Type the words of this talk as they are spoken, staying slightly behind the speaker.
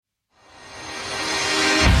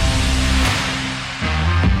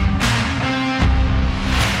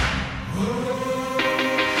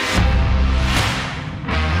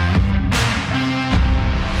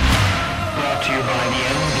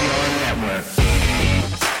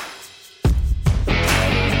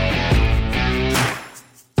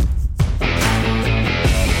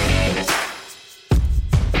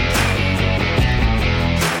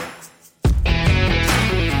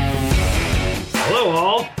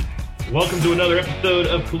Welcome to another episode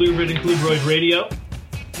of Colubrid and Colubroid Radio.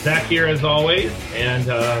 Zach here as always, and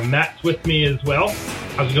Matt's with me as well.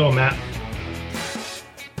 How's it going, Matt?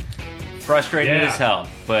 Frustrated as hell,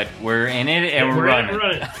 but we're in it and we're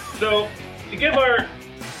running. So, to give our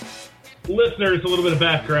listeners a little bit of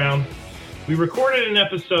background, we recorded an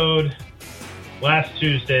episode last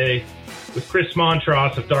Tuesday with Chris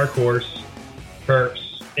Montross of Dark Horse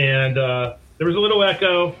Herps, and there was a little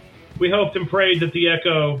echo. We hoped and prayed that the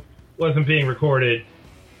echo wasn't being recorded.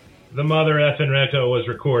 The mother effing echo was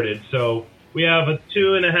recorded. So we have a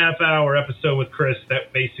 2.5 hour episode with Chris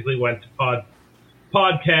that basically went to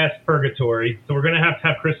podcast purgatory. So we're going to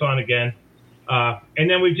have Chris on again. And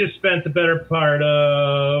then we just spent the better part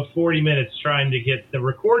of 40 minutes trying to get the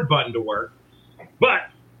record button to work. But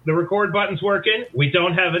the record button's working. We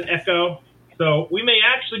don't have an echo. So we may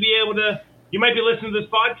actually be able to, you might be listening to this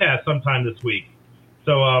podcast sometime this week.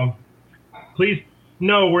 So please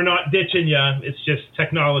know we're not ditching you. It's just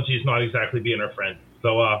technology is not exactly being our friend.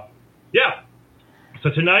 So, yeah. So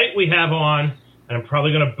tonight we have on, and I'm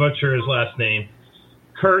probably going to butcher his last name,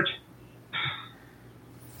 Kurt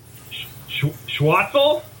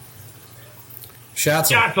Schatzl?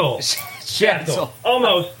 Schatzl.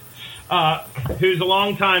 Almost. Who's a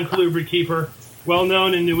longtime colubrid keeper, well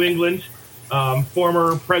known in New England,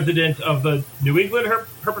 former president of the New England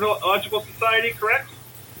Herpetological Society, correct?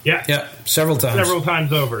 Yeah, several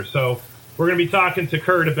times over. So we're going to be talking to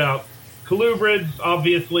Kurt about colubrids,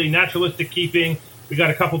 obviously, naturalistic keeping. We got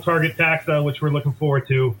a couple target taxa, which we're looking forward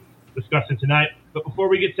to discussing tonight. But before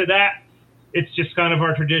we get to that, it's just kind of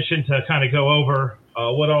our tradition to kind of go over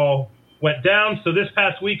what all went down. So this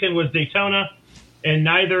past weekend was Daytona, and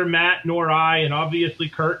neither Matt nor I, and obviously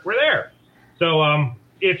Kurt, were there. So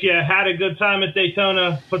if you had a good time at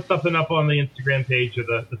Daytona, put something up on the Instagram page or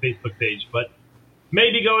the Facebook page. But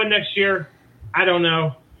maybe going next year. I don't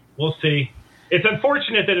know. We'll see. It's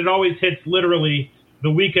unfortunate that it always hits literally the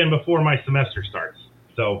weekend before my semester starts.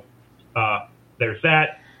 So there's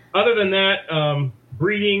that. Other than that,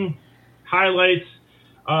 breeding highlights.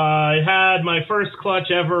 I had my first clutch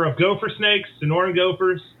ever of gopher snakes, Sonoran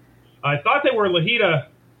gophers. I thought they were Lahita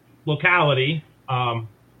locality. And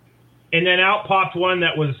then out popped one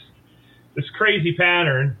that was this crazy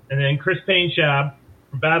pattern. And then Chris Painshab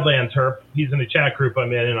from Badlands Herp, he's in the chat group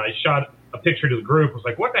I'm in, and I shot a picture to the group. I was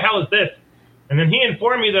like, what the hell is this? And then he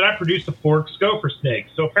informed me that I produced a Forks gopher snake.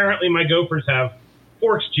 So apparently my gophers have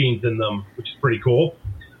Forks genes in them, which is pretty cool.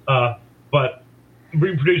 But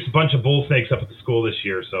we produced a bunch of bull snakes up at the school this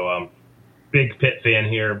year, so big pit fan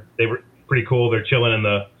here. They were pretty cool. They're chilling in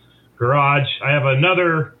the garage. I have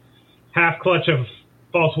another half clutch of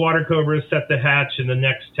false water cobras set to hatch in the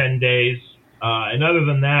next 10 days. And other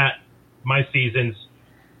than that, my season's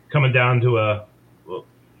coming down to a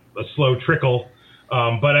slow trickle.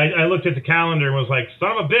 But I looked at the calendar and was like,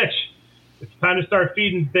 son of a bitch, it's time to start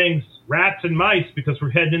feeding things rats and mice because we're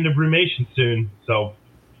heading into brumation soon. So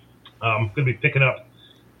I'm going to be picking up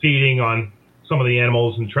feeding on some of the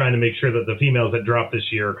animals and trying to make sure that the females that drop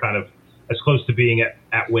this year are kind of as close to being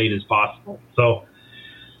at weight as possible. So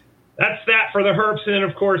that's that for the herps. And then,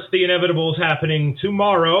 of course, the inevitable is happening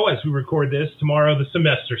tomorrow as we record this. Tomorrow the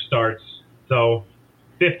semester starts. So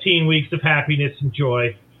 15 weeks of happiness and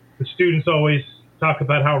joy. The students always talk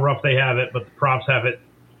about how rough they have it, but the profs have it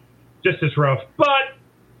just as rough. But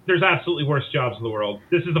there's absolutely worse jobs in the world.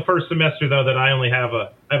 This is the first semester, though, that I only have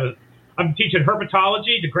I'm teaching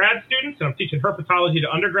herpetology to grad students, and I'm teaching herpetology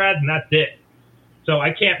to undergrads, and that's it. So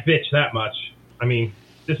I can't bitch that much. I mean,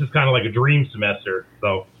 this is kind of like a dream semester.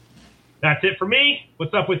 So that's it for me.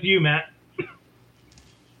 What's up with you, Matt?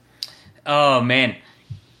 Oh, man.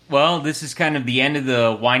 Well, this is kind of the end of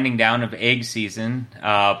the winding down of egg season.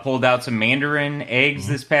 Pulled out some mandarin eggs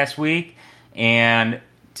this past week, and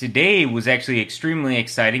today was actually extremely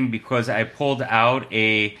exciting because I pulled out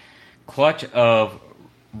a clutch of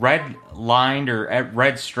red-lined or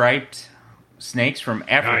red-striped snakes from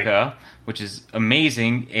Africa, which is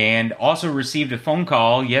amazing, and also received a phone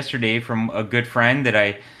call yesterday from a good friend that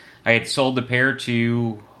I had sold the pair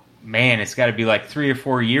to, man, it's got to be like 3 or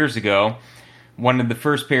 4 years ago. One of the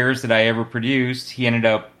first pairs that I ever produced, he ended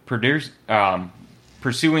up pursuing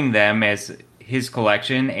them as his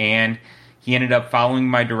collection, and he ended up following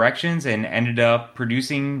my directions and ended up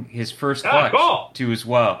producing his first clutch too as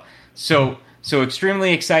well. So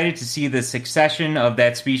extremely excited to see the succession of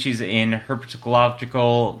that species in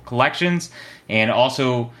herpetological collections, and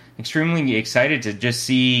also extremely excited to just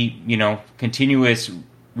see, continuous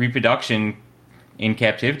reproduction in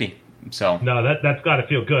captivity. So no, that's got to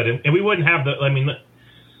feel good, and we wouldn't have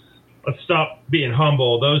let's stop being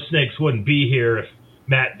humble. Those snakes wouldn't be here if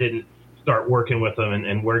Matt didn't start working with them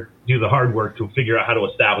and do the hard work to figure out how to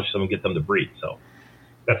establish them and get them to breed. So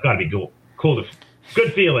that's got to be cool.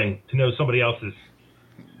 Good feeling to know somebody else is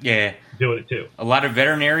doing it too. A lot of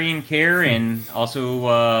veterinarian care and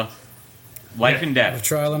also life and death.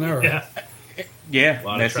 Trial and error. Yeah, a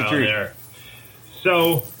lot that's of trial the truth. and error.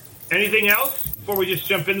 So, anything else before we just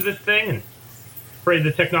jump into this thing and pray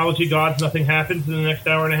the technology gods nothing happens in the next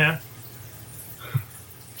hour and a half?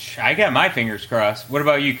 I got my fingers crossed. What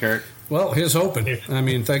about you, Kurt? Well, here's hoping. I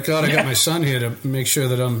mean, thank God I got my son here to make sure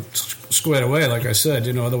that I'm squared away, like I said.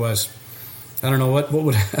 Otherwise, I don't know what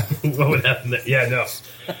would happen. What would happen there? Yeah, no.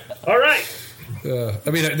 All right.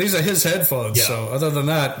 I mean, these are his headphones, so other than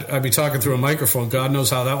that, I'd be talking through a microphone. God knows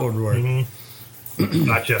how that would work. Mm-hmm.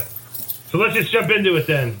 Gotcha. So let's just jump into it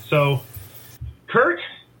then. So, Kurt,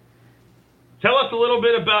 tell us a little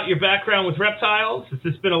bit about your background with reptiles. Has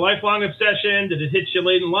this been a lifelong obsession? Did it hit you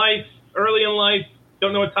late in life, early in life?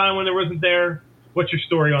 Don't know a time when there wasn't there? What's your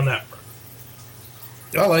story on that front?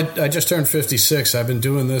 Well, I just turned 56. I've been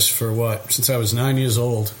doing this for since I was 9 years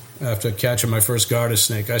old. After catching my first garter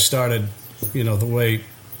snake, I started, the way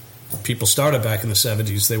people started back in the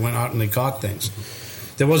 70s. They went out and they caught things.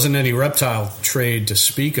 There wasn't any reptile trade to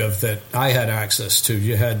speak of that I had access to.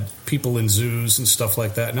 You had people in zoos and stuff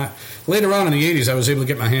like that. And later on in the 80s, I was able to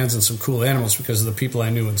get my hands on some cool animals because of the people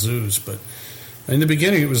I knew in zoos. But in the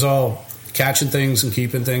beginning, it was all catching things and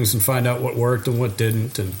keeping things and find out what worked and what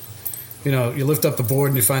didn't. And, you lift up the board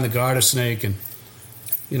and you find the garter snake. And,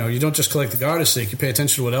 you don't just collect the garter snake. You pay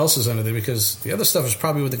attention to what else is under there because the other stuff is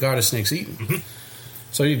probably what the garter snake's eating. Mm-hmm.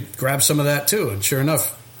 So you grab some of that too. And sure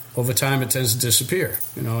enough, over time, it tends to disappear,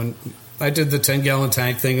 and I did the 10-gallon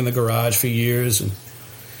tank thing in the garage for years,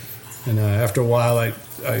 and after a while, I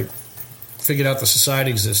figured out the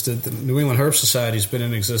society existed. The New England Herp Society has been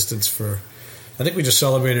in existence for, I think we just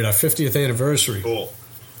celebrated our 50th anniversary. Cool.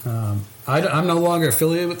 I'm no longer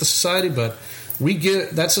affiliated with the society, but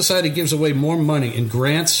that society gives away more money in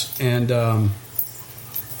grants and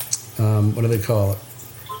what do they call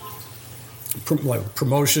it? Like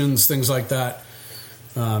promotions, things like that.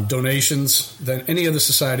 Donations than any other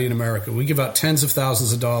society in America. We give out tens of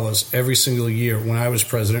thousands of dollars every single year when I was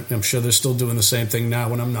president. And I'm sure they're still doing the same thing now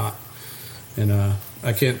when I'm not. And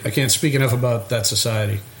I can't speak enough about that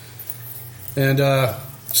society. And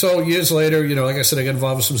so years later, like I said, I got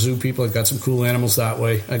involved with some zoo people. I got some cool animals that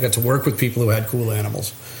way. I got to work with people who had cool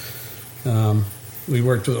animals. I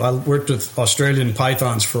worked with Australian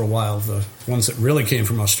pythons for a while, the ones that really came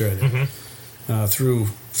from Australia, through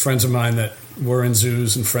friends of mine that were in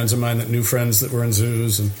zoos and friends of mine that knew friends that were in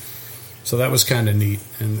zoos, and so that was kind of neat.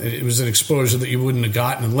 And it was an exposure that you wouldn't have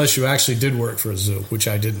gotten unless you actually did work for a zoo, which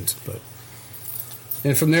I didn't.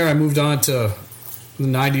 And from there, I moved on to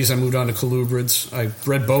in the 90s. I moved on to colubrids. I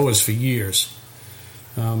bred boas for years.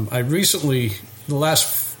 I recently, the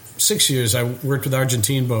last 6 years, I worked with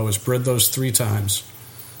Argentine boas, bred those 3 times.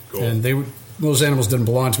 Cool. And those animals didn't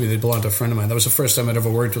belong to me; they belonged to a friend of mine. That was the first time I'd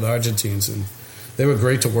ever worked with Argentines, and they were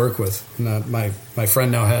great to work with. And, my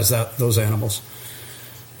friend now has those animals.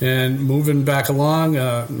 And moving back along,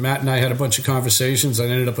 Matt and I had a bunch of conversations. I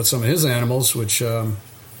ended up with some of his animals, which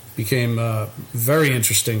became very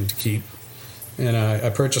interesting to keep. And I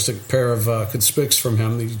purchased a pair of conspics from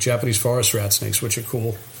him, the Japanese forest rat snakes, which are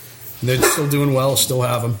cool. And they're still doing well, still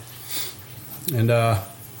have them. And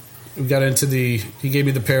we got into he gave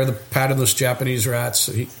me the pair of the patternless Japanese rats.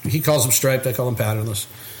 He calls them striped, I call them patternless.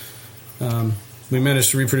 We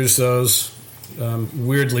managed to reproduce those,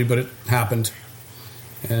 weirdly, but it happened.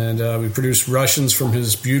 And we produced Russians from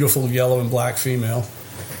his beautiful yellow and black female.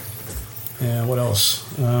 And what else?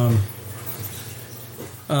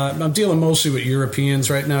 I'm dealing mostly with Europeans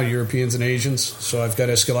right now, Europeans and Asians. So I've got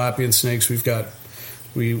Escalapian snakes.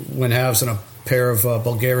 We went halves on a pair of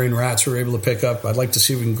Bulgarian rats we were able to pick up. I'd like to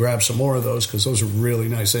see if we can grab some more of those because those are really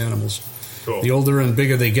nice animals. Cool. The older and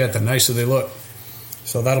bigger they get, the nicer they look.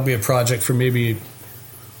 So that'll be a project for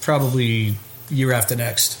probably year after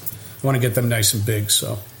next. I want to get them nice and big.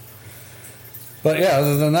 So, but yeah,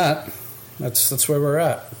 other than that, that's where we're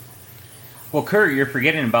at. Well, Kurt, you're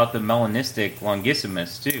forgetting about the melanistic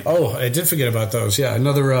longissimus too. Oh, I did forget about those. Yeah,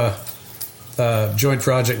 another joint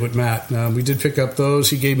project with Matt. We did pick up those.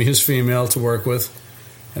 He gave me his female to work with,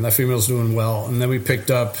 and that female's doing well. And then we picked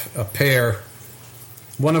up a pair,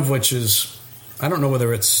 one of which is, I don't know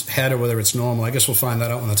whether it's het or whether it's normal. I guess we'll find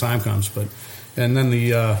that out when the time comes. And then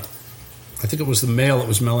I think it was the male that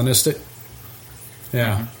was melanistic.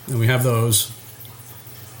 Yeah, and we have those.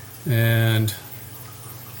 And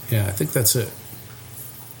yeah, I think that's it.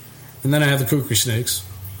 And then I have the kukri snakes,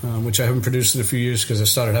 which I haven't produced in a few years because I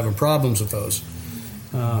started having problems with those.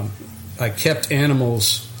 I kept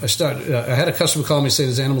animals. I had a customer call me saying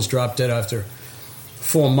his animals dropped dead after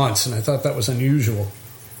 4 months, and I thought that was unusual.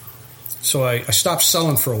 So I stopped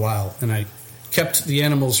selling for a while, and I kept the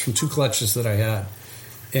animals from 2 collections that I had.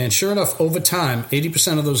 And sure enough, over time,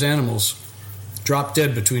 80% of those animals dropped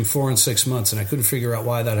dead between 4 and 6 months, and I couldn't figure out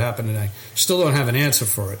why that happened, and I still don't have an answer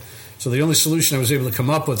for it. So the only solution I was able to come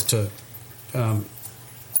up with to, kind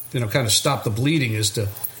of stop the bleeding is to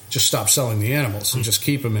just stop selling the animals and just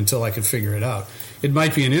keep them until I can figure it out. It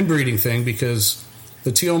might be an inbreeding thing because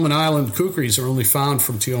the Tioman Island kukris are only found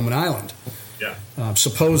from Tioman Island,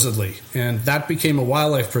 supposedly, and that became a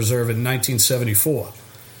wildlife preserve in 1974.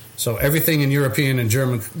 So everything in European and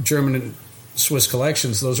German and Swiss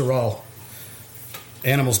collections, those are all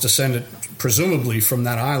animals descended presumably from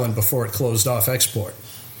that island before it closed off export.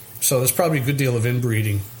 So there's probably a good deal of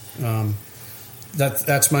inbreeding.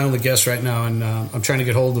 That's my only guess right now, and I'm trying to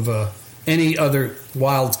get hold of any other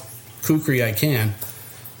wild kukri I can,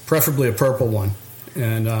 preferably a purple one,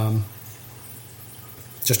 and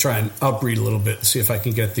just try and outbreed a little bit and see if I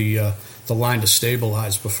can get the line to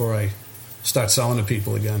stabilize before I start selling to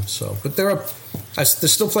people again. So, but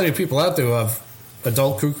there's still plenty of people out there who have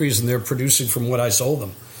adult kukris, and they're producing from what I sold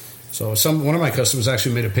them. So one of my customers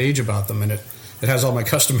actually made a page about them, and it has all my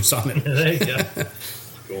customers on it. There you go.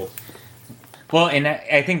 Cool. Well, and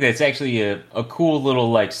I think that's actually a cool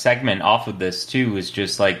little segment off of this too. Is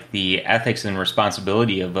just the ethics and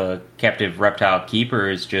responsibility of a captive reptile keeper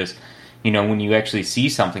is just, when you actually see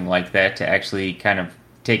something like that, to actually kind of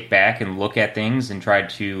take back and look at things and try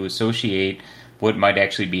to associate what might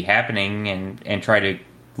actually be happening and try to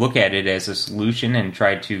look at it as a solution and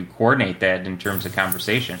try to coordinate that in terms of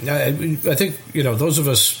conversation. I think, those of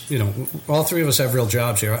us, all 3 of us have real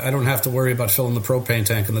jobs here. I don't have to worry about filling the propane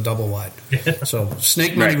tank in the double wide. So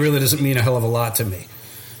snake money really doesn't mean a hell of a lot to me.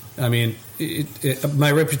 I mean,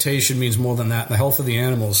 my reputation means more than that. The health of the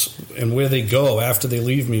animals and where they go after they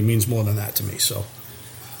leave me means more than that to me. So,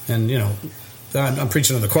 and, I'm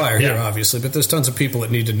preaching to the choir here, obviously, but there's tons of people that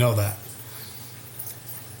need to know that.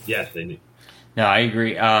 Yes, they do. No, I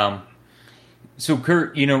agree. So,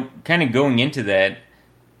 Kurt, kind of going into that,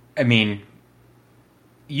 I mean,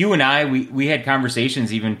 you and I, we had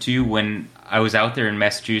conversations even, too, when I was out there in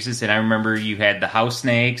Massachusetts, and I remember you had the house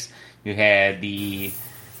snakes, you had the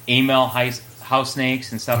Amel house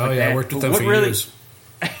snakes and stuff like that. Oh, yeah, I worked with them for years.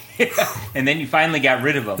 And then you finally got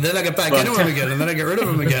rid of them. And then I got back into them again, and then I got rid of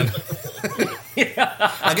them again.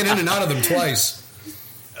 I get in and out of them twice.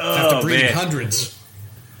 After breeding hundreds.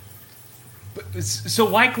 So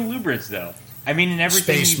why colubrids, though? I mean, in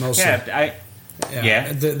everything Space, you've mostly. kept,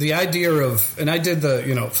 The idea of, and I did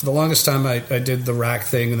for the longest time, I did the rack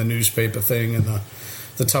thing and the newspaper thing and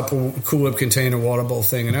the Tupperware Cool Whip container water bowl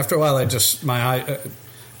thing, and after a while,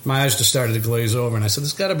 my eyes just started to glaze over, and I said,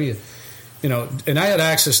 there's got to be and I had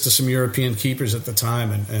access to some European keepers at the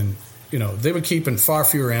time, and they were keeping far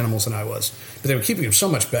fewer animals than I was, but they were keeping them so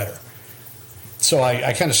much better. So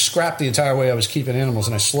I kind of scrapped the entire way I was keeping animals,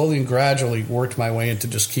 and I slowly and gradually worked my way into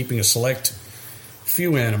just keeping a select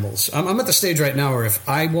few animals. I'm at the stage right now where if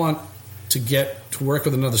I want to get to work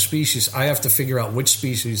with another species, I have to figure out which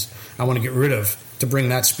species I want to get rid of to bring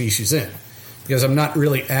that species in. Because I'm not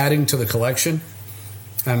really adding to the collection.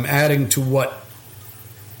 I'm adding to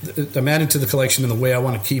the collection in the way I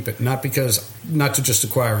want to keep it, not to just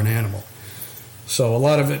acquire an animal. So a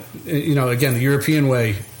lot of it, again, the European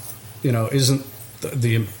way, isn't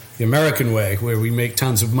the American way, where we make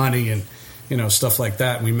tons of money and stuff like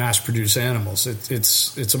that, and we mass produce animals.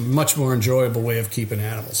 It's a much more enjoyable way of keeping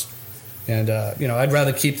animals, and I'd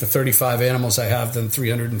rather keep the 35 animals I have than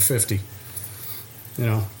 350.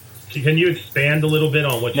 Can you expand a little bit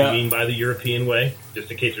on what you mean by the European way, just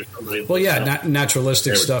in case there's somebody? Well,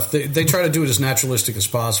 naturalistic stuff. They try to do it as naturalistic as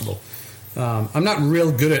possible. I'm not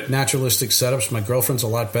real good at naturalistic setups. My girlfriend's a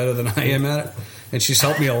lot better than I am at it, and she's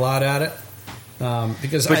helped me a lot at it.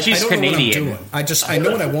 Because I don't Canadian. know what I'm doing. I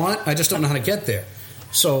know what I want. I just don't know how to get there.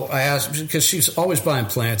 So I asked, because she's always buying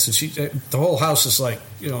plants, and the whole house is like,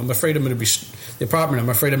 I'm afraid I'm going to be the apartment. I'm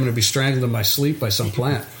afraid I'm going to be strangled in my sleep by some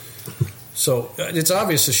plant. So it's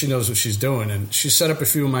obvious that she knows what she's doing, and she set up a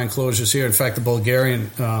few of my enclosures here. In fact, the Bulgarian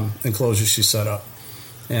enclosures she set up,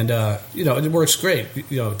 and it works great.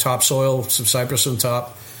 Topsoil, some cypress on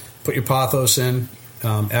top, put your pothos in,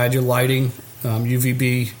 add your lighting,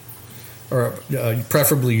 UVB. Or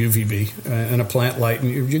preferably UVB and a plant light, and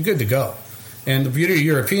you're good to go. And the beauty of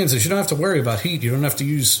Europeans is you don't have to worry about heat. You don't have to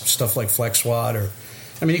use stuff like FlexWatt,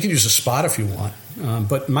 you can use a spot if you want.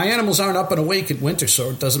 But my animals aren't up and awake in winter, so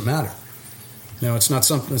it doesn't matter. It's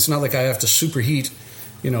not like I have to superheat,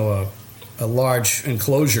 a a large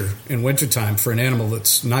enclosure in wintertime for an animal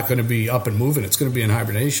that's not going to be up and moving. It's going to be in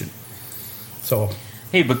hibernation. So,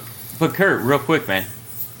 hey, but Kurt, real quick, man.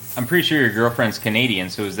 I'm pretty sure your girlfriend's Canadian,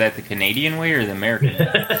 so is that the Canadian way or the American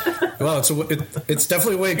way? Well, it's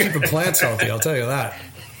definitely a way of keeping plants healthy, I'll tell you that.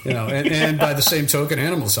 And by the same token,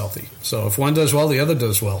 animals healthy. So if one does well, the other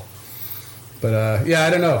does well. But, I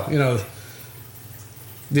don't know.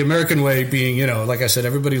 The American way being, like I said,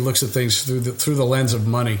 everybody looks at things through the lens of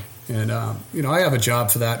money. And, I have a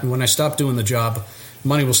job for that. And when I stop doing the job,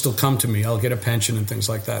 money will still come to me. I'll get a pension and things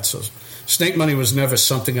like that. So snake money was never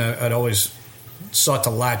something I'd always sought to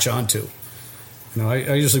latch onto.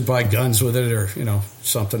 I usually buy guns with it or,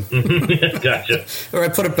 something. Gotcha. Or I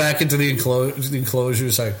put it back into the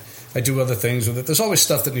enclosures. I do other things with it. There's always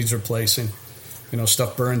stuff that needs replacing.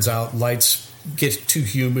 Stuff burns out. Lights get too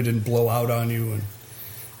humid and blow out on you. And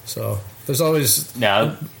so there's always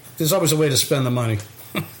a way to spend the money.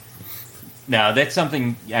 No, that's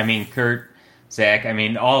something, Kurt, Zach,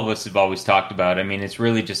 all of us have always talked about. It's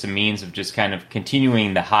really just a means of just kind of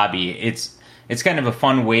continuing the hobby. It's kind of a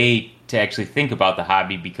fun way to actually think about the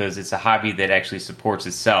hobby because it's a hobby that actually supports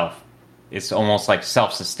itself. It's almost like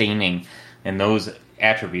self-sustaining in those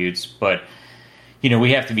attributes. But,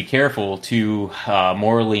 we have to be careful to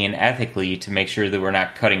morally and ethically to make sure that we're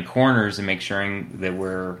not cutting corners and make sure that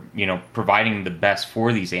we're, providing the best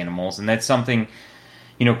for these animals. And that's something,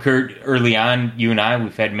 Kurt, early on, you and I,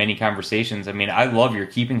 we've had many conversations. I love your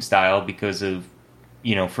keeping style because of,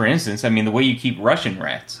 for instance, the way you keep Russian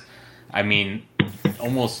rats.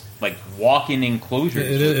 Almost like walk-in enclosures.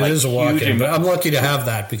 It is a walk-in, but I'm lucky to have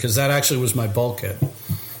that because that actually was my bulkhead.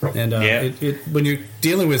 And when you're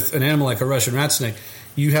dealing with an animal like a Russian rat snake,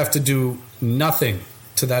 you have to do nothing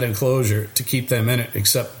to that enclosure to keep them in it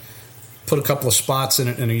except put a couple of spots in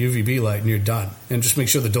it and a UVB light and you're done. And just make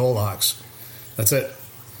sure the door locks. That's it.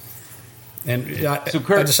 And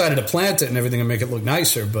I decided to plant it and everything and make it look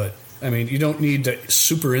nicer, but you don't need to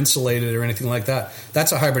super insulate it or anything like that.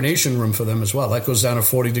 That's a hibernation room for them as well. That goes down to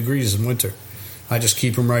 40 degrees in winter. I just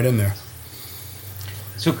keep them right in there.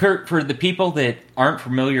 So, Kurt, for the people that aren't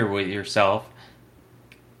familiar with yourself,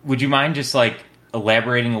 would you mind just,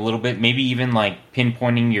 elaborating a little bit? Maybe even,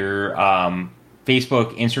 pinpointing your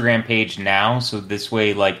Facebook, Instagram page now, so this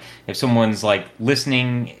way, if someone's,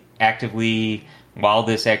 listening actively while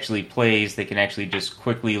this actually plays, they can actually just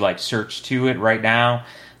quickly, search to it right now.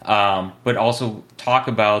 But also talk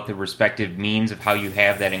about the respective means of how you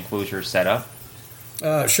have that enclosure set up.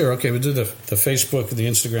 Sure. Okay, we'll do the Facebook and the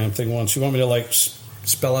Instagram thing once. You want me to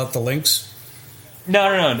spell out the links? No.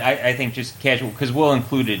 I think just casual because we'll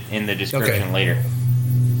include it in the description later.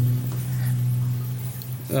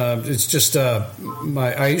 It's just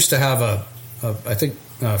I used to have I think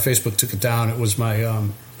Facebook took it down. It was my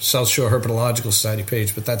South Shore Herpetological Society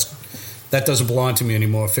page, but that doesn't belong to me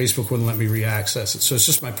anymore. Facebook wouldn't let me re-access it. So it's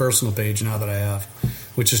just my personal page now that I have,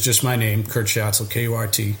 which is just my name, Kurt Schatzl,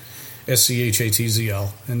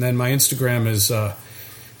 KurtSchattzl. And then my Instagram is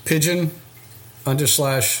pigeon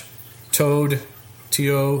 _toad,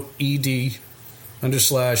 TOED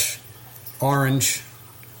 _orange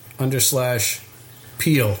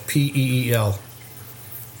 _peel, PEEL.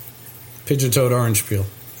 Pigeon toad orange peel.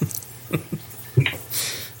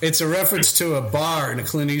 It's a reference to a bar in a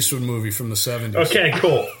Clint Eastwood movie from the 70s. Okay,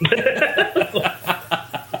 cool.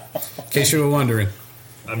 In case you were wondering.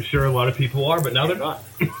 I'm sure a lot of people are, but now they're not.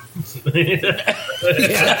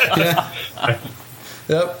 Yeah.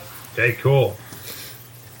 Yep. Okay, cool.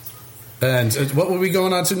 And what were we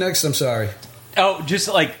going on to next? I'm sorry. Oh, just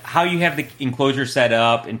how you have the enclosure set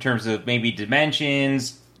up in terms of maybe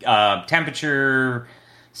dimensions, temperature,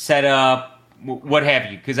 setup, what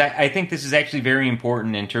have you, because I think this is actually very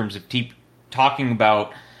important in terms of talking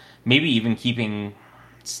about maybe even keeping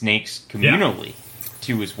snakes communally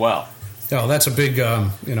too as well. Oh, that's a big,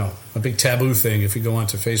 a big taboo thing if you go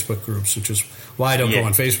onto Facebook groups, which is why I don't go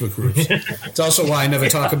on Facebook groups. It's also why I never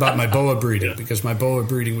talk about my boa breeding because my boa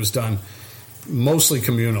breeding was done mostly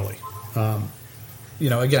communally.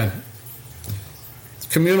 Again,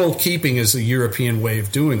 communal keeping is the European way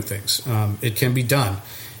of doing things. It can be done.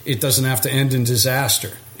 It doesn't have to end in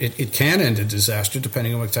disaster. It can end in disaster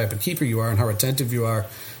depending on what type of keeper you are and how attentive you are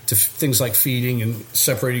to things like feeding and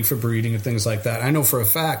separating for breeding and things like that. I know for a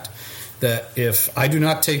fact that if I do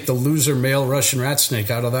not take the loser male Russian rat snake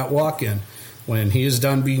out of that walk-in, when he is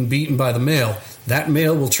done being beaten by the male, that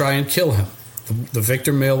male will try and kill him. The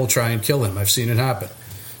victor male will try and kill him. I've seen it happen.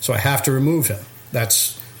 So I have to remove him.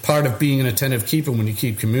 That's part of being an attentive keeper when you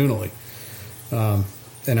keep communally. I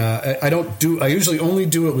usually only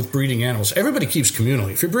do it with breeding animals. Everybody keeps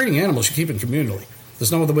communally. If you're breeding animals, you keep it communally.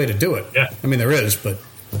 There's no other way to do it. Yeah. There is, but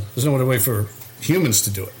There's no other way for humans to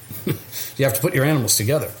do it. You have to put your animals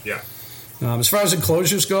together. Yeah. As far as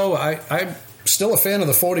enclosures go, I'm still a fan of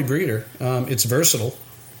the 40 breeder. It's versatile.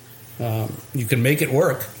 You can make it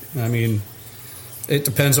work. I mean, it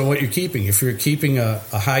depends on what you're keeping. If you're keeping a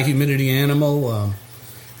high humidity animal,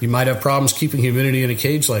 you might have problems keeping humidity in a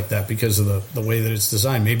cage like that because of the way that it's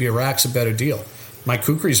designed. Maybe a rack's a better deal. My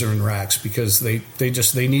kukris are in racks because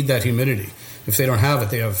they need that humidity. If they don't have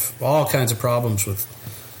it, they have all kinds of problems with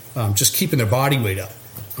just keeping their body weight up.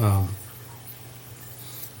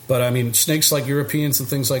 But I mean, snakes like Europeans and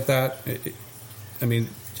things like that.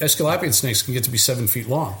 Aesculapian snakes can get to be 7 feet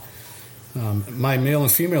long. My male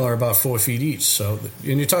and female are about 4 feet each. So,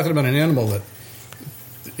 and you're talking about an animal that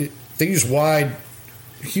they use wide,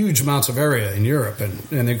 huge amounts of area in Europe,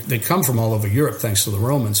 and they come from all over Europe thanks to the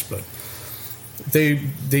Romans. But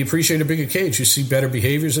they appreciate a bigger cage. You see better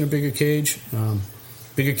behaviors in a bigger cage.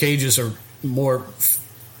 Bigger cages are more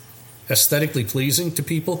aesthetically pleasing to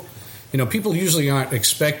people. People usually aren't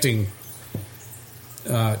expecting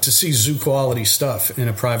to see zoo quality stuff in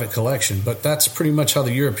a private collection, but that's pretty much how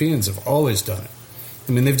the Europeans have always done it.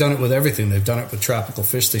 I mean, they've done it with everything. They've done it with tropical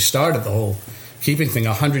fish. They started the whole keeping thing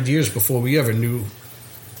 100 years before we ever knew,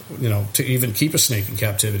 to even keep a snake in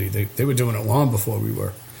captivity. They were doing it long before we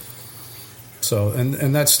were. So,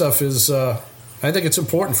 and that stuff is, I think it's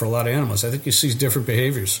important for a lot of animals. I think you see different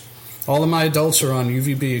behaviors. All of my adults are on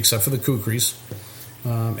UVB except for the kukris.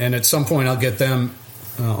 And at some point I'll get them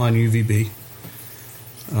on UVB.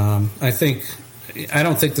 I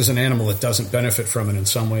don't think there's an animal that doesn't benefit from it in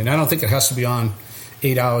some way. And I don't think it has to be on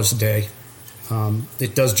 8 hours a day.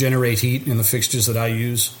 It does generate heat in the fixtures that I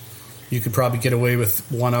use. You could probably get away with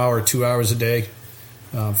 1 hour or 2 hours a day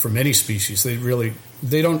for many species.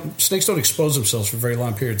 Snakes don't expose themselves for very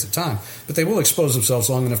long periods of time, but they will expose themselves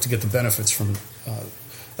long enough to get the benefits from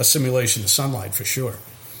a simulation of sunlight for sure.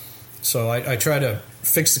 So I try to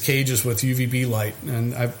fix the cages with UVB light,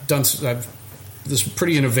 and there's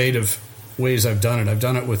pretty innovative ways I've done it. I've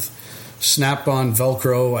done it with snap-on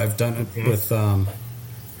Velcro. I've done it with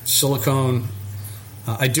silicone.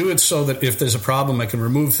 I do it so that if there's a problem, I can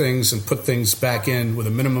remove things and put things back in with a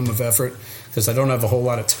minimum of effort because I don't have a whole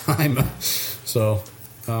lot of time. So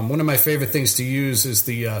one of my favorite things to use is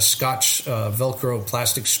the Scotch Velcro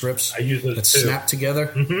plastic strips. I use those that too. Snap together.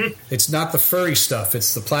 Mm-hmm. It's not the furry stuff;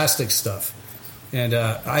 it's the plastic stuff. And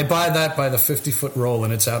I buy that by the 50-foot roll,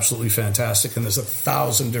 and it's absolutely fantastic. And there's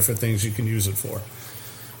 1,000 different things you can use it for.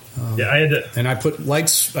 I had to. And I put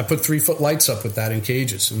lights. I put 3-foot lights up with that in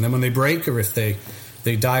cages, and then when they break or if they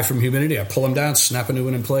die from humidity, I pull them down, snap a new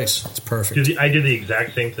one in place. It's perfect. I did the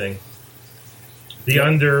exact same thing. The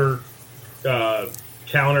under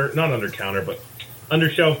counter, not under counter, but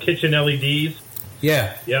undershelf kitchen LEDs.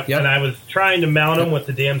 Yeah. Yep. Yep. And I was trying to mount them with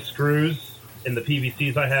the damn screws in the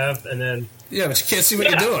PVCs I have, and then. Yeah, but you can't see what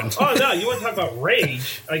you're doing. Oh no, you want to talk about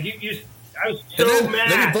rage? Like I was so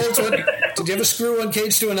mad. Then you bolt one. Did you ever screw one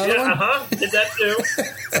cage to another one? Did that too.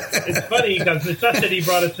 It's funny because necessity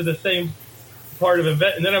brought us to the same part of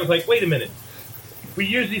event, and then I was like, wait a minute. We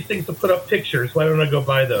use these things to put up pictures. Why don't I go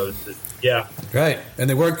buy those? Yeah. Right. And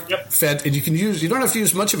they work. Yep. And you don't have to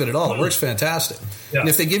use much of it at all. It works fantastic. Yeah. And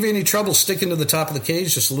if they give you any trouble sticking to the top of the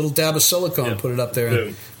cage, just a little dab of silicone, put it up there,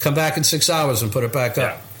 and come back in 6 hours and put it back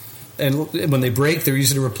up. And when they break, they're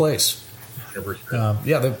easy to replace. 100%.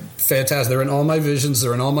 They're fantastic. They're in all my visions.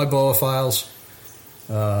 They're in all my boa files.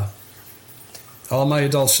 All my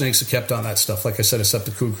adult snakes are kept on that stuff. Like I said, except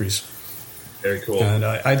the kukris. Very cool. And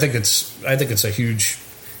I think it's a huge,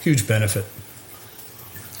 huge benefit.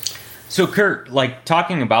 So, Kurt, like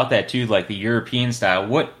talking about that too, like the European style,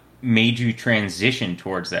 what made you transition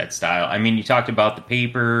towards that style? I mean, you talked about the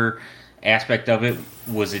paper aspect of it.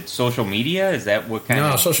 Was it social media? Is that what kind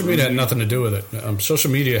of... No, social media had nothing to do with it.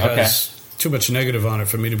 Social media has too much negative on it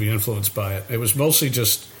for me to be influenced by it. It was mostly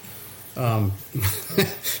just being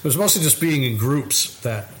in groups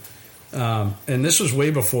that... and this was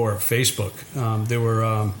way before Facebook. There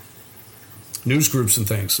were news groups and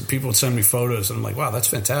things. So people would send me photos, and I'm like, wow, that's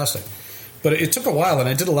fantastic. But it took a while, and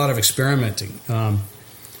I did a lot of experimenting.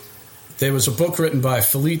 There was a book written by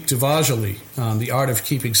Philippe Duvagely, The Art of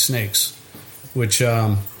Keeping Snakes, which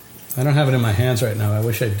I don't have it in my hands right now. I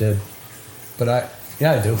wish I did. But I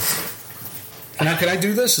do. Can I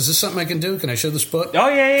do this? Is this something I can do? Can I show this book? Oh,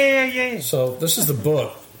 yeah. So this is the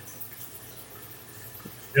book.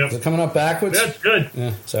 Yep. Is it coming up backwards? That's good.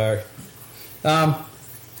 Yeah, sorry.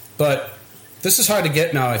 But this is hard to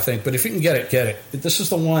get now, I think. But if you can get it. This is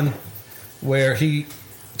the one where he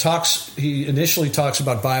initially talks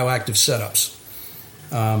about bioactive setups.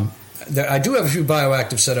 I do have a few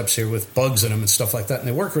bioactive setups here with bugs in them and stuff like that, and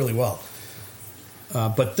they work really well.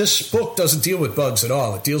 But this book doesn't deal with bugs at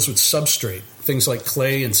all. It deals with substrate, things like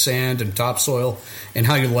clay and sand and topsoil, and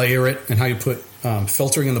how you layer it, and how you put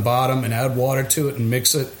filtering in the bottom and add water to it and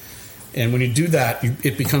mix it. And when you do that,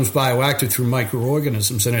 it becomes bioactive through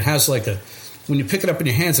microorganisms. And it has when you pick it up in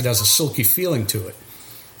your hands, it has a silky feeling to it.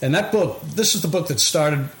 And that book, this is the book that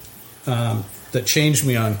started, that changed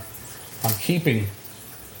me on keeping,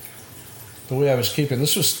 the way I was keeping.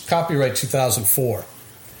 This was copyright 2004.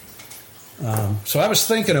 So I was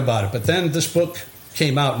thinking about it, but then this book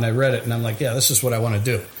came out and I read it and I'm like, yeah, this is what I want to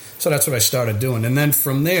do. So that's what I started doing. And then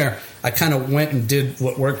from there, I kind of went and did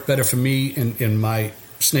what worked better for me in my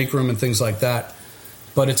snake room and things like that.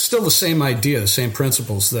 But it's still the same idea, the same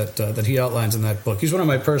principles that he outlines in that book. He's one of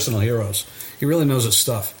my personal heroes. He really knows his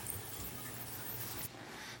stuff.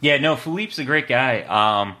 Yeah, no, Philippe's a great guy.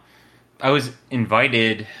 I was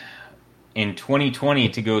invited in 2020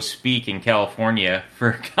 to go speak in California for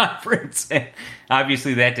a conference.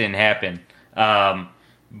 Obviously, that didn't happen.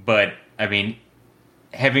 But, I mean,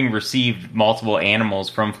 having received multiple animals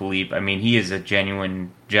from Philippe, I mean, he is a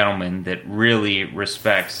genuine gentleman that really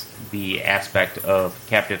respects the aspect of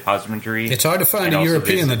captive husbandry. It's hard to find a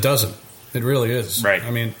European that doesn't. It really is. Right.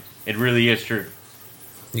 I mean, it really is true.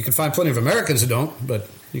 You can find plenty of Americans who don't, but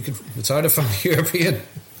it's hard to find a European.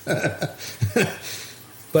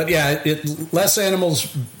 But yeah, less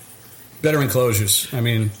animals, better enclosures. I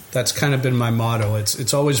mean, that's kind of been my motto.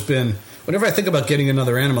 It's always been, whenever I think about getting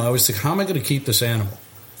another animal, I always think, how am I going to keep this animal?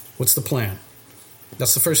 What's the plan?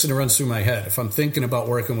 That's the first thing that runs through my head if I'm thinking about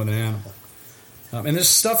working with an animal. And there's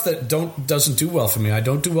stuff that doesn't do well for me. I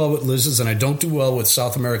don't do well with lizards, and I don't do well with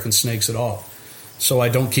South American snakes at all. So I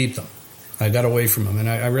don't keep them. I got away from them. And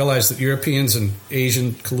I realized that Europeans and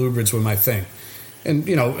Asian colubrids were my thing. And,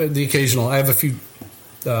 I have a few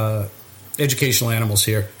educational animals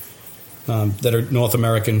here that are North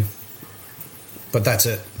American, but that's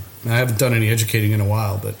it. I haven't done any educating in a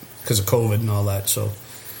while, but because of COVID and all that. So,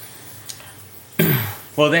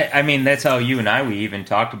 well, that's how you and we even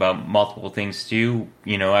talked about multiple things too.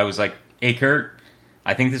 I was like, "Hey, Kurt,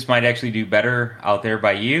 I think this might actually do better out there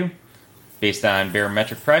by you, based on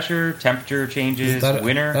barometric pressure, temperature changes,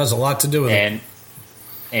 winter." That has a lot to do with it.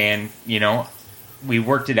 And we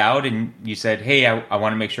worked it out, and you said, hey, I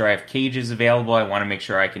want to make sure I have cages available. I want to make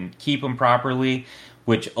sure I can keep them properly,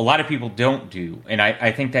 which a lot of people don't do. And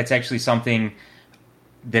I think that's actually something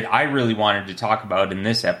that I really wanted to talk about in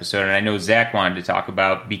this episode, and I know Zach wanted to talk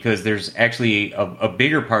about, because there's actually a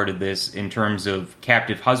bigger part of this in terms of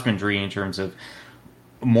captive husbandry, in terms of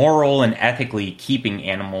moral and ethically keeping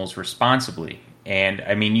animals responsibly. And,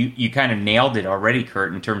 I mean, you kind of nailed it already,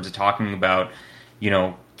 Kurt, in terms of talking about,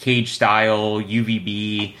 cage style,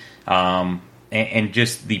 UVB, and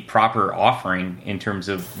just the proper offering in terms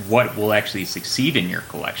of what will actually succeed in your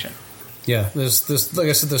collection. Yeah, there's like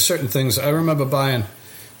I said, there's certain things. I remember buying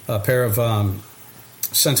a pair of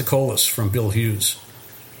Centicolas from Bill Hughes,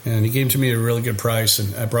 and he gave them to me at a really good price,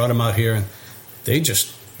 and I brought them out here, and they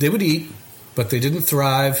would eat, but they didn't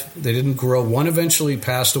thrive, they didn't grow. One eventually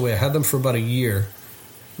passed away. I had them for about a year,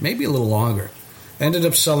 maybe a little longer. I ended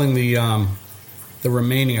up selling the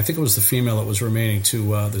remaining, I think it was the female that was remaining,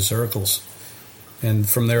 to the Zirkles. And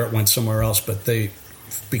from there it went somewhere else. But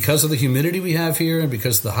because of the humidity we have here, and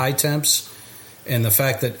because of the high temps, and the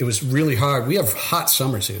fact that it was really hard. We have hot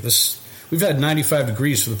summers here. We've had 95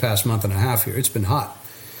 degrees for the past month and a half here. It's been hot.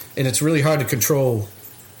 And it's really hard to control,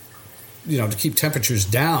 to keep temperatures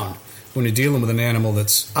down when you're dealing with an animal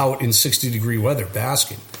that's out in 60-degree weather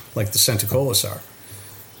basking, like the Centicolas are.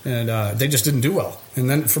 And they just didn't do well. And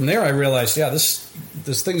then from there, I realized,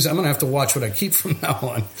 there's things I'm going to have to watch what I keep from now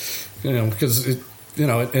on, because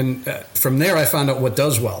from there I found out what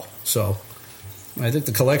does well. So I think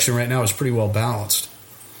the collection right now is pretty well balanced.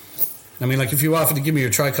 I mean, like if you offered to give me your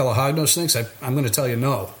tricolor hognose snakes, I'm going to tell you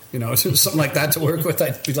no. Something like that to work with,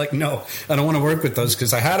 I'd be like, no, I don't want to work with those,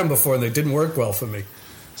 because I had them before and they didn't work well for me.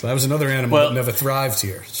 So that was another animal that never thrived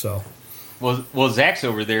here. So. Well, Zach's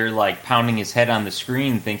over there, like, pounding his head on the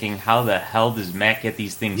screen thinking, how the hell does Matt get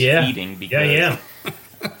these things feeding? Because yeah.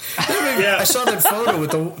 I saw that photo with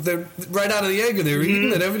the right out of the egg, and they're eating.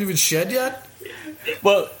 They haven't even shed yet.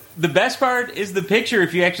 Well, the best part is the picture,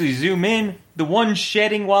 if you actually zoom in, the one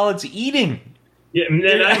shedding while it's eating. Yeah, and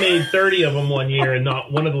then I made 30 of them one year, and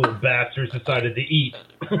not one of the little bastards decided to eat.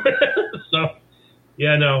 So,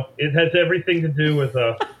 it has everything to do with...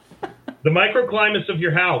 the microclimates of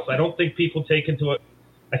your house. I don't think people take into it.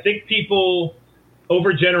 I think people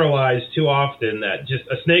overgeneralize too often that just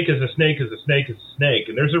a snake is a snake is a snake is a snake.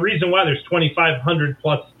 And there's a reason why there's 2,500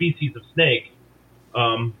 plus species of snake.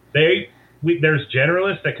 There's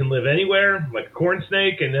generalists that can live anywhere, like a corn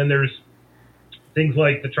snake, and then there's things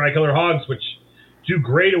like the tricolor hogs, which do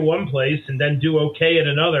great at one place and then do okay at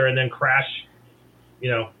another and then crash,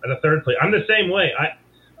 at a third place. I'm the same way.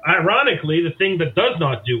 Ironically, the thing that does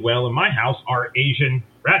not do well in my house are Asian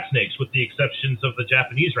rat snakes, with the exceptions of the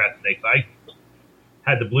Japanese rat snakes. I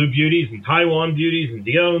had the blue beauties and Taiwan beauties and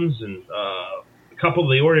Diones and a couple of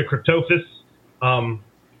the Oreocryptophis,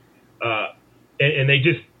 and they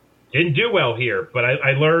just didn't do well here. But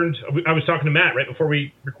I learned, I was talking to Matt right before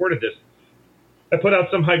we recorded this. I put out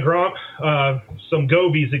some some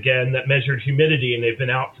gobies again that measured humidity, and they've been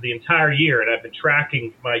out for the entire year, and I've been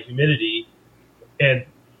tracking my humidity. And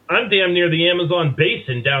I'm damn near the Amazon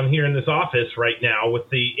basin down here in this office right now with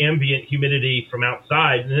the ambient humidity from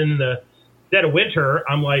outside. And then in the dead of winter,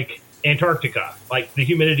 I'm like Antarctica, like the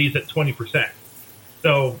humidity's at 20%.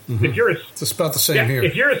 So if you're it's about the same here.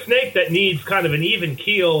 If you're a snake that needs kind of an even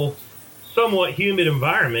keel, somewhat humid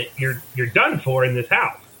environment, you're done for in this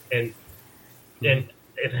house. And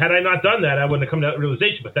had I not done that, I wouldn't have come to that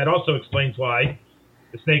realization. But that also explains why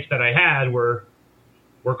the snakes that I had were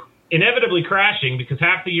inevitably crashing, because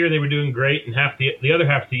half the year they were doing great, and the other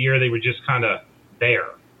half of the year they were just kind of there.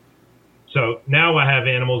 So now I have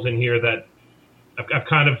animals in here that I've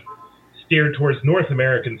kind of steered towards North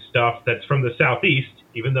American stuff that's from the southeast,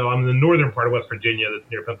 even though I'm in the northern part of West Virginia that's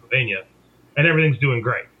near Pennsylvania, and everything's doing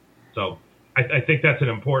great. So I think that's an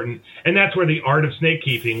important, and that's where the art of snake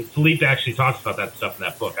keeping, Philippe actually talks about that stuff in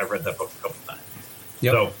that book. I've read that book a couple times.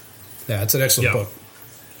 Yep. So, yeah, it's an excellent book.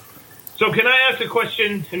 So can I ask a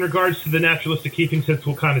question in regards to the naturalistic keeping, since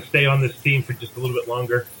we'll kind of stay on this theme for just a little bit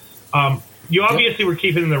longer? You obviously were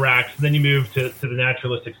keeping in the racks, and then you moved to the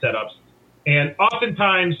naturalistic setups. And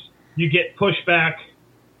oftentimes you get pushback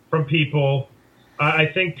from people. I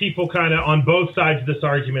think people kind of on both sides of this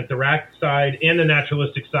argument, the rack side and the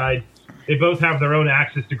naturalistic side, they both have their own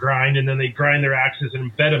axes to grind, and then they grind their axes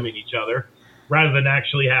and embed them in each other rather than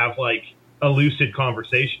actually have like a lucid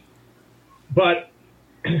conversation. But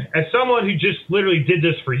as someone who just literally did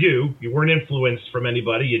this for you weren't influenced from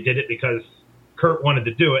anybody. You did it because Kurt wanted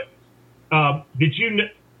to do it. Did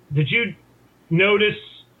you notice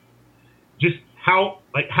just how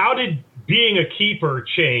did being a keeper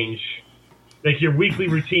change, like your weekly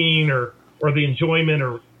routine or the enjoyment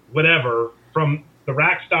or whatever, from the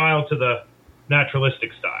rack style to the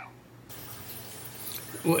naturalistic style?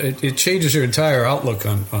 Well, it changes your entire outlook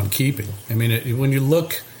on keeping. I mean, when you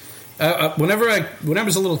look, whenever I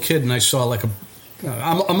was a little kid and I saw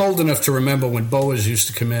I'm old enough to remember when boas used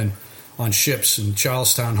to come in on ships in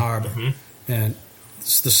Charlestown Harbor, and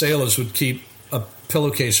the sailors would keep a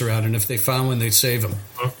pillowcase around, and if they found one, they'd save them.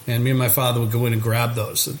 And me and my father would go in and grab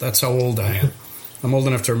those. That's how old I am. I'm old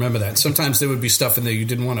enough to remember that. Sometimes there would be stuff in there you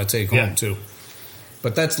didn't want to take home too.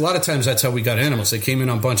 But a lot of times that's how we got animals. They came in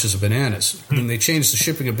on bunches of bananas. And they changed the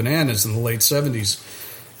shipping of bananas in the late 70s,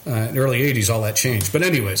 early 80s, all that changed. But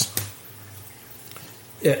anyways,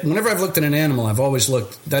 whenever I've looked at an animal, I've always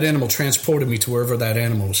looked, that animal transported me to wherever that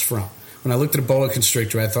animal was from. When I looked at a boa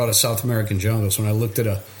constrictor, I thought of South American jungles. When I looked at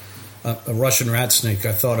a Russian rat snake,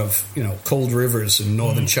 I thought of cold rivers in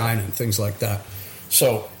northern China and things like that.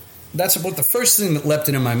 So that's about the first thing that leapt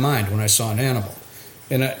into my mind when I saw an animal.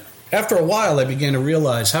 And after a while, I began to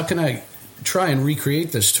realize, how can I try and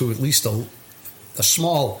recreate this to at least a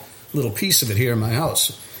small little piece of it here in my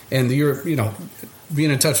house? And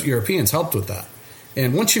being in touch with Europeans helped with that.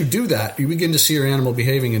 And once you do that, you begin to see your animal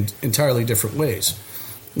behaving in entirely different ways.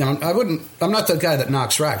 Now, I'm not the guy that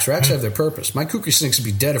knocks racks. Racks have their purpose. My kukri snakes would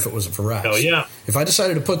be dead if it wasn't for racks. Hell yeah. If I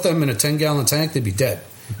decided to put them in a 10-gallon tank, they'd be dead.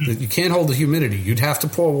 You can't hold the humidity. You'd have to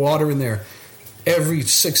pour water in there every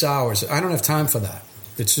 6 hours. I don't have time for that.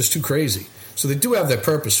 It's just too crazy. So they do have their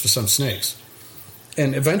purpose for some snakes.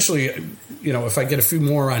 And eventually, if I get a few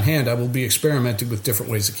more on hand, I will be experimenting with different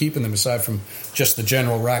ways of keeping them aside from just the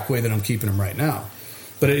general rack way that I'm keeping them right now.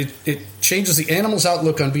 But it changes the animal's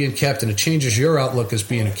outlook on being kept, and it changes your outlook as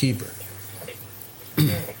being a keeper.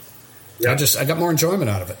 I got more enjoyment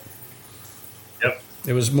out of it. Yep.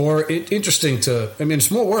 It was more interesting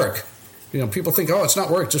it's more work. People think, it's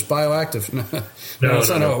not work, just bioactive. No, that's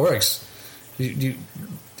not how it works.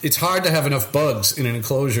 It's hard to have enough bugs in an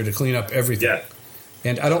enclosure to clean up everything. Yeah.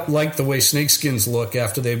 And I don't like the way snake skins look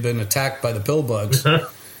after they've been attacked by the pill bugs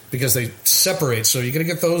because they separate. So you got to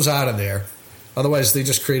get those out of there. Otherwise, they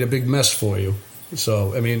just create a big mess for you.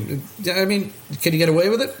 So, I mean, can you get away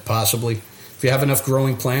with it? Possibly. If you have enough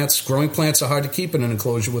growing plants are hard to keep in an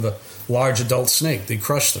enclosure with a large adult snake. They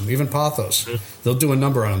crush them, even pothos. They'll do a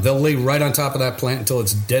number on them. They'll lay right on top of that plant until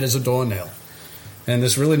it's dead as a doornail. And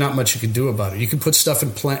there's really not much you can do about it. You can put stuff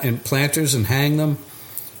in planters and hang them.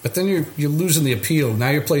 but then you're losing the appeal. Now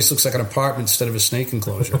your place looks like an apartment instead of a snake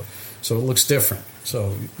enclosure, so it looks different.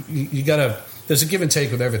 So you gotta. There's a give and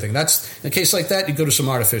take with everything. That's in a case like that, you go to some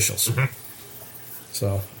artificials. Mm-hmm.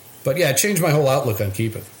 So, but yeah, it changed my whole outlook on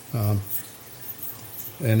keeping. And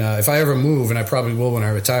if I ever move, and I probably will when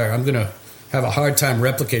I retire, I'm gonna have a hard time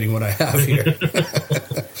replicating what I have here.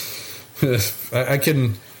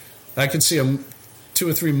 I can see 2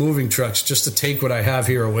 or 3 moving trucks just to take what I have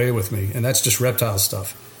here away with me, and that's just reptile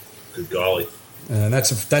stuff. Good golly. And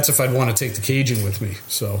that's if I'd want to take the caging with me.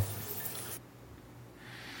 So.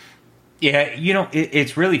 Yeah,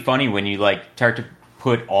 it's really funny when you start to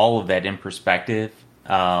put all of that in perspective.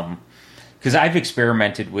 Because I've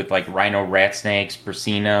experimented with rhino rat snakes,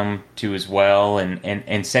 Persinum too as well,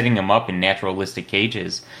 and setting them up in naturalistic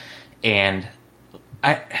cages. And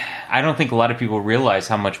I don't think a lot of people realize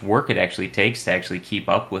how much work it actually takes to actually keep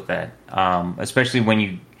up with that, especially when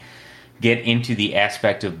you get into the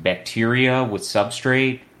aspect of bacteria with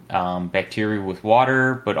substrate, bacteria with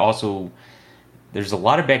water, but also there's a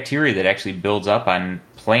lot of bacteria that actually builds up on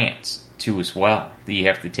plants too as well that you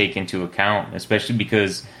have to take into account, especially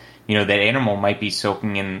because that animal might be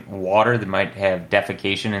soaking in water that might have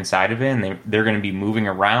defecation inside of it, and they're going to be moving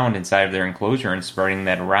around inside of their enclosure and spreading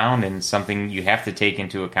that around, and something you have to take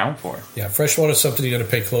into account for. Yeah, freshwater is something you got to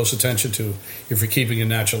pay close attention to if you're keeping a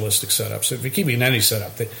naturalistic setup. So if you're keeping any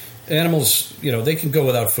setup, the animals, they can go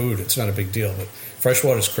without food. It's not a big deal, but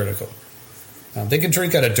freshwater is critical. They can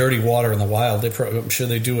drink out of dirty water in the wild. I'm sure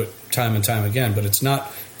they do it time and time again, but it's not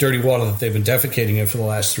dirty water that they've been defecating in for the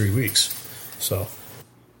last 3 weeks. So...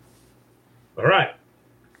 All right.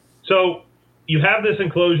 So you have this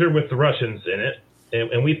enclosure with the Russians in it,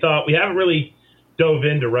 and we thought we haven't really dove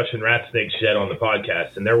into Russian rat snakes yet on the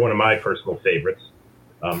podcast, and they're one of my personal favorites.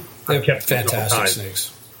 They're kept fantastic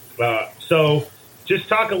snakes. So just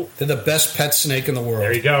talk. They're the best pet snake in the world.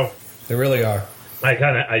 There you go. They really are.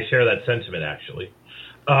 I share that sentiment actually.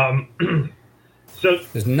 So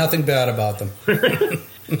there's nothing bad about them.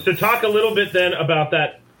 So talk a little bit then about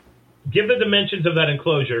that. Give the dimensions of that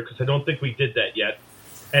enclosure, because I don't think we did that yet.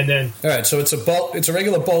 And then, all right, so it's a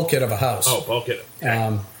regular bulkhead of a house. Oh, bulkhead.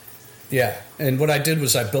 Okay. Yeah, and what I did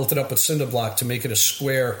was I built it up with cinder block to make it a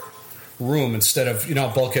square room instead of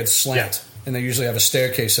bulkheads slant, and they usually have a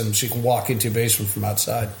staircase in them so you can walk into your basement from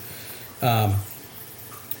outside.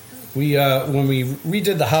 When we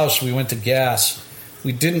redid the house, we went to gas.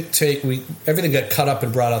 Everything got cut up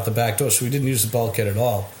and brought out the back door, so we didn't use the bulkhead at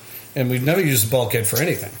all, and we've never used the bulkhead for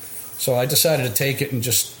anything. So I decided to take it and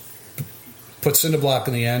just put cinder block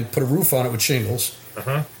in the end, put a roof on it with shingles.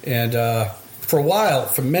 Uh-huh. And for a while,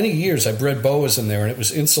 for many years, I bred boas in there, and it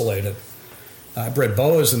was insulated. I bred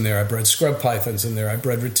boas in there. I bred scrub pythons in there. I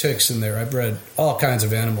bred retics in there. I bred all kinds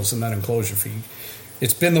of animals in that enclosure.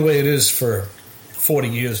 It's been the way it is for 40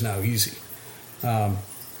 years now, easy.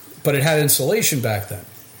 But it had insulation back then.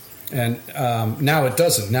 And now it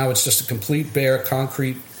doesn't. Now it's just a complete bare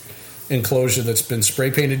concrete enclosure that's been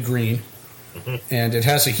spray painted green, and it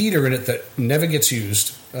has a heater in it that never gets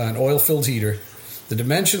used, an oil-filled heater. The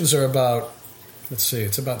dimensions are about,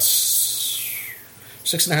 it's about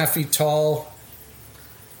 6.5 feet tall,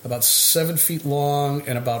 about 7 feet long,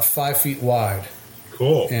 and about 5 feet wide.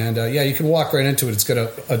 Cool. And you can walk right into it. It's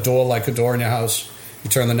got a door like a door in your house. You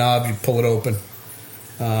turn the knob, you pull it open.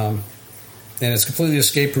 And it's completely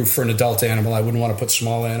escape-proof for an adult animal. I wouldn't want to put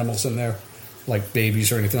small animals in there, like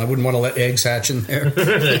babies or anything. I wouldn't want to let eggs hatch in there.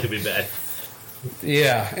 That could be bad.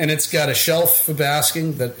 Yeah, and it's got a shelf for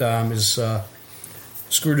basking that is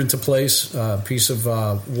screwed into place, a piece of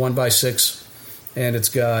 1x6, and it's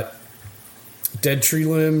got dead tree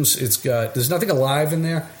limbs. There's nothing alive in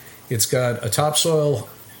there. It's got a topsoil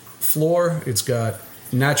floor. It's got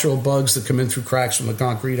natural bugs that come in through cracks from the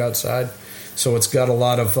concrete outside. So it's got a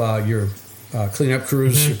lot of your cleanup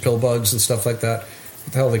crews, your pill bugs and stuff like that.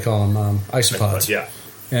 What the hell do they call them? Isopods. Yeah.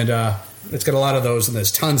 And it's got a lot of those, and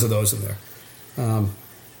there's tons of those in there. And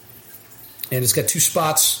it's got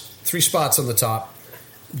 3 spots on the top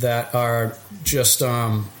that are just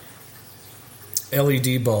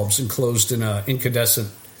LED bulbs enclosed in an incandescent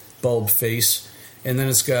bulb face. And then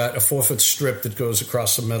it's got a 4-foot strip that goes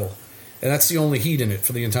across the middle. And that's the only heat in it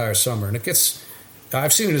for the entire summer. And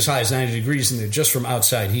I've seen it as high as 90 degrees in there just from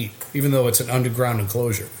outside heat, even though it's an underground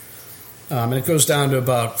enclosure. And it goes down to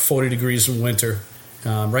about 40 degrees in winter.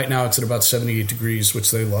 Right now it's at about 78 degrees,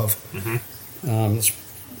 which they love. It's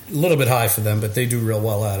a little bit high for them, but they do real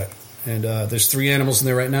well at it. And there's 3 animals in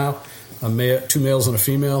there right now, 2 males and a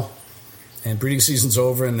female. And breeding season's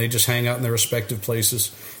over, and they just hang out in their respective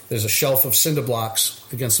places. There's a shelf of cinder blocks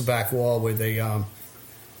against the back wall where they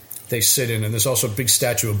they sit in. And there's also a big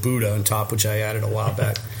statue of Buddha on top, which I added a while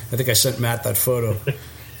back. I think I sent Matt that photo.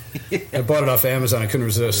 I bought it off Amazon. I couldn't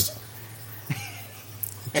resist.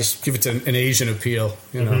 Just give it an Asian appeal,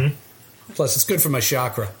 you know. Mm-hmm. Plus, it's good for my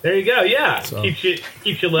chakra. There you go. Yeah, so.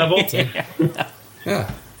 keeps you level.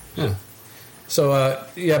 Yeah. So,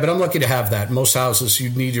 but I'm lucky to have that. Most houses, you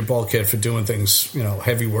need your bulkhead for doing things, you know,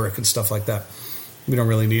 heavy work and stuff like that. We don't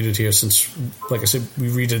really need it here since, like I said, we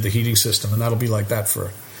redid the heating system, and that'll be like that for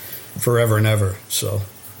forever and ever. So,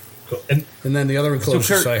 cool. And then the other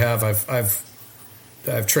enclosures I have, I've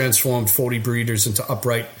transformed 40 breeders into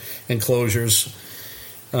upright enclosures.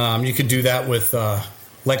 You can do that with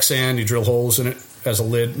Lexan. You drill holes in it as a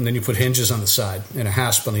lid, and then you put hinges on the side and a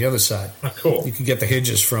hasp on the other side. Oh, cool. You can get the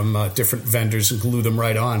hinges from different vendors and glue them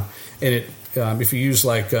right on. And it, if you use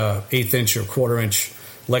like 1/8 inch or 1/4 inch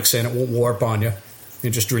Lexan, it won't warp on you. You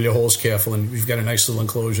just drill your holes careful, and you've got a nice little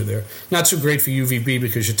enclosure there. Not so great for UVB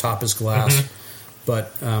because your top is glass,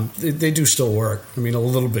 but they do still work. I mean, a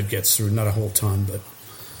little bit gets through, not a whole ton, but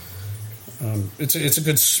it's a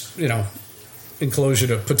good, you know, enclosure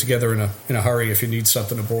to put together in a hurry if you need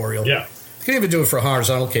something arboreal. Yeah. You can even do it for a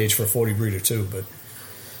horizontal cage for a 40 breeder too.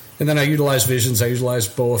 And then I utilize visions. I utilize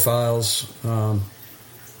boa files. I'm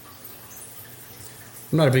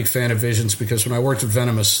not a big fan of visions because when I worked with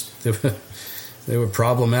venomous, they were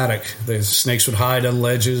problematic. The snakes would hide on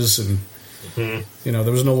ledges, and you know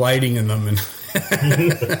there was no lighting in them, and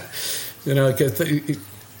you know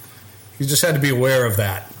you just had to be aware of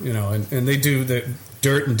that. You know, and they do the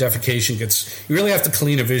dirt and defecation gets. You really have to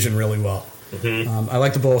clean a vision really well. I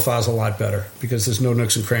like the boa files a lot better because there's no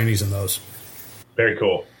nooks and crannies in those. Very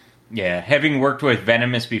cool. Yeah, having worked with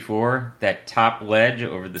venomous before, that top ledge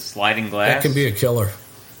over the sliding glass, that can be a killer,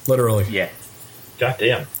 literally. Yeah.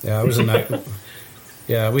 Goddamn. Yeah, it was a night.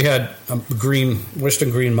 Yeah, we had a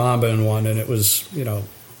Western green mamba in one, and it was, you know,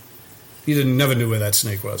 you never knew where that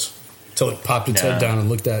snake was until it popped its head down and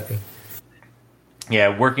looked at you.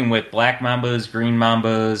 Yeah, working with black mambas, green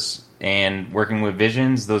mambas, and working with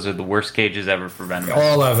visions, those are the worst cages ever for venomous.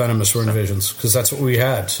 All our venomous were in visions because that's what we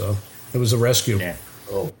had, so it was a rescue. Yeah.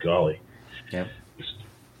 Oh, golly. Yep.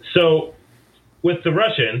 So, with the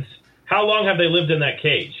Russians, how long have they lived in that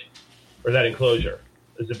cage or that enclosure?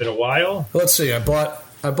 Has it been a while? Let's see. I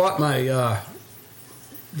bought my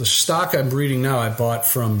the stock I'm breeding now. I bought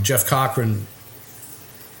from Jeff Cochran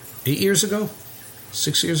 8 years ago,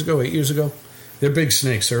 6 years ago, 8 years ago. They're big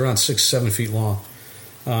snakes. They're around 6-7 feet long.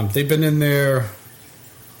 They've been in there.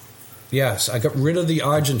 Yes, I got rid of the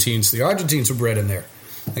Argentines. The Argentines were bred in there.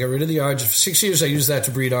 I got rid of the Argentines. For 6 years, I used that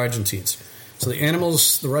to breed Argentines. So the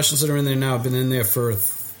animals, the Russians that are in there now, have been in there for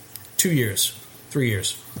 2 years, 3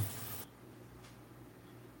 years.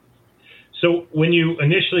 So when you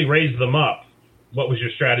initially raised them up, what was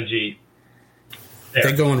your strategy there?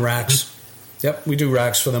 They go in racks. Yep, we do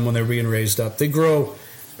racks for them when they're being raised up. They grow.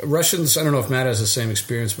 Russians, I don't know if Matt has the same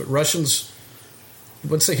experience, but Russians,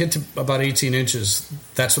 once they hit to about 18 inches,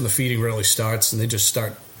 that's when the feeding really starts, and they just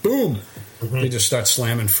start, boom! They just start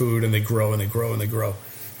slamming food, and they grow, and they grow, and they grow.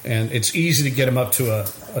 And it's easy to get them up to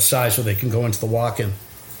a size where they can go into the walk-in.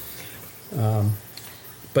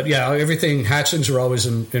 But yeah, everything, hatchlings are always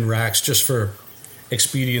in racks just for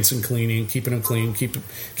expedience and cleaning, keeping them clean,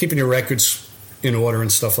 keeping your records in order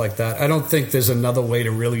and stuff like that. I don't think there's another way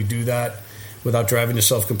to really do that without driving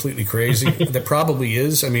yourself completely crazy. There probably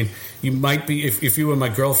is. I mean, you might be, if you were my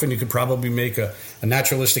girlfriend, you could probably make a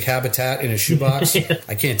naturalistic habitat in a shoebox.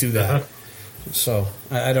 I can't do that. So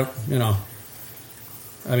I don't, you know,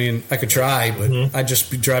 I mean, I could try, but I'd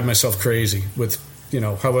just be driving myself crazy with, you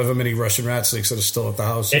know, however many Russian rat snakes that are still at the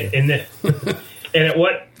house. And at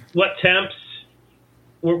what temps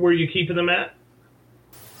were you keeping them at?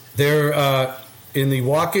 They're in the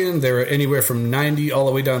walk-in. They're anywhere from 90 all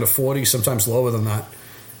the way down to 40, sometimes lower than that,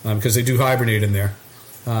 because they do hibernate in there.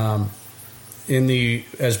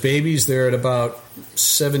 As babies, they're at about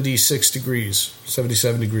 76 degrees,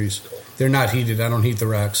 77 degrees. They're not heated. I don't heat the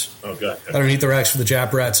racks. Oh, God. I don't heat the racks for the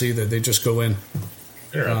Jap rats either. They just go in.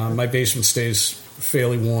 My basement stays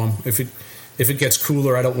fairly warm. If it gets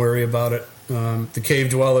cooler, I don't worry about it. The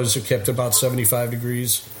cave dwellers are kept about 75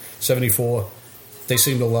 degrees, 74. They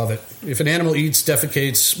seem to love it. If an animal eats,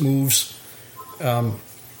 defecates, moves,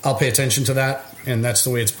 I'll pay attention to that, and that's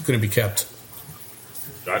the way it's going to be kept.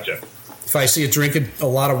 Gotcha. If I see it drinking a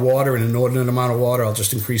lot of water, an inordinate amount of water, I'll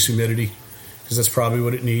just increase humidity because that's probably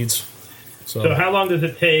what it needs. So how long does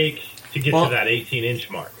it take to get to that 18-inch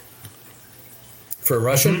mark? For a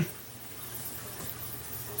Russian?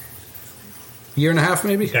 Year and a half,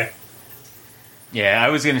 maybe? Okay. Yeah, I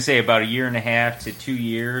was going to say about 1.5 to 2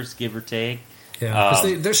 years, give or take. Yeah,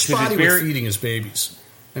 because they're spotty with feeding as babies.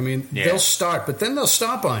 I mean, they'll start, but then they'll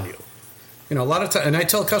stop on you. A lot of times, and I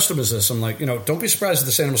tell customers this, I'm like, don't be surprised if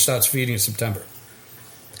this animal starts feeding in September,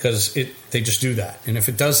 because they just do that. And if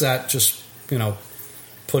it does that, just,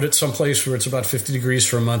 put it someplace where it's about 50 degrees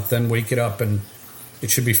for a month, then wake it up, and it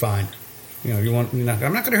should be fine. I'm not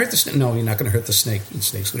going to hurt the snake. No, you're not going to hurt the snake. The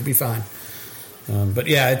snake's going to be fine. But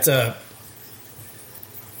yeah, it's a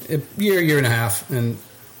year and a half. And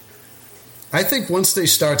I think once they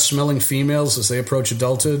start smelling females as they approach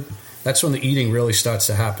adulthood, that's when the eating really starts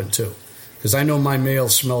to happen too. Because I know my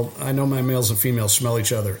males and females smell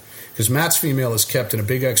each other. Because Matt's female is kept in a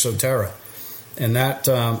big Exoterra, and that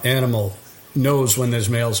animal knows when there's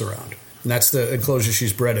males around. And that's the enclosure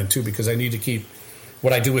she's bred in too, because I need to keep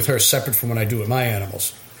what I do with her separate from what I do with my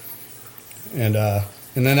animals. And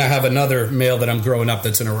then I have another male that I'm growing up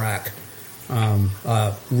that's in a rack.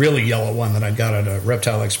 A really yellow one that I got at a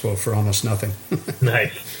reptile expo for almost nothing.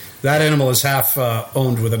 Nice. That animal is half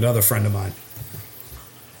owned with another friend of mine.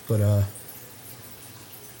 But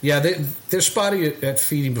yeah, they're spotty at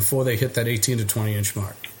feeding before they hit that 18 to 20 inch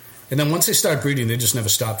mark. And then once they start breeding, they just never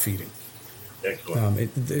stop feeding.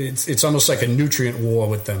 Excellent. It's almost like a nutrient war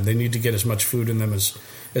with them. They need to get as much food in them as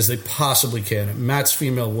they possibly can. Matt's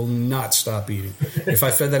female will not stop eating. If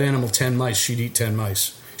I fed that animal 10 mice, she'd eat 10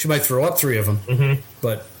 mice. She might throw up 3 of them,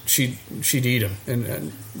 but she'd eat them.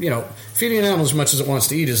 And feeding an animal as much as it wants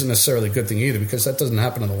to eat isn't necessarily a good thing either, because that doesn't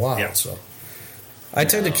happen in the wild. Yeah. So I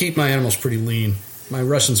tend to keep my animals pretty lean. My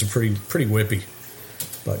Russians are pretty whippy,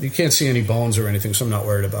 but you can't see any bones or anything, so I'm not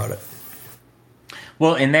worried about it.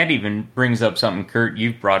 Well, and that even brings up something, Kurt,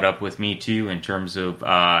 you've brought up with me, too, in terms of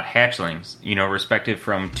hatchlings, respected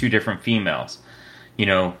from 2 different females.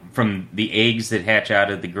 From the eggs that hatch out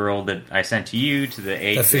of the girl that I sent to you to the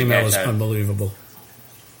eggs that female is out. Unbelievable.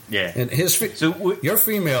 Yeah. And your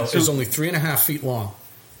female is only 3.5 feet long.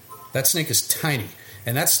 That snake is tiny.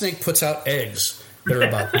 And that snake puts out eggs that are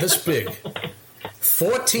about this big.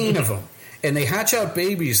 14 of them. And they hatch out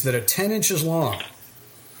babies that are 10 inches long.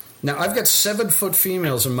 Now, I've got 7-foot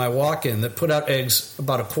females in my walk-in that put out eggs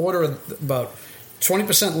about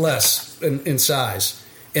 20% less in size.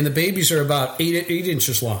 And the babies are about 8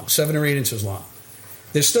 inches long, 7 or 8 inches long.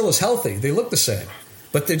 They're still as healthy. They look the same.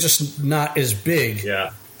 But they're just not as big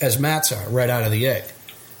as Matt's are right out of the egg.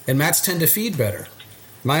 And Matt's tend to feed better.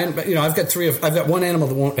 I've got one animal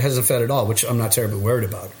that hasn't fed at all, which I'm not terribly worried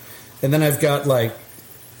about. And then I've got,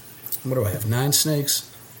 what do I have, 9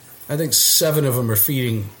 snakes? I think 7 of them are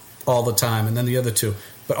feeding all the time, and then the other 2.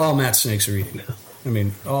 But all Matt's snakes are eating. I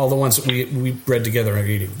mean, all the ones that we bred together are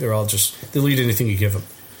eating. They'll eat anything you give them.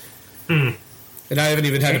 And I haven't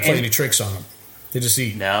even had to play any tricks on them. They just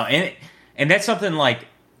eat. No, and that's something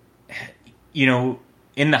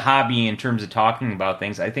in the hobby, in terms of talking about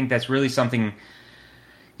things, I think that's really something,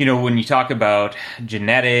 when you talk about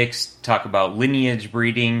genetics, talk about lineage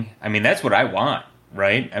breeding, I mean, that's what I want,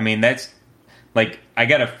 right? I mean, that's, I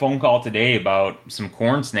got a phone call today about some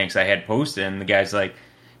corn snakes I had posted, and the guy's like,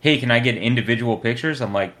 hey, can I get individual pictures?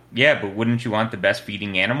 I'm like, yeah, but wouldn't you want the best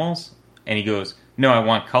feeding animals? And he goes, no, I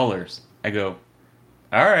want colors. I go,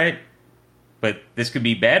 all right, but this could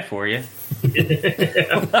be bad for you.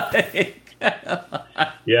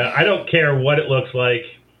 Yeah, I don't care what it looks like.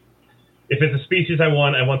 If it's a species I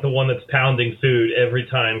want the one that's pounding food every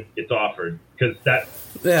time it's offered, because that's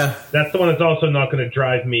the one that's also not going to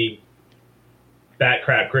drive me bat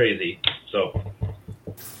crap crazy. So,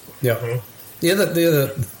 yeah. The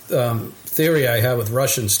other theory I have with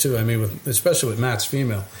Russians too, I mean, especially with Matt's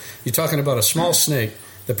female, you're talking about a small snake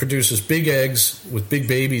that produces big eggs with big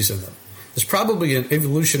babies in them. There's probably an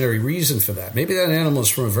evolutionary reason for that. Maybe that animal is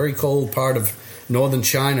from a very cold part of northern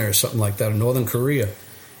China or something like that, or northern Korea,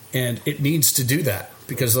 and it needs to do that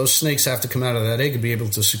because those snakes have to come out of that egg and be able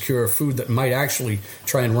to secure food that might actually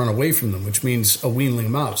try and run away from them, which means a weanling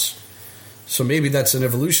mouse. So maybe that's an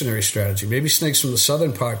evolutionary strategy. Maybe snakes from the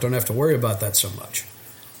southern part don't have to worry about that so much.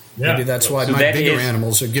 Yeah. Maybe that's why my bigger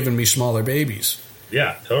animals are giving me smaller babies.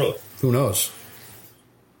 Yeah, totally. Who knows?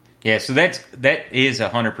 Yeah, so that is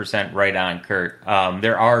 100% right on, Kurt.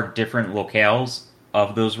 There are different locales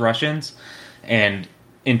of those Russians, and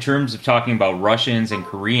in terms of talking about Russians and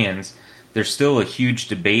Koreans, there's still a huge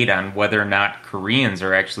debate on whether or not Koreans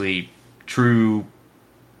are actually true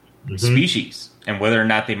species, and whether or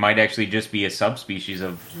not they might actually just be a subspecies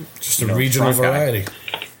of just a regional variety.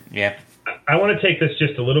 Yeah. I want to take this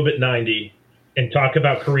just a little bit 90 and talk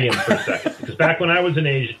about Koreans for a second. Because back when I was an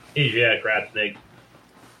Asiatic rat snake,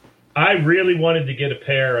 I really wanted to get a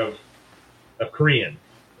pair of Koreans.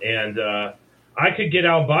 And I could get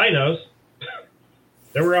albinos.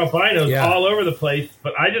 There were albinos all over the place.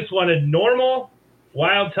 But I just wanted normal,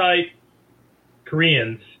 wild-type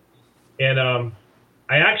Koreans, and I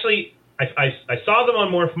saw them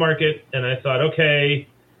on Morph Market, and I thought, okay,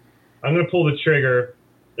 I'm going to pull the trigger.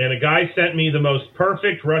 And a guy sent me the most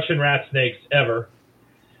perfect Russian rat snakes ever.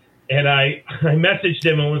 And I messaged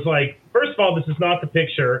him and was like, first of all, this is not the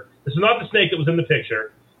picture. This is not the snake that was in the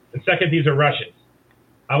picture. And second, these are Russians.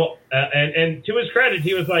 And to his credit,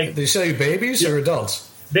 he was like... They sell you babies or adults?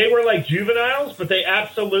 They were like juveniles, but they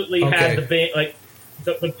absolutely had the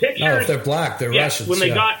pictures. No, if they're black, they're Russians. When they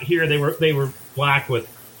got here, they were black with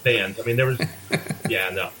bands. I mean, there was...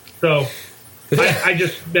 So I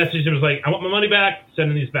just messaged him, was like, I want my money back,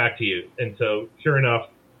 sending these back to you. And so, sure enough,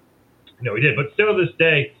 we did. But still to this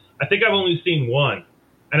day, I think I've only seen one.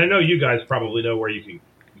 And I know you guys probably know where you can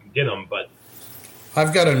get them, but...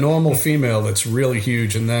 I've got a normal female that's really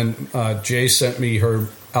huge, and then Jay sent me her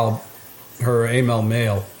AML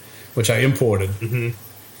male, which I imported.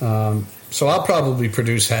 Mm-hmm. So I'll probably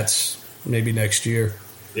produce hets maybe next year.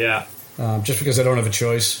 Yeah. Just because I don't have a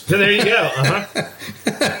choice. So there you go.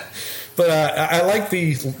 Uh-huh. But I like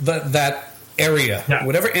that area. Yeah.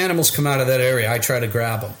 Whatever animals come out of that area, I try to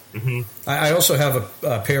grab them. Mm-hmm. I also have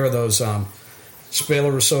a pair of those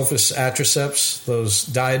Spalerosophus atriceps, those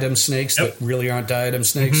diadem snakes that really aren't diadem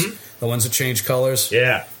snakes, the ones that change colors.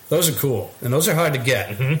 Yeah. Those are cool, and those are hard to get.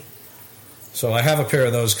 Mm-hmm. So I have a pair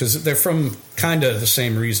of those because they're from kind of the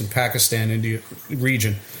same region, Pakistan-India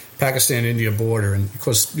border. And, of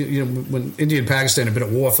course, when India and Pakistan have been at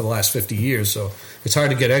war for the last 50 years, so it's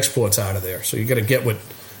hard to get exports out of there. So you got to get what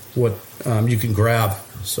you can grab.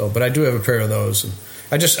 So, but I do have a pair of those. And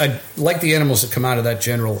I like the animals that come out of that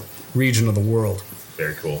general region of the world.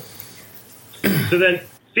 Very cool. So then,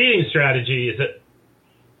 feeding strategy, is it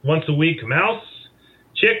once a week mouse,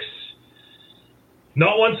 chicks?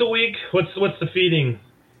 Not once a week? What's the feeding?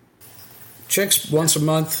 Chicks once a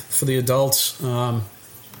month for the adults.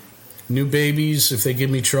 New babies, if they give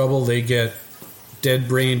me trouble, they get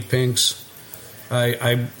dead-brained pinks.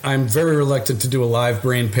 I'm very reluctant to do a live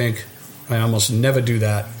brain pink. I almost never do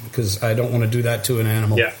that because I don't want to do that to an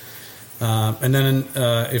animal. Yeah. And then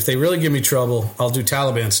if they really give me trouble, I'll do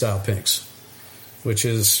Taliban-style pinks, which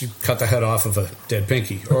is you cut the head off of a dead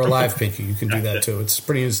pinky or a live pinky. You can do that too. It's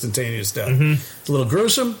pretty instantaneous death. Mm-hmm. It's a little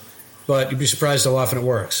gruesome, but you'd be surprised how often it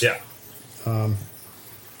works. Yeah.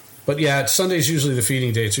 But yeah, Sunday's usually the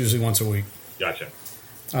feeding day. It's usually once a week. Gotcha.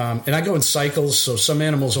 And I go in cycles, so some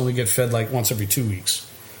animals only get fed like once every 2 weeks.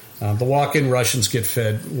 The walk-in Russians get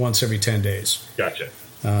fed once every 10 days. Gotcha.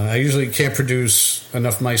 I usually can't produce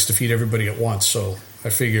enough mice to feed everybody at once, so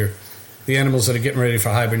I figure the animals that are getting ready for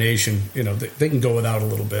hibernation, they can go without a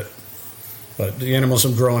little bit. But the animals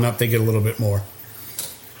that are growing up, they get a little bit more.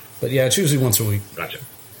 But yeah, it's usually once a week. Gotcha.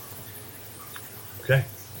 Okay.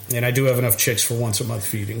 And I do have enough chicks for once a month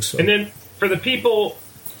feeding. So. And then for the people,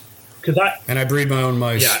 and I breed my own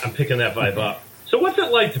mice. Yeah, I'm picking that vibe up. So what's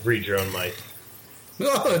it like to breed your own mice?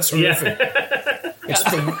 Oh, it's horrific. Yeah.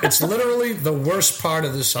 It's literally the worst part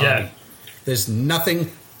of this hobby. Yeah. There's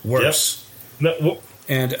nothing worse. Yep. No,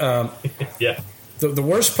 and yeah, the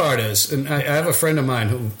worst part is, and I have a friend of mine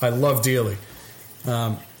who I love dearly.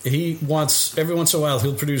 He wants, every once in a while,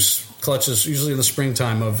 he'll produce clutches, usually in the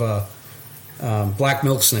springtime, of black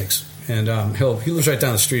milk snakes. And he lives right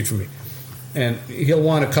down the street from me. And he'll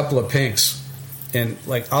want a couple of pinks. And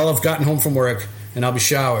I'll have gotten home from work, and I'll be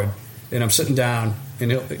showered, and I'm sitting down,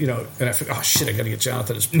 and he'll, and I think, oh shit, I got to get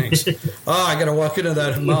Jonathan his pinks. I got to walk into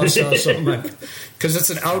that mouse house, because it's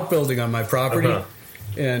an outbuilding on my property,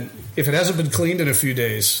 and if it hasn't been cleaned in a few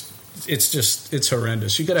days, it's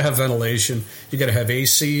horrendous. You got to have ventilation, you got to have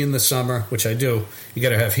AC in the summer, which I do. You got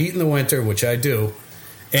to have heat in the winter, which I do,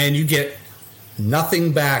 and you get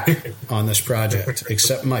nothing back on this project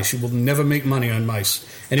except mice. You will never make money on mice.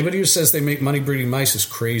 Anybody who says they make money breeding mice is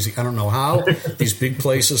crazy. I don't know how. These big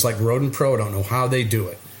places like Rodent Pro, I don't know how they do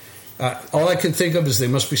it. All I can think of is they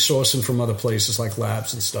must be sourcing from other places like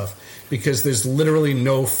labs and stuff, because there's literally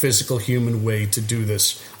no physical human way to do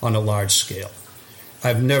this on a large scale.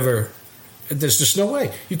 There's just no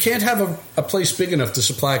way. You can't have a place big enough to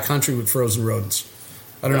supply a country with frozen rodents.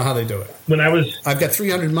 I don't know how they do it. I've got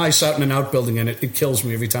 300 mice out in an outbuilding, and it kills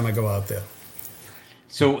me every time I go out there.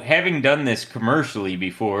 So, having done this commercially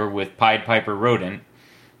before with Pied Piper Rodent,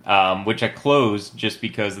 which I closed just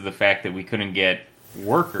because of the fact that we couldn't get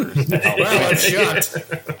workers to help. Well, I'm shot.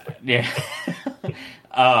 Yeah.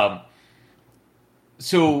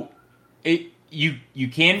 So, you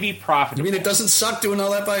can be profitable. You mean it doesn't suck doing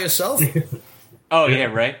all that by yourself? Oh yeah,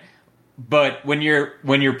 right. But when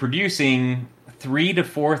you're producing 3,000 to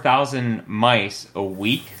 4,000 mice a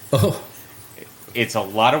week, it's a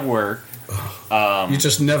lot of work. You're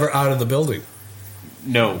just never out of the building.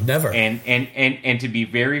 No. Never. And to be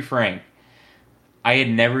very frank, I had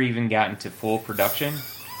never even gotten to full production.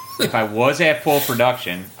 If I was at full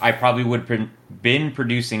production, I probably would have been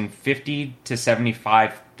producing 50 to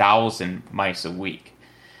 75,000 mice a week.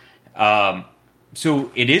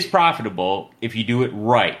 So it is profitable if you do it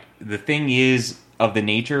right. The thing is, of the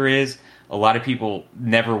nature is, a lot of people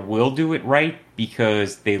never will do it right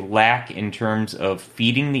because they lack in terms of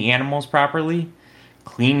feeding the animals properly,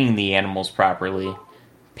 cleaning the animals properly,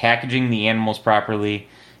 packaging the animals properly,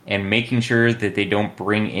 and making sure that they don't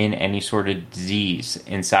bring in any sort of disease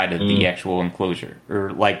inside of the actual enclosure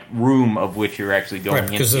or like room of which you're actually going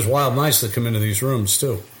into. Because there's wild mice that come into these rooms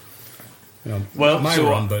too. You know, well, my so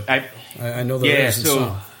room, but I know there is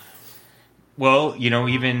some. Well,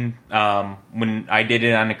 even when I did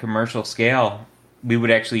it on a commercial scale, we would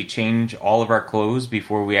actually change all of our clothes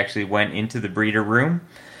before we actually went into the breeder room.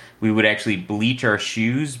 We would actually bleach our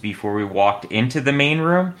shoes before we walked into the main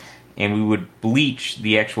room, and we would bleach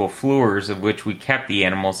the actual floors of which we kept the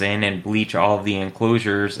animals in and bleach all of the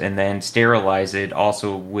enclosures and then sterilize it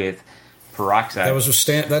also with peroxide. That was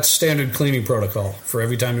that's standard cleaning protocol for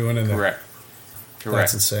every time you went in there. Correct.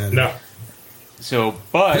 That's insane. No. So,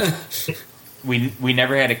 but we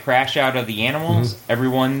never had a crash out of the animals. Mm-hmm.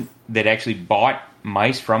 Everyone that actually bought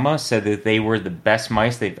mice from us said that they were the best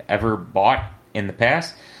mice they've ever bought in the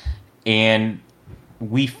past. And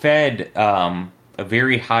we fed a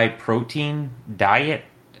very high protein diet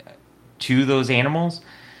to those animals.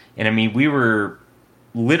 And I mean,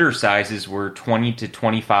 litter sizes were 20 to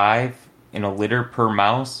 25 in a litter per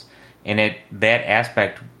mouse. And at that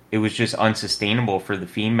aspect, it was just unsustainable for the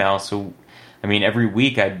female. So, I mean, every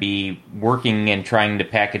week I'd be working and trying to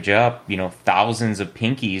package up, thousands of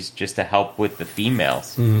pinkies just to help with the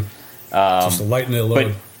females. Mm-hmm. Just to lighten their load.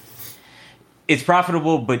 But it's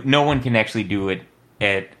profitable, but no one can actually do it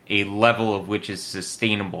at a level of which is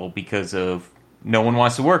sustainable because of no one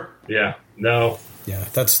wants to work. Yeah, no. Yeah,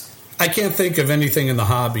 I can't think of anything in the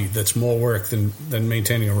hobby that's more work than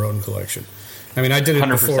maintaining a rodent collection. I mean, I did it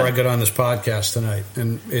 100%. Before I got on this podcast tonight,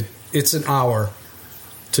 and it's an hour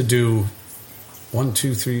to do 1,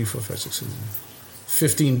 2, 3, 4, 5, 6, 7,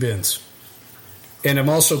 15 bins. And I'm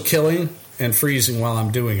also killing and freezing while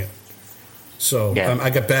I'm doing it. So yeah. I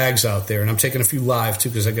got bags out there, and I'm taking a few live, too,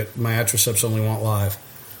 because I got my Atriceps only want live.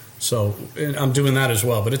 So I'm doing that as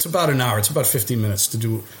well. But it's about an hour. It's about 15 minutes to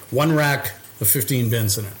do one rack of 15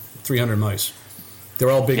 bins in it, 300 mice. They're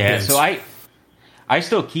all big bins. So I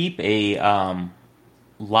still keep a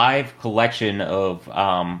live collection of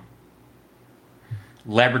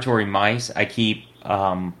laboratory mice. I keep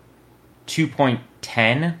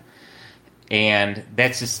 2.10, and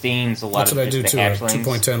that sustains a lot of the hatchlings. That's what I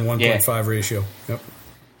do, too, 2.10, 1.5 ratio. Yep.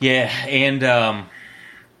 Yeah, and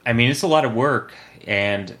I mean, it's a lot of work,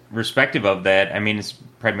 and respective of that, I mean, it's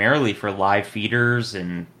primarily for live feeders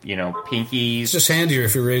and, pinkies. It's just handier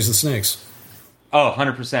if you're raising snakes. Oh,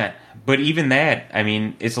 100%. But even that, I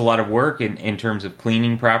mean, it's a lot of work in terms of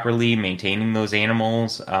cleaning properly, maintaining those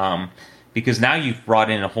animals, because now you've brought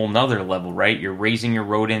in a whole nother level, right? You're raising your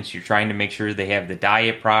rodents, you're trying to make sure they have the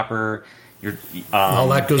diet proper. All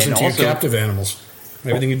that goes into your captive animals.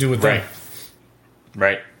 Everything you do with them.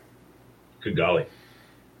 Right. Good golly.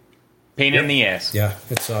 Pain in the ass. Yeah,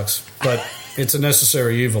 it sucks. But it's a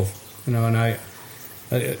necessary evil. And I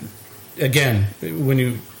again,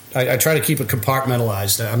 I try to keep it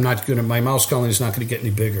compartmentalized. My mouse colony is not going to get any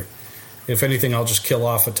bigger. If anything, I'll just kill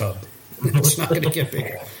off a tub. It's not going to get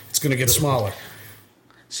bigger. It's going to get smaller.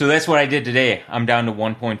 So that's what I did today. I'm down to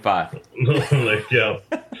 1.5. There you go.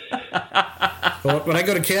 Well, when I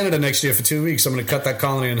go to Canada next year for 2 weeks, I'm going to cut that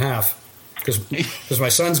colony in half because my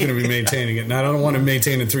son's going to be maintaining it, and I don't want him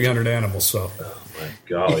maintaining 300 animals. So, oh my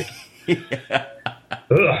golly. No.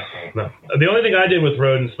 The only thing I did with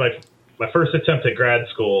rodents, my first attempt at grad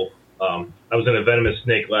school, I was in a venomous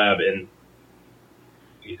snake lab, and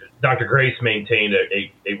Dr. Grace maintained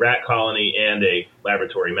a rat colony and a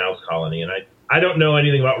laboratory mouse colony. And I don't know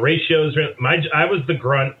anything about ratios. I was the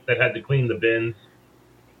grunt that had to clean the bins.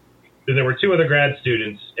 And there were 2 other grad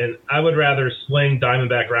students, and I would rather sling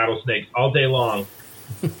diamondback rattlesnakes all day long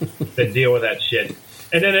than deal with that shit.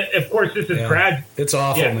 And then, of course, this is grad. It's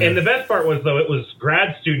awful, man. And the best part was, though, it was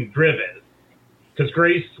grad student driven. Because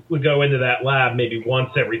Grace would go into that lab maybe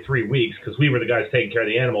once every 3 weeks because we were the guys taking care of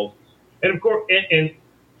the animals. And, of course, and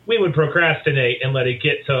we would procrastinate and let it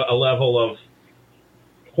get to a level of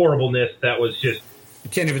horribleness that was just... You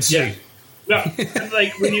can't even see. Yeah. No,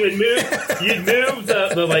 like when you'd move the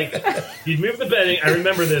bedding. I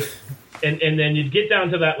remember this, and then you'd get down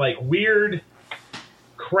to that like weird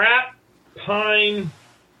crap pine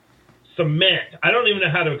cement. I don't even know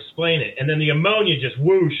how to explain it. And then the ammonia just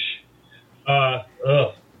whoosh.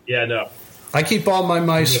 Yeah, no. I keep all my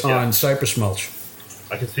mice on cypress mulch.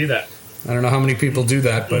 I can see that. I don't know how many people do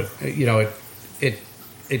that, but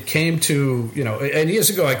it came to, and years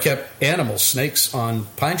ago I kept animals, snakes, on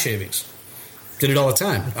pine shavings. Did it all the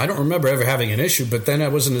time. I don't remember ever having an issue, but then I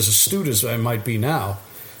wasn't as astute as I might be now.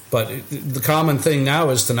 But the common thing now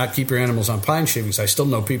is to not keep your animals on pine shavings. I still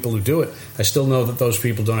know people who do it. I still know that those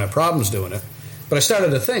people don't have problems doing it. But I started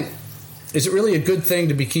to think, is it really a good thing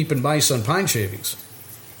to be keeping mice on pine shavings?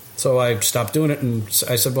 So I stopped doing it, and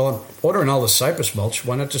I said, well, I'm ordering all this cypress mulch.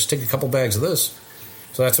 Why not just take a couple bags of this?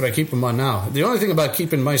 So that's what I keep them on now. The only thing about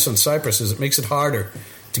keeping mice on cypress is it makes it harder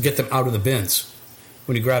to get them out of the bins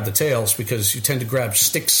when you grab the tails, because you tend to grab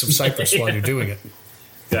sticks of cypress while you're doing it.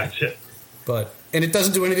 Gotcha. And it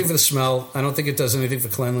doesn't do anything for the smell. I don't think it does anything for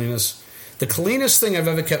cleanliness. The cleanest thing I've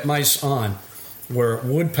ever kept mice on were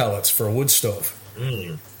wood pellets for a wood stove.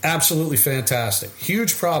 Absolutely fantastic.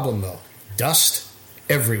 Huge problem, though. Dust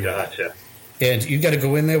everywhere. Gotcha. And you got to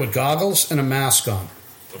go in there with goggles and a mask on.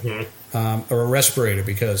 Or a respirator,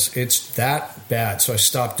 because it's that bad. So I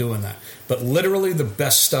stopped doing that. But literally the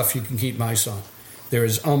best stuff you can keep mice on. There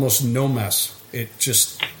is almost no mess. It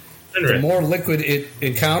just, the more liquid it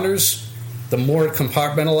encounters, the more it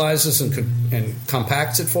compartmentalizes and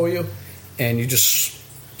compacts it for you. And you just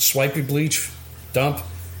swipe your bleach, dump,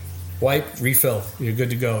 wipe, refill. You're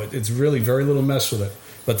good to go. It's really very little mess with it.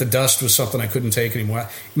 But the dust was something I couldn't take anymore.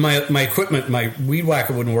 My equipment, my weed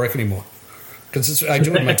whacker wouldn't work anymore, because I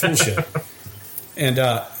do it in my tool shed. And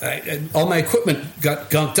all my equipment got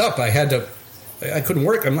gunked up. I couldn't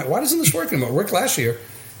work. I'm like, why doesn't this work anymore? It worked last year.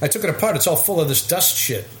 I took it apart. It's all full of this dust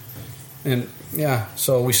shit. And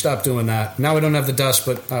so we stopped doing that. Now we don't have the dust,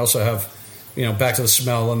 but I also have, back to the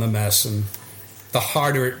smell and the mess and the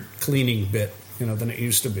harder cleaning bit, than it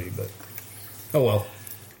used to be. But oh well.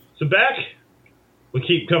 So we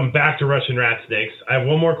keep coming back to Russian rat snakes. I have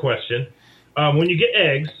one more question. When you get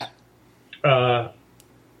eggs,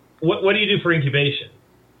 what do you do for incubation?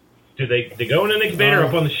 Do they go in an incubator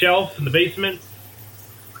up on the shelf in the basement?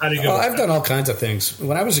 How do you go? I've done all kinds of things.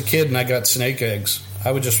 When I was a kid and I got snake eggs,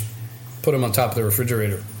 I would just put them on top of the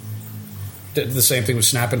refrigerator. Did the same thing with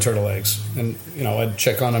snapping turtle eggs. And, I'd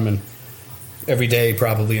check on them and every day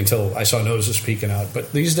probably until I saw noses peeking out.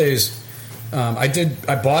 But these days,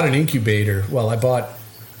 I bought an incubator. Well, I bought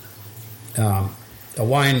a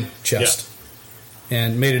wine chest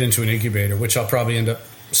and made it into an incubator, which I'll probably end up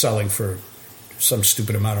selling for some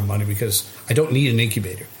stupid amount of money because I don't need an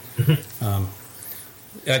incubator.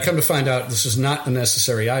 I come to find out this is not a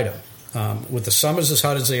necessary item. With the summers as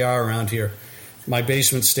hot as they are around here, my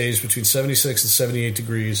basement stays between 76 and 78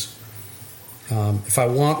 degrees. If I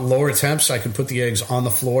want lower temps, I can put the eggs on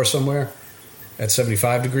the floor somewhere at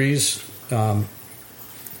 75 degrees.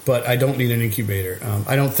 But I don't need an incubator.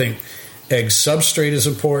 I don't think egg substrate is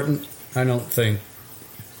important. I don't think...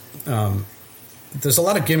 there's a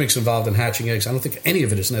lot of gimmicks involved in hatching eggs. I don't think any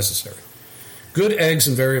of it is necessary. Good eggs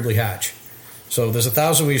invariably hatch. So there's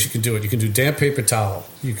 1,000 ways you can do it. You can do damp paper towel.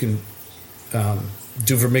 You can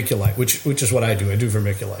do vermiculite, which is what I do. I do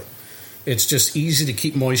vermiculite. It's just easy to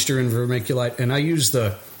keep moisture in vermiculite. And I use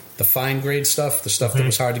the fine grade stuff, the stuff that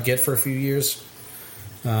was hard to get for a few years.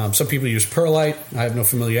 Some people use perlite. I have no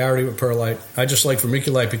familiarity with perlite. I just like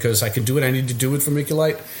vermiculite because I can do what I need to do with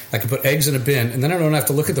vermiculite. I can put eggs in a bin, and then I don't have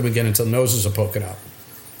to look at them again until noses are poking out.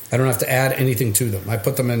 I don't have to add anything to them. I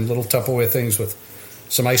put them in little Tupperware things with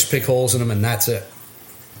some ice pick holes in them, and that's it.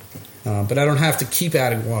 But I don't have to keep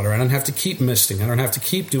adding water. I don't have to keep misting. I don't have to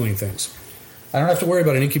keep doing things. I don't have to worry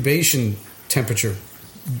about an incubation temperature.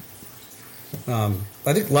 I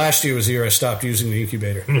think last year was the year I stopped using the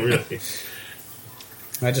incubator. Really?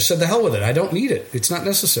 I just said, the hell with it. I don't need it. It's not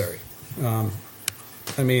necessary.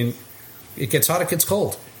 It gets hot, it gets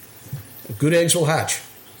cold. Good eggs will hatch.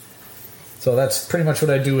 So that's pretty much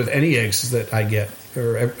what I do with any eggs that I get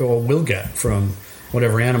or will get from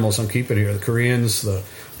whatever animals I'm keeping here. The Koreans, the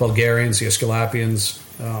Bulgarians, the Esculapians.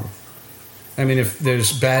 If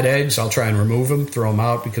there's bad eggs, I'll try and remove them, throw them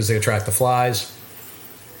out because they attract the flies.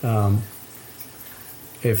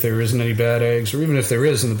 If there isn't any bad eggs, or even if there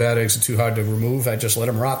is and the bad eggs are too hard to remove, I just let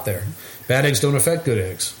them rot there. Bad eggs don't affect good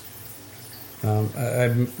eggs.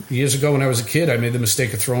 Years ago when I was a kid, I made the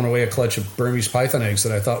mistake of throwing away a clutch of Burmese python eggs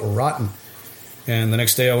that I thought were rotten. And the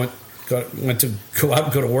next day I went to go out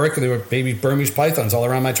and go to work, and there were baby Burmese pythons all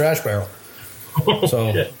around my trash barrel.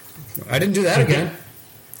 So shit. I didn't do that again.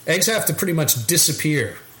 Eggs have to pretty much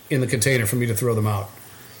disappear in the container for me to throw them out.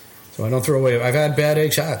 So I don't throw away. I've had bad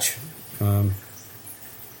eggs hatch.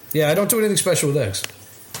 I don't do anything special with eggs.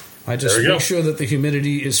 I just make sure that the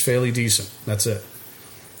humidity is fairly decent. That's it.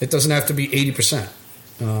 It doesn't have to be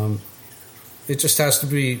 80%. It just has to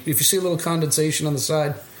be, if you see a little condensation on the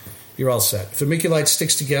side, you're all set. If the vermiculite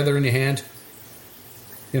sticks together in your hand,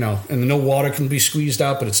 and no water can be squeezed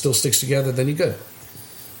out, but it still sticks together, then you're good.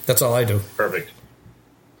 That's all I do. Perfect.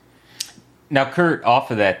 Now, Kurt,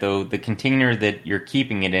 off of that, though, the container that you're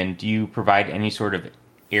keeping it in, do you provide any sort of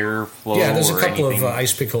airflow? Yeah, there's a couple of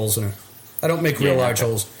ice pick holes in it. I don't make real large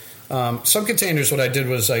holes. Some containers, what I did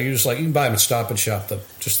was I used, you can buy them at Stop and Shop,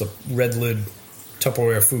 just the red lid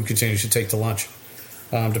Tupperware food containers you take to lunch,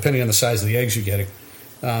 depending on the size of the eggs you're getting.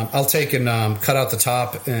 I'll take and cut out the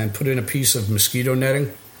top and put in a piece of mosquito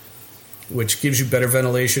netting, which gives you better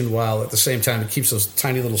ventilation while at the same time it keeps those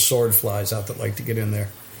tiny little sword flies out that like to get in there.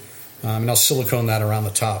 And I'll silicone that around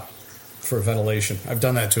the top for ventilation. I've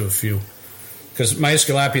done that to a few. Because my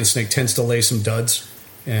Escalapian snake tends to lay some duds,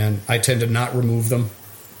 and I tend to not remove them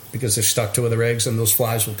because they're stuck to other eggs, and those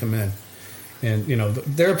flies will come in. And,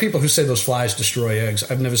 there are people who say those flies destroy eggs.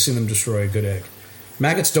 I've never seen them destroy a good egg.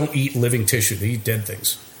 Maggots don't eat living tissue. They eat dead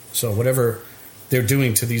things. So whatever they're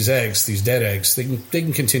doing to these eggs, these dead eggs, they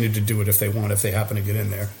can continue to do it if they want, if they happen to get in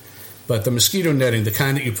there. But the mosquito netting, the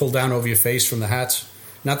kind that you pull down over your face from the hats,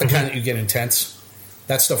 not the kind that you get intense,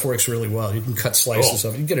 that stuff works really well. You can cut slices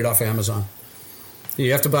of it. You can get it off Amazon.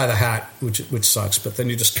 You have to buy the hat, which sucks, but then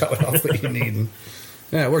you just cut it off what you need. And,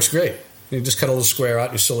 it works great. You just cut a little square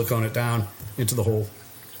out, you silicone it down into the hole.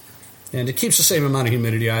 And it keeps the same amount of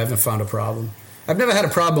humidity. I haven't found a problem. I've never had a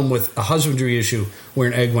problem with a husbandry issue where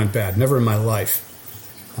an egg went bad. Never in my life.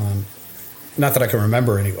 Not that I can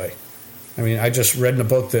remember anyway. I mean, I just read in a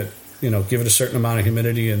book that, give it a certain amount of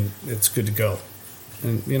humidity and it's good to go.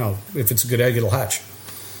 And, if it's a good egg, it'll hatch.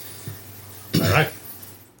 All right.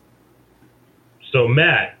 So,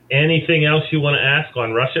 Matt, anything else you want to ask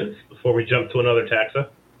on Russians before we jump to another taxa?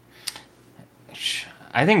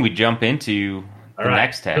 I think we jump into the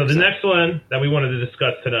next taxa. So the next one that we wanted to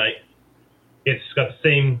discuss tonight, it's got the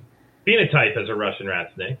same phenotype as a Russian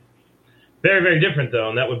rat snake. Very, very different, though,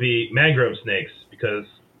 and that would be mangrove snakes, because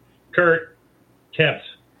Kurt kept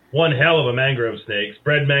one hell of a mangrove snakes,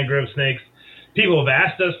 bred mangrove snakes. People have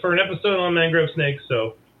asked us for an episode on mangrove snakes,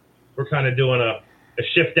 so we're kind of doing a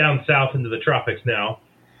shift down south into the tropics now.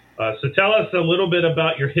 So tell us a little bit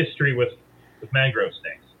about your history with mangrove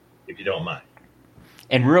snakes, if you don't mind.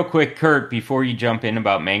 And real quick, Kurt, before you jump in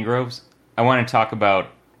about mangroves, I want to talk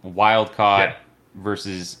about wild-caught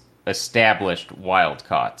versus established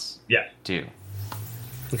wild-caughts, too.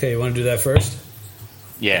 Okay, you want to do that first?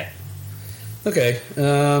 Yeah. Okay.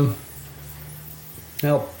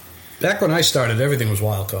 Now, back when I started, everything was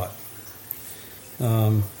wild-caught.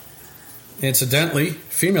 Incidentally,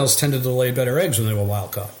 females tended to lay better eggs when they were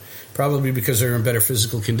wild-caught, probably because they're in better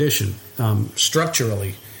physical condition,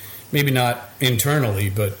 structurally. Maybe not internally,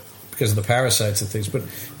 but because of the parasites and things. But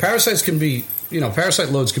parasites can be,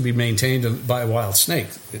 parasite loads can be maintained by a wild snake.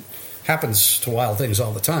 It happens to wild things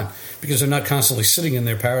all the time because they're not constantly sitting in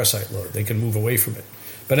their parasite load. They can move away from it.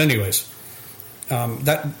 But anyways,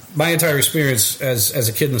 that my entire experience as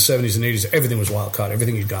a kid in the 70s and 80s, everything was wild caught.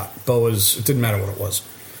 Everything you got, boas, it didn't matter what it was.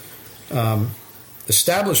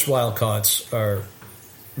 Established wild caughts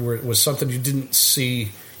was something you didn't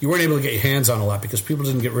see. You weren't able to get your hands on a lot because people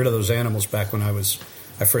didn't get rid of those animals back when I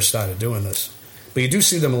first started doing this. But you do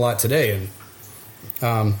see them a lot today.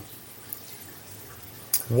 And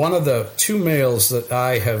one of the two males that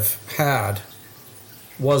I have had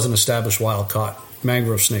was an established wild-caught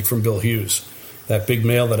mangrove snake from Bill Hughes, that big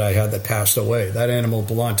male that I had that passed away. That animal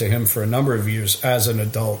belonged to him for a number of years as an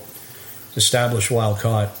adult, established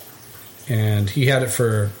wild-caught. And he had it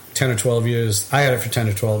for 10 or 12 years. I had it for 10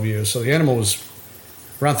 or 12 years. So the animal was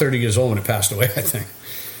around 30 years old when it passed away, I think.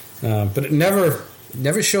 But it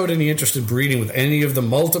never showed any interest in breeding with any of the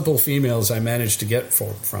multiple females I managed to get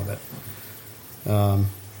from it. Trying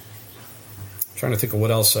to think of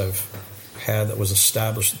what else I've had that was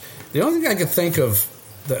established. The only thing I could think of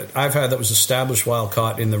that I've had that was established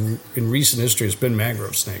wild-caught in recent history has been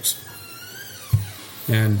mangrove snakes.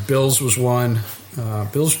 And Bill's was one.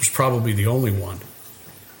 Bill's was probably the only one.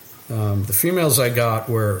 The females I got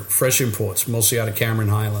were fresh imports, mostly out of Cameron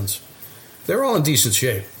Highlands. They were all in decent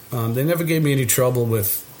shape. They never gave me any trouble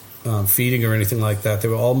with feeding or anything like that. They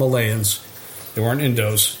were all Malayans. They weren't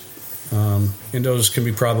Indos. Indos can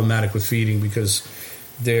be problematic with feeding because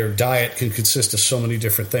their diet can consist of so many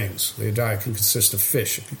different things. Their diet can consist of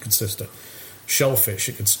fish. It can consist of shellfish.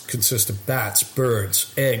 It can consist of bats,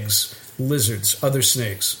 birds, eggs, lizards, other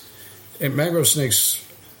snakes. And mangrove snakes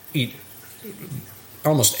eat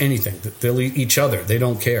almost anything. They'll eat each other. They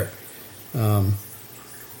don't care.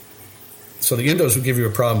 So the Indos would give you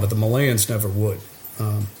a problem, but the Malayans never would.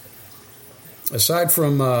 Aside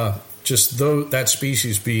from just that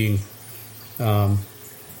species being, that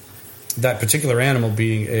particular animal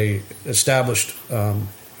being a established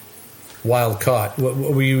wild caught,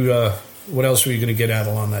 what else were you going to get at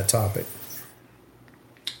along that topic?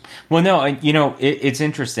 Well, no, it's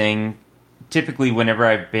interesting. Typically, whenever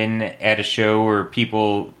I've been at a show where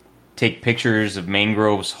people take pictures of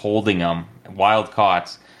mangroves holding them, wild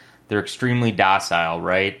caughts, they're extremely docile,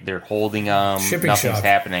 right? They're holding them, Shipping nothing's shop.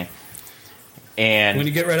 happening. And when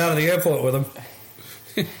you get right out of the airport with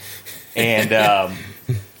them. And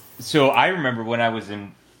so I remember when I was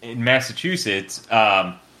in Massachusetts,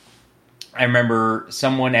 I remember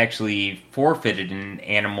someone actually forfeited an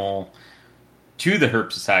animal to the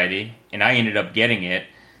Herp Society, and I ended up getting it.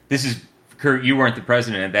 This is, Kurt, you weren't the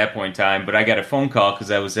president at that point in time, but I got a phone call because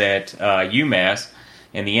I was at UMass,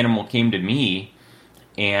 and the animal came to me,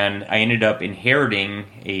 and I ended up inheriting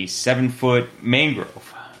a 7-foot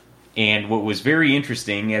mangrove. And what was very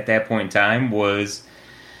interesting at that point in time was,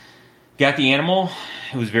 got the animal,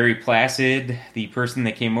 it was very placid. The person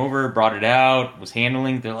that came over brought it out, was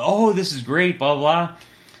handling, they're like, oh, this is great, blah, blah.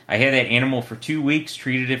 I had that animal for 2 weeks,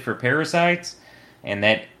 treated it for parasites, and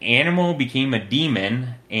that animal became a demon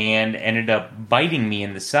and ended up biting me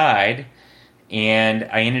in the side, and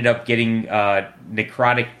I ended up getting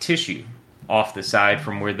necrotic tissue off the side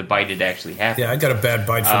from where the bite had actually happened. Yeah, I got a bad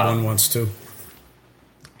bite from one once, too.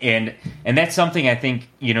 And that's something I think,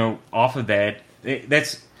 off of that,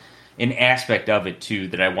 that's an aspect of it, too,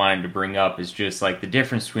 that I wanted to bring up, is just like the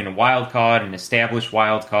difference between a wild caught and established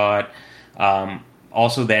wild caught.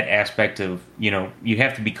 Also that aspect of, you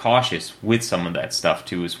have to be cautious with some of that stuff,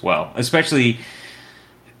 too, as well. Especially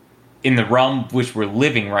in the realm which we're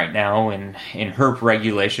living right now in herp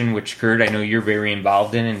regulation, which, Kurt, I know you're very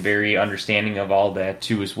involved in and very understanding of all that,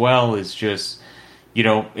 too, as well, is just,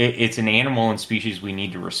 it's an animal and species we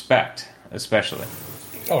need to respect, especially.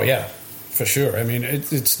 Oh, yeah, for sure. I mean,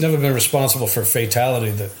 it's never been responsible for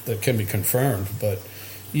fatality that can be confirmed, but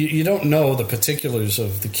you don't know the particulars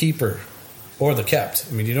of the keeper or the kept.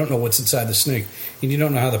 I mean, you don't know what's inside the snake, and you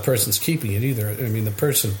don't know how the person's keeping it either. I mean,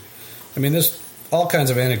 there's all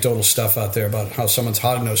kinds of anecdotal stuff out there about how someone's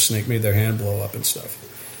hog-nosed snake made their hand blow up and stuff.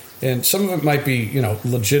 And some of it might be,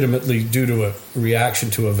 legitimately due to a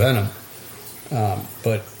reaction to a venom.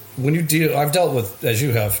 But when I've dealt with, as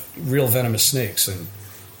you have, real venomous snakes, and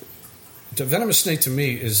the venomous snake to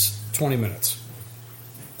me is 20 minutes.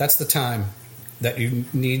 That's the time that you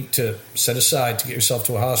need to set aside to get yourself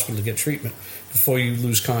to a hospital to get treatment before you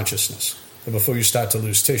lose consciousness or before you start to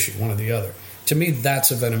lose tissue, one or the other. To me, that's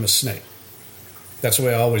a venomous snake. That's the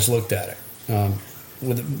way I always looked at it.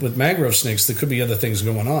 With mangrove snakes, there could be other things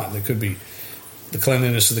going on. There could be the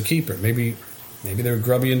cleanliness of the keeper. Maybe they're a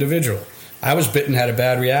grubby individual. I was bitten, had a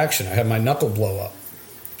bad reaction. I had my knuckle blow up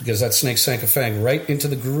because that snake sank a fang right into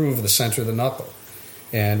the groove of the center of the knuckle.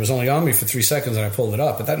 And it was only on me for 3 seconds, and I pulled it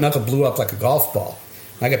up. But that knuckle blew up like a golf ball.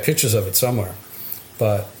 I got pictures of it somewhere.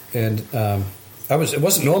 It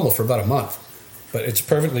wasn't normal for about a month, but it's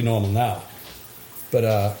perfectly normal now.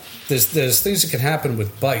 But there's things that can happen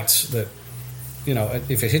with bites that,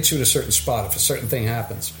 if it hits you at a certain spot, if a certain thing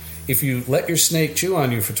happens, if you let your snake chew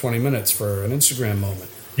on you for 20 minutes for an Instagram moment.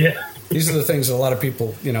 Yeah. These are the things that a lot of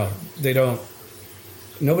people,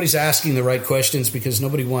 nobody's asking the right questions because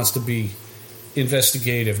nobody wants to be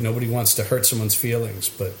investigative. Nobody wants to hurt someone's feelings.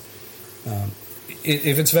 But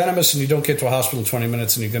if it's venomous and you don't get to a hospital in 20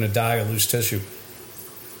 minutes and you're going to die or lose tissue,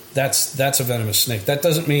 that's a venomous snake. That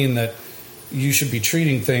doesn't mean that you should be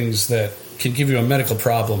treating things that can give you a medical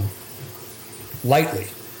problem lightly.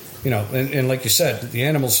 And like you said, the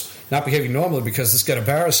animal's not behaving normally because it's got a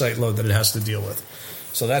parasite load that it has to deal with.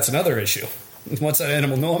 So that's another issue. Once that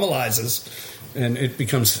animal normalizes and it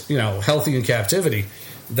becomes, healthy in captivity,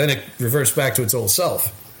 then it reverts back to its old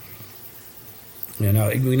self. We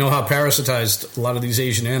know how parasitized a lot of these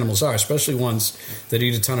Asian animals are, especially ones that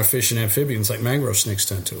eat a ton of fish and amphibians like mangrove snakes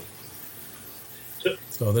tend to.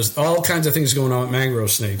 So there's all kinds of things going on with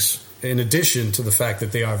mangrove snakes, in addition to the fact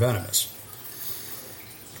that they are venomous.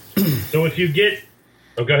 So if you get...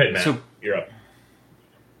 Oh, go ahead, Matt. So, you're up.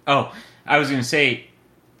 Oh, I was going to say,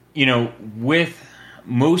 with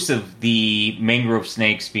most of the mangrove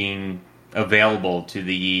snakes being available to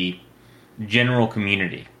the general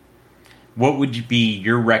community, what would be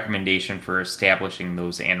your recommendation for establishing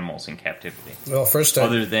those animals in captivity? Well, first,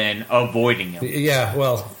 other than avoiding them. Yeah,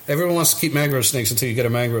 well, everyone wants to keep mangrove snakes until you get a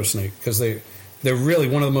mangrove snake because they're really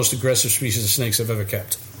one of the most aggressive species of snakes I've ever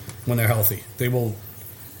kept when they're healthy. They will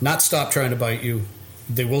not stop trying to bite you.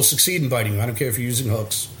 They will succeed in biting you. I don't care if you're using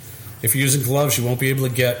hooks. If you're using gloves, you won't be able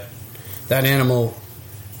to get that animal,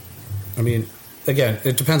 I mean, again,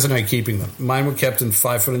 it depends on how you're keeping them. Mine were kept in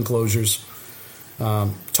 5-foot enclosures,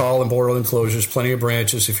 tall and bordered enclosures, plenty of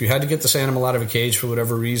branches. If you had to get this animal out of a cage for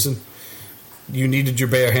whatever reason, you needed your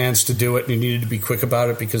bare hands to do it, and you needed to be quick about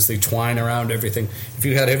it because they twine around everything. If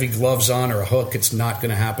you had heavy gloves on or a hook, it's not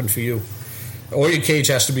going to happen for you. Or your cage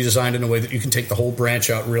has to be designed in a way that you can take the whole branch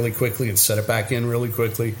out really quickly and set it back in really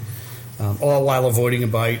quickly, all while avoiding a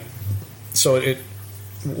bite. So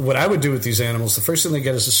what I would do with these animals, the first thing they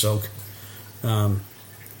get is a soak. And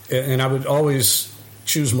I would always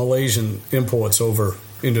choose Malaysian imports over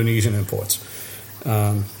Indonesian imports.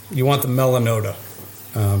 You want the melanota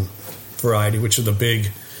variety, which are the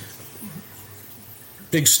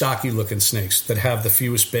big stocky-looking snakes that have the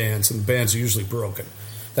fewest bands, and the bands are usually broken.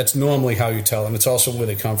 That's normally how you tell, and it's also where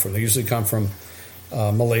they come from. They usually come from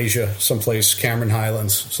Malaysia, someplace, Cameron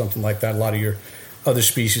Highlands, something like that. A lot of your other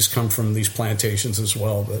species come from these plantations as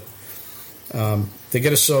well. But they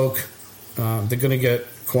get a soak. They're going to get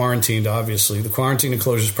quarantined, obviously. The quarantine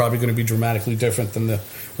enclosure is probably going to be dramatically different than the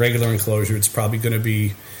regular enclosure. It's probably going to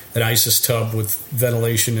be an ISIS tub with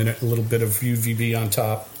ventilation in it, a little bit of UVB on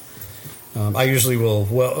top. I usually will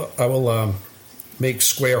make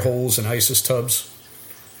square holes in ISIS tubs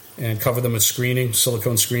and cover them with screening,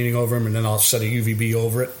 silicone screening over them, and then I'll set a UVB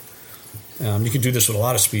over it. You can do this with a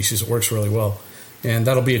lot of species. It works really well. And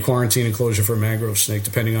that'll be a quarantine enclosure for a mangrove snake,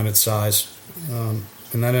 depending on its size.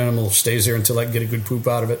 And that animal stays there until I can get a good poop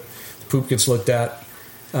out of it. The poop gets looked at.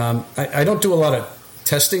 I don't do a lot of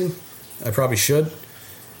testing. I probably should.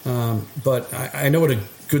 But I know what a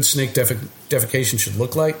good snake defecation should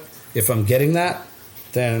look like. If I'm getting that,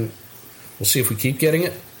 then we'll see if we keep getting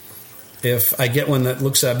it. If I get one that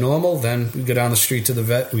looks abnormal, then we go down the street to the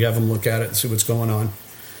vet. We have them look at it and see what's going on.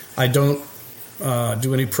 I don't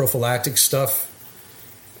do any prophylactic stuff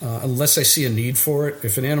unless I see a need for it.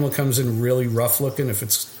 If an animal comes in really rough looking,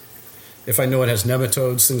 if I know it has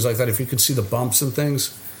nematodes, things like that, if you can see the bumps and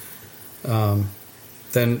things,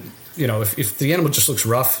 then, if the animal just looks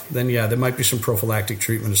rough, then yeah, there might be some prophylactic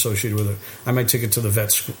treatment associated with it. I might take it to the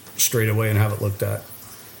vet straight away and have it looked at.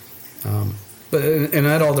 And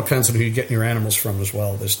that all depends on who you're getting your animals from as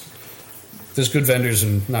well. There's good vendors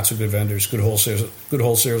and not so good vendors, good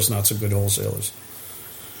wholesalers, not so good wholesalers.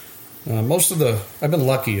 I've been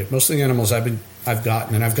lucky. Most of the animals I've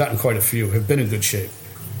gotten, and I've gotten quite a few, have been in good shape.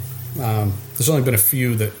 There's only been a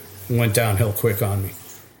few that went downhill quick on me.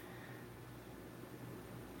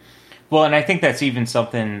 Well, and I think that's even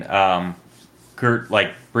something Kurt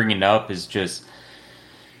bringing up is just,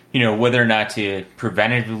 whether or not to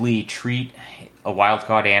preventatively treat a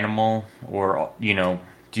wild-caught animal or,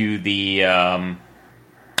 do the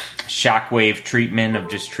shockwave treatment of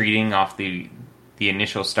just treating off the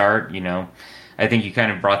initial start. I think you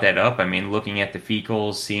kind of brought that up. I mean, looking at the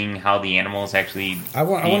fecals, seeing how the animal is actually I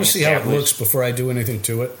want to see how it looks before I do anything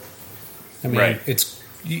to it. I mean, right. It's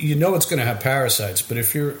it's going to have parasites, but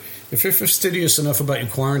if you're fastidious enough about your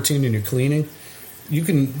quarantine and your cleaning, you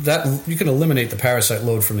can eliminate the parasite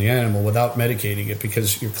load from the animal without medicating it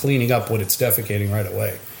because you're cleaning up what it's defecating right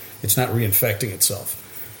away. It's not reinfecting itself.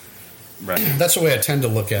 Right. That's the way I tend to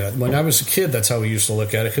look at it. When I was a kid, that's how we used to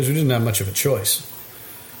look at it because we didn't have much of a choice.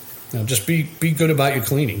 Just be good about your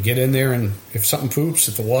cleaning. Get in there, and if something poops,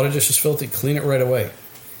 if the water dish is filthy, clean it right away.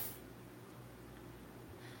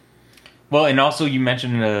 Well, and also you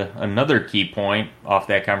mentioned another key point off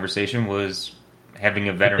that conversation was having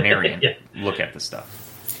a veterinarian look at the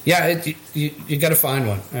stuff. Yeah, you got to find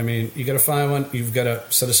one. I mean, you got to find one. You've got to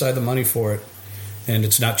set aside the money for it, and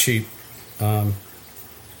it's not cheap.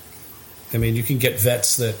 I mean, you can get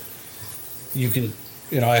vets that you can.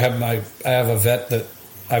 I have a vet that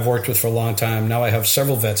I've worked with for a long time. Now I have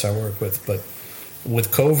several vets I work with, but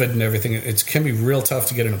with COVID and everything, it can be real tough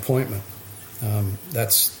to get an appointment.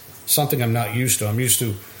 That's something I'm not used to. I'm used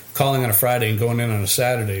to calling on a Friday and going in on a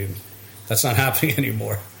Saturday, and that's not happening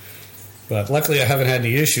anymore. But luckily, I haven't had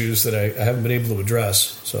any issues that I haven't been able to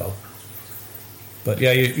address. So, but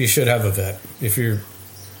yeah, you should have a vet if you're,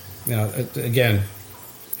 again,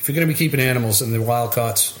 if you're going to be keeping animals and they're wild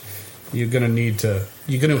caughts, you're going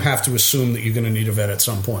to have to assume that you're going to need a vet at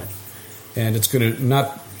some point, and it's going to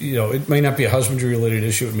not, it may not be a husbandry related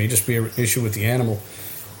issue. It may just be an issue with the animal.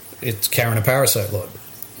 It's carrying a parasite load.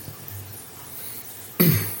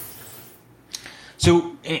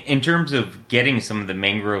 So, in terms of getting some of the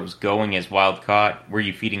mangroves going as wild caught, were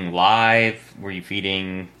you feeding live? Were you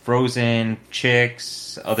feeding frozen,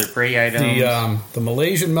 chicks, other prey items? The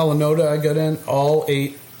Malaysian melanota I got in, all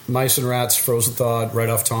ate mice and rats, frozen thawed, right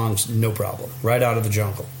off tongs, no problem, right out of the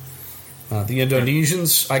jungle. The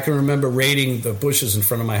Indonesians, I can remember raiding the bushes in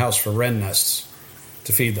front of my house for wren nests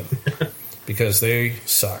to feed them. because they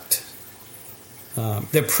sucked.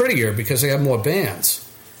 They're prettier because they have more bands,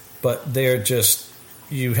 but they're just,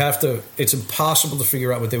 it's impossible to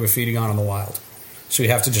figure out what they were feeding on in the wild. So you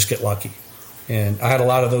have to just get lucky. And I had a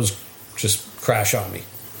lot of those just crash on me.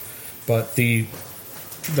 But the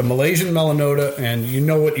Malaysian Melanota, and you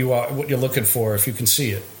know what you're looking for if you can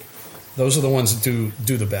see it. Those are the ones that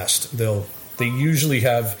do the best. They usually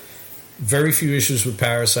have very few issues with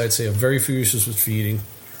parasites. They have very few issues with feeding.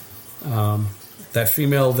 That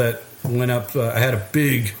female that went up, I had a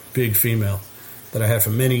big female that I had for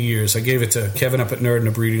many years. I gave it to Kevin up at Nerd in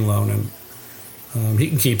a breeding loan, and he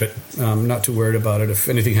can keep it. I'm not too worried about it. If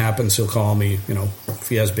anything happens, he'll call me, if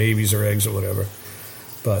he has babies or eggs or whatever.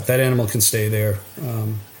 But that animal can stay there.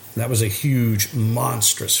 That was a huge,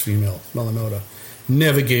 monstrous female Melanota.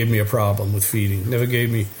 Never gave me a problem with feeding. Never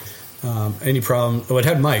gave me any problem. Oh, it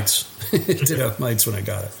had mites. It did have mites when I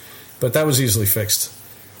got it. But that was easily fixed.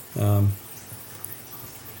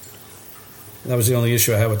 That was the only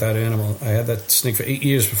issue I had with that animal. I had that snake for 8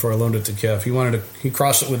 years before I loaned it to Kev. He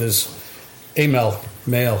crossed it with his Amel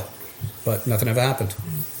male, but nothing ever happened.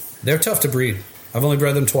 They're tough to breed. I've only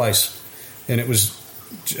bred them twice, and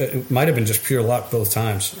it might have been just pure luck both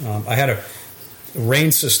times. I had a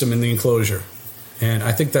rain system in the enclosure, and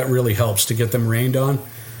I think that really helps to get them rained on,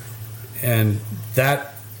 and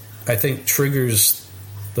that, I think, triggers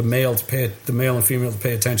the male and female to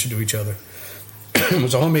pay attention to each other. It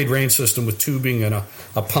was a homemade rain system with tubing and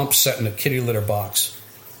a pump set in a kitty litter box.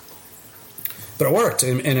 But it worked,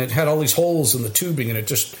 and it had all these holes in the tubing, and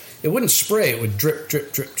it wouldn't spray. It would drip,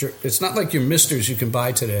 drip, drip, drip. It's not like your misters you can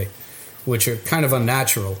buy today, which are kind of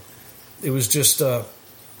unnatural. It was just,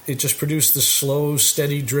 it just produced this slow,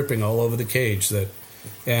 steady dripping all over the cage.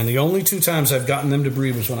 And the only 2 times I've gotten them to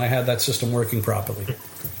breed was when I had that system working properly.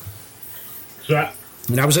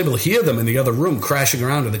 And I was able to hear them in the other room crashing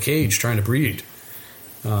around in the cage trying to breed.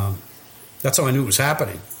 That's how I knew it was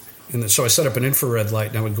happening. And so I set up an infrared light,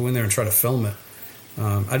 and I would go in there and try to film it.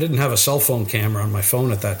 I didn't have a cell phone camera on my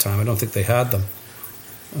phone at that time. I don't think they had them.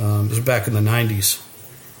 It was back in the 90s,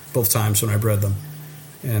 both times when I bred them.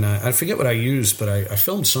 And I forget what I used, but I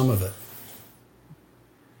filmed some of it.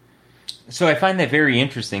 So I find that very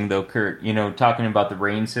interesting, though, Kurt, talking about the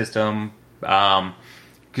rain system,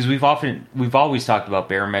 because we've always talked about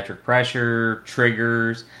barometric pressure,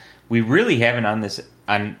 triggers. We really haven't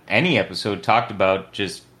on any episode talked about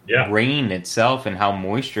just rain itself and how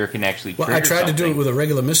moisture can actually trigger I tried something. to do it with a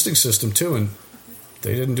regular misting system too, and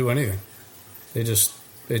they didn't do anything.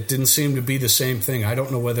 It didn't seem to be the same thing. I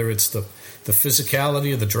don't know whether it's the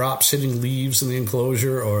physicality of the drops hitting leaves in the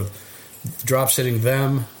enclosure or the drops hitting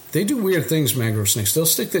them. They do weird things, mangrove snakes. They'll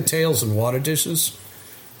stick their tails in water dishes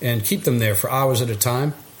and keep them there for hours at a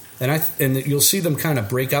time. And you'll see them kind of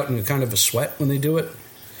break out in kind of a sweat when they do it.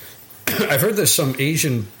 I've heard there's some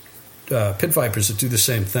Asian pit vipers that do the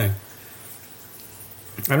same thing.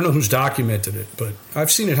 I don't know who's documented it, but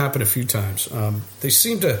I've seen it happen a few times. They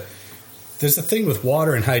seem to... There's a thing with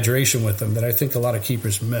water and hydration with them that I think a lot of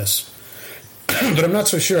keepers miss. But I'm not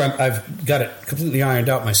so sure I've got it completely ironed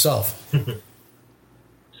out myself.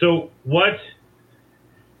 So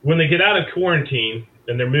when they get out of quarantine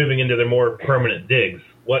and they're moving into their more permanent digs,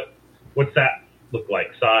 what's that look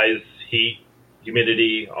like? Size, heat,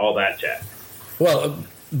 humidity, all that chat? Well,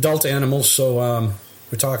 adult animals, so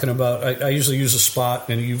we're talking about, I usually use a spot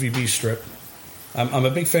and a UVB strip. I'm a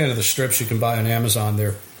big fan of the strips you can buy on Amazon.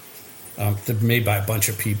 They're made by a bunch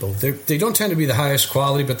of people. They don't tend to be the highest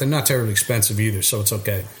quality, but they're not terribly expensive either, so it's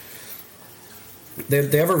okay.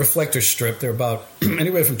 They have a reflector strip. They're about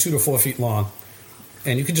anywhere from 2 to 4 feet long,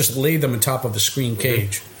 and you can just lay them on top of the screen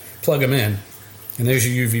cage, plug them in, and there's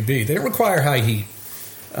your UVB. They don't require high heat.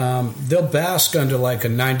 They'll bask under like a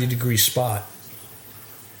 90-degree spot.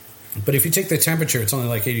 But if you take the temperature, it's only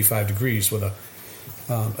like 85 degrees with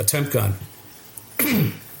a temp gun.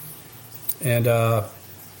 And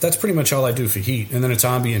that's pretty much all I do for heat. And then it's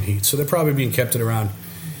ambient heat. So they're probably being kept at around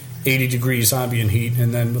 80 degrees ambient heat,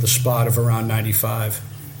 and then with a spot of around 95.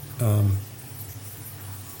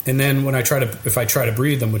 And then if I try to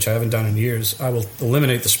breed them, which I haven't done in years, I will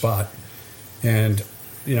eliminate the spot. And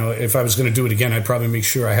if I was going to do it again, I'd probably make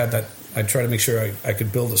sure I had that. I'd try to make sure I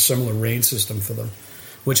could build a similar rain system for them,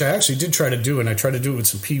 which I actually did try to do, and I tried to do it with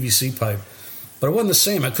some PVC pipe. But it wasn't the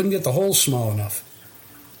same. I couldn't get the hole small enough.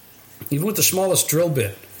 Even with the smallest drill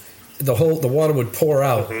bit, the water would pour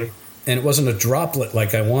out, and it wasn't a droplet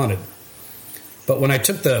like I wanted. But when I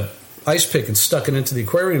took the ice pick and stuck it into the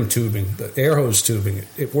aquarium tubing, the air hose tubing,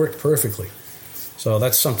 it worked perfectly. So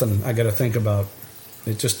that's something I got to think about.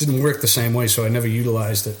 It just didn't work the same way, so I never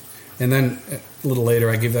utilized it. And then a little later,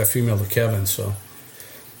 I gave that female to Kevin. So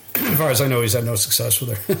As far as I know, he's had no success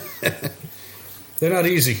with her. They're not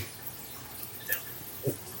easy.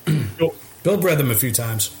 Bill bred them a few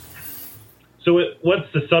times. So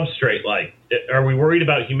what's the substrate like? Are we worried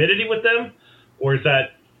about humidity with them? Or is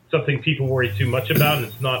that something people worry too much about and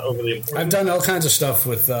it's not overly important? I've done all kinds of stuff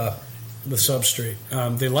with substrate.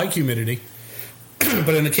 They like humidity.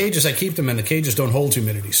 But in the cages I keep them in, the cages don't hold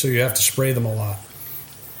humidity, so you have to spray them a lot.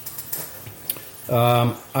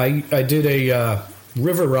 I did a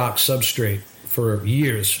river rock substrate for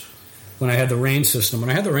years when I had the rain system.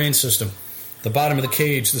 When I had the rain system, the bottom of the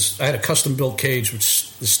cage, I had a custom-built cage,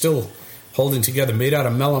 which is still holding together, made out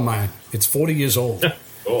of melamine. It's 40 years old.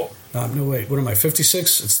 Cool. No, wait, what am I,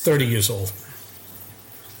 56? It's 30 years old.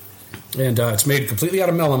 And it's made completely out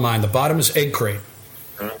of melamine. The bottom is egg crate.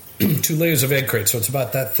 2 layers of egg crate, so it's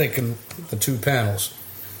about that thick in the 2 panels.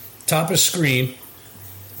 Top is screen,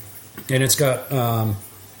 and it's got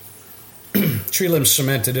tree limbs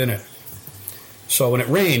cemented in it. So when it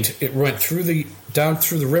rained, it went down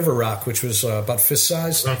through the river rock, which was about fist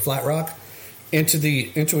size, flat rock, into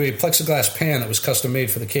a plexiglass pan that was custom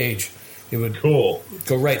made for the cage. It would go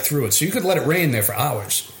right through it, so you could let it rain there for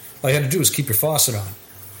hours. All you had to do was keep your faucet on,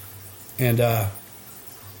 and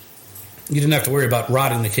you didn't have to worry about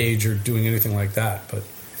rotting the cage or doing anything like that. But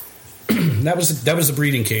that was the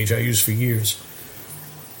breeding cage I used for years.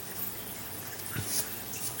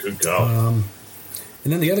 Good go.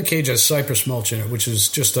 And then the other cage has cypress mulch in it, which is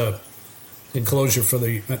just a enclosure for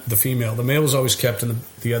the female. The male was always kept in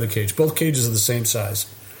the other cage. Both cages are the same size,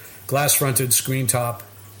 glass fronted, screen top.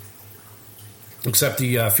 Except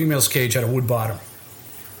the female's cage had a wood bottom,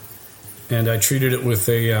 and I treated it with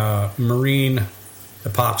a marine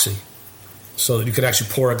epoxy, so that you could actually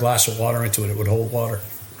pour a glass of water into it. It would hold water.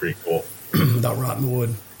 Pretty cool. Without rotting the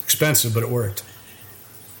wood. Expensive, but it worked.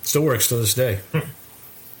 Still works to this day.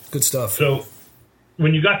 Good stuff. So,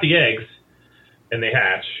 when you got the eggs and they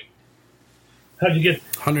hatch, how'd you get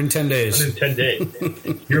 110 days? 110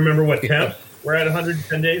 days. You remember what temps were at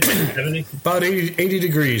 110 days? 70? About 80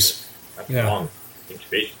 degrees. That's a long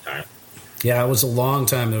incubation time. Yeah, it was a long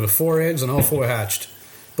time. There were 4 eggs and all 4 hatched.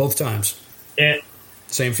 Both times. And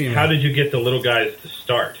same female. How did you get the little guys to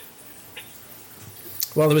start?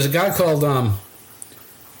 Well, there was a guy called,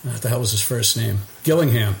 what the hell was his first name?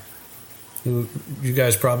 Gillingham, who you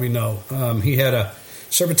guys probably know. He had a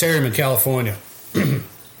serpentarium in California.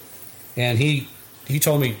 And he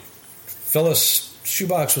told me, fill a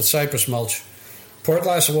shoebox with cypress mulch, pour a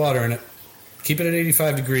glass of water in it, keep it at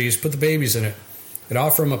 85 degrees, put the babies in it, and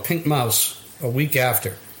offer them a pink mouse a week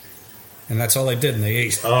after. And that's all I did, and they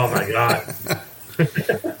ate. Oh, my God.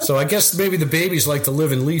 So I guess maybe the babies like to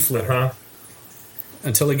live in leaf litter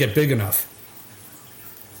until they get big enough.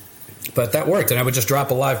 But that worked, and I would just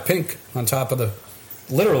drop a live pink on top of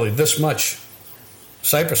literally this much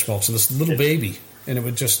cypress mulch and this little baby. And it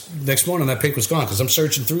would just, next morning that pink was gone because I'm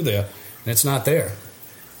searching through there, and it's not there.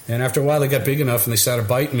 And after a while, they got big enough, and they started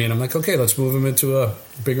biting me, and I'm like, okay, let's move them into a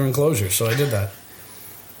bigger enclosure. So I did that.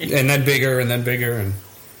 And then bigger, and then bigger, and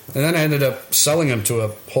then I ended up selling them to a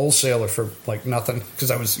wholesaler for like nothing because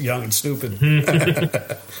I was young and stupid.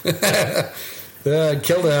 I'd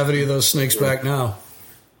kill to have any of those snakes back now.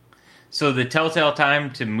 So the telltale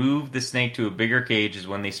time to move the snake to a bigger cage is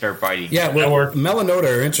when they start biting. Yeah, well,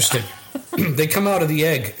 melanota are interesting. They come out of the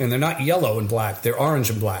egg, and they're not yellow and black. They're orange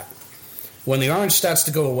and black. When the orange starts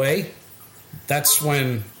to go away, that's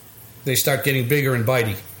when they start getting bigger and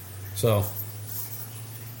bitey. So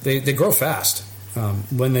they grow fast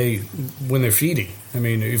when they're feeding. I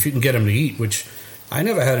mean, if you can get them to eat, which I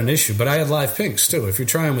never had an issue, but I had live pinks too. If you're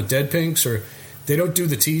trying with dead pinks or they don't do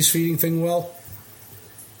the tease feeding thing well,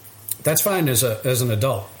 that's fine as an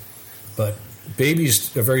adult. But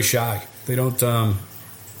babies are very shy. They don't.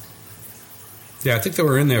 I think they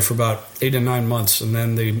were in there for about 8 or 9 months, and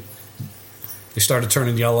then they started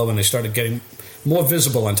turning yellow, and they started getting more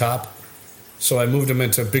visible on top. So I moved them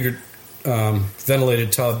into bigger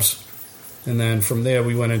ventilated tubs, and then from there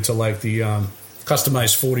we went into like the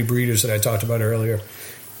customized 40 breeders that I talked about earlier.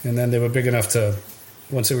 And then they were big enough to,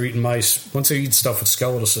 once they were eating mice, once they eat stuff with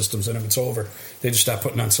skeletal systems in them, it's over. They just start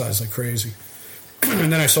putting on size like crazy.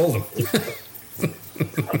 And then I sold them.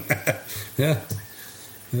 Yeah.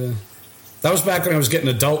 That was back when I was getting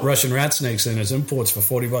adult Russian rat snakes in as imports for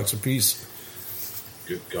 $40 a piece.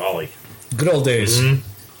 Good golly. Good old days. Mm-hmm.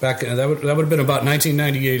 Back that would have been about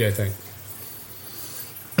 1998, I think.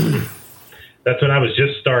 That's when I was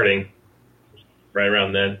just starting, right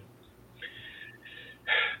around then.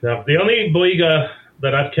 Now, the only Boiga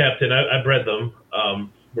that I've kept, and I bred them,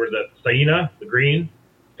 were the Saina, the green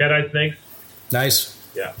cat-eye snakes. Nice.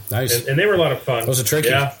 Yeah. Nice. And they were a lot of fun. Those are tricky.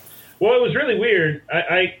 Yeah. Well, it was really weird.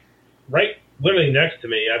 right, literally next to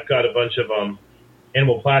me, I've got a bunch of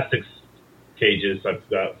animal plastics cages. I've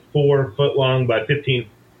got 4 foot long by 15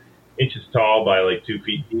 inches tall by like 2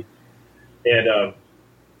 feet deep. And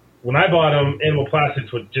when I bought them, Animal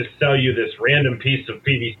Plastics would just sell you this random piece of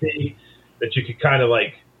PVC that you could kind of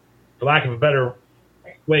like, for lack of a better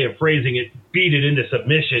way of phrasing it, beat it into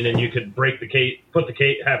submission, and you could break the cage, put the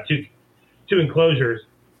cage, have two enclosures.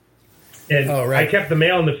 And I kept the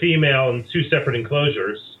male and the female in 2 separate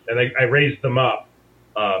enclosures, and I raised them up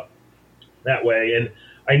that way. And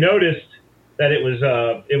I noticed that it was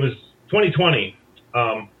 2020,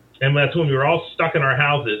 and that's when we were all stuck in our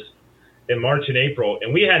houses in March and April,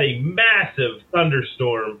 and we had a massive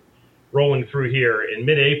thunderstorm rolling through here in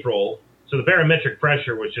mid-April. So the barometric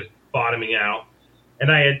pressure was just bottoming out, and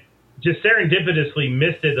I had just serendipitously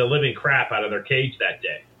misted the living crap out of their cage that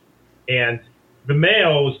day. And the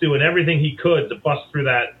male was doing everything he could to bust through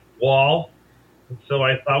that wall. And so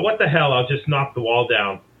I thought, what the hell? I'll just knock the wall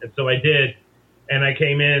down. And so I did, and I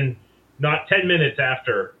came in not 10 minutes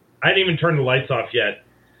after. I hadn't even turned the lights off yet,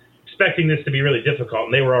 expecting this to be really difficult,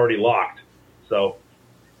 and they were already locked. So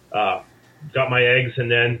got my eggs, and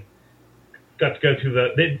then got to go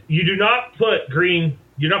through you do not put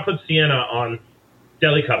sienna on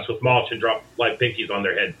deli cups with mulch and drop live pinkies on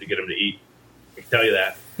their heads to get them to eat. I can tell you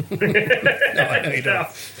that. No, you don't.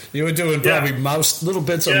 You were doing probably little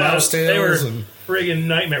bits of mouse tails. They were friggin'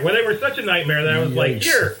 nightmare. Well, they were such a nightmare that I was like,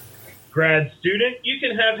 here, grad student, you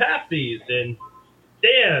can have half these, and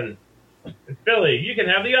Dan and Philly, you can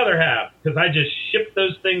have the other half, because I just shipped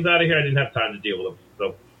those things out of here. I didn't have time to deal with them.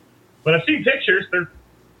 So, but I've seen pictures.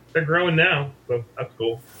 They're growing now, so that's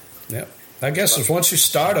cool. Yeah, I guess if once you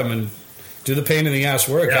start them and do the pain in the ass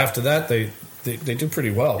work, after that they do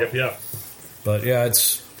pretty well. Yep. But yeah,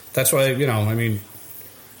 that's why,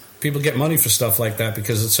 people get money for stuff like that,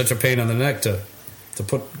 because it's such a pain in the neck to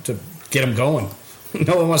get them going.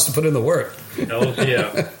 No one wants to put in the work. Hells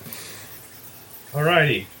yeah. All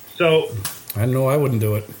righty. So I know I wouldn't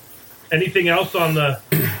do it. Anything else on the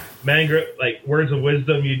mangrove, like words of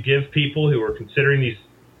wisdom you'd give people who are considering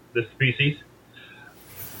this species?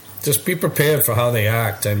 Just be prepared for how they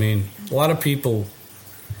act. I mean, a lot of people,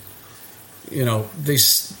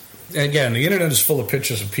 again, the internet is full of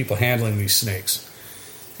pictures of people handling these snakes.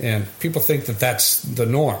 And people think that that's the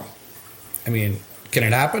norm. I mean, can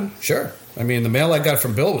it happen? Sure. I mean, the male I got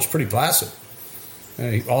from Bill was pretty placid.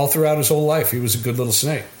 All throughout his whole life, he was a good little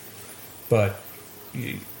snake. But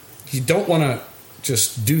you don't want to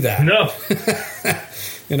just do that. No.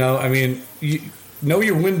 You know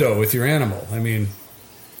your window with your animal.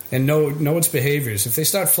 And know its behaviors. If they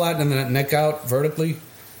start flattening that neck out vertically,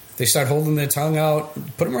 they start holding their tongue out,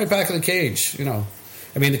 put them right back in the cage.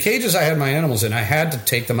 The cages I had my animals in, I had to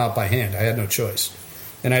take them out by hand. I had no choice.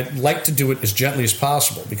 And I like to do it as gently as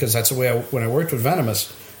possible, because that's the way when I worked with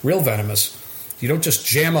real venomous, you don't just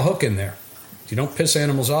jam a hook in there. You don't piss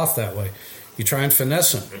animals off that way. You try and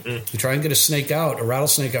finesse them. Mm-hmm. You try and get a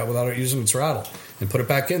rattlesnake out without it using its rattle, and put it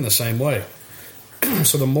back in the same way.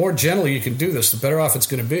 So the more gently you can do this, the better off it's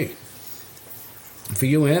going to be for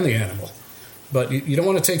you and the animal. But you don't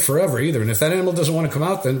want to take forever either. And if that animal doesn't want to come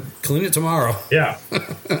out, then clean it tomorrow. Yeah.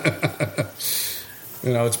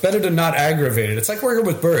 It's better to not aggravate it. It's like working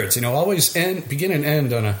with birds. Always begin and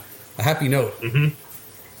end on a happy note. Mm-hmm.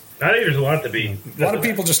 I think there's a lot to be. A lot of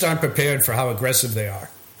people just aren't prepared for how aggressive they are.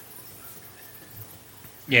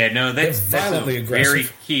 Yeah, no, that's violently a aggressive. Very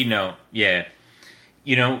key note. Yeah.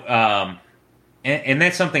 And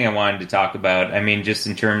that's something I wanted to talk about. Just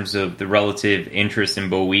in terms of the relative interest in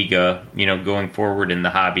Bowiga, going forward in the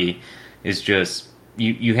hobby, is just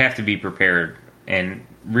you have to be prepared. And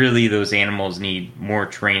really, those animals need more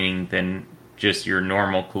training than just your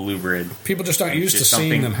normal colubrid. People just aren't used to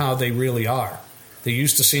seeing them how they really are. They're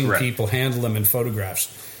used to seeing people handle them in photographs.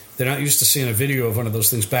 They're not used to seeing a video of one of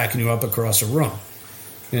those things backing you up across a room.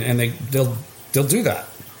 And they'll do that.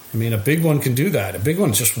 A big one can do that. A big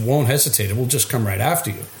one just won't hesitate. It will just come right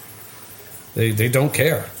after you. They don't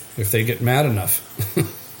care if they get mad enough.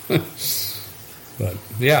 But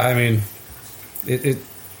yeah,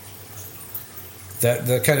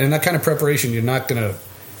 that kind of preparation, you're not going to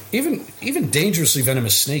even dangerously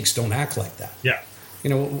venomous snakes don't act like that. Yeah.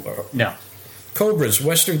 No. Cobras,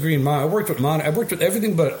 Western green mamba. I worked with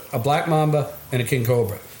everything but a black mamba and a king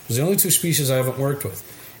cobra. Those are the only 2 species I haven't worked with,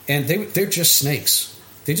 and they're just snakes.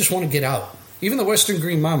 They just want to get out. Even the Western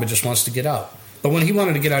green mamba just wants to get out. But when he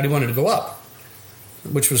wanted to get out, he wanted to go up,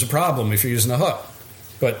 which was a problem if you're using the hook.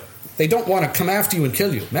 But they don't want to come after you and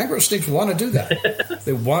kill you. Mangrove snakes want to do that.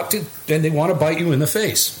 They want to bite you in the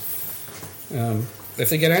face if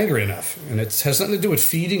they get angry enough. And it has nothing to do with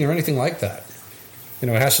feeding or anything like that. It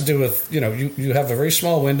has to do with, you have a very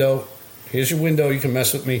small window. Here's your window. You can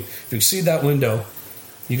mess with me. If you exceed that window,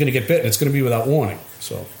 you're going to get bitten. It's going to be without warning.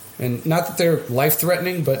 So, and not that they're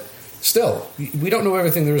life-threatening, but still, we don't know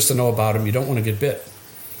everything there is to know about them. You don't want to get bit.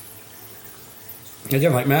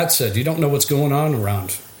 Again, like Matt said, you don't know what's going on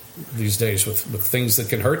around these days with things that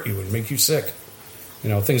can hurt you and make you sick.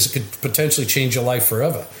 Things that could potentially change your life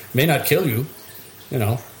forever. May not kill you.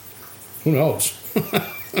 Who knows?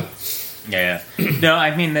 Yeah. No,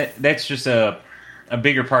 I mean, that's just a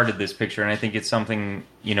bigger part of this picture, and I think it's something,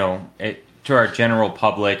 to our general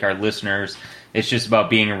public, our listeners, it's just about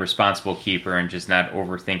being a responsible keeper and just not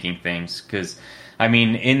overthinking things. Because, I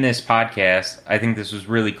mean, in this podcast, I think this was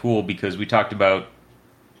really cool because we talked about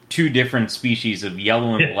 2 different species of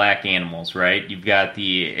yellow and black animals, right? You've got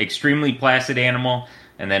the extremely placid animal,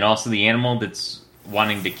 and then also the animal that's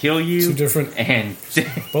wanting to kill you. 2 different, and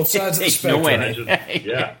both sides of the spectrum.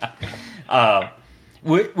 Yeah.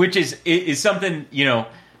 Which is something,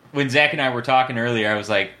 when Zach and I were talking earlier, I was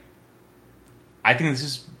like, I think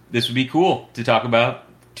this would be cool to talk about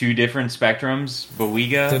 2 different spectrums,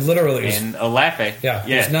 Bowiga and Alafe. Yeah,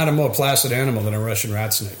 there's not a more placid animal than a Russian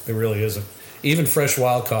rat snake. There really isn't. Even fresh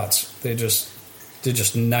wild caughts, they're just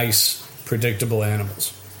nice, predictable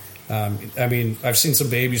animals. I mean, I've seen some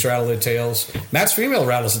babies rattle their tails. Matt's female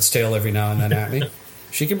rattles its tail every now and then at me.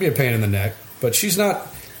 She can be a pain in the neck, but she's not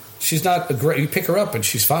a great. You pick her up and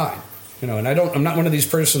she's fine. And I'm not one of these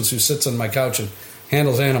persons who sits on my couch and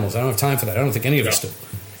handles animals. I don't have time for that. I don't think any of us do.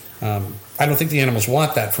 I don't think the animals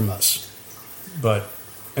want that from us. But,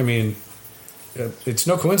 I mean, it's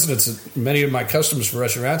no coincidence that many of my customers for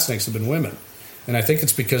Russian rat snakes have been women. And I think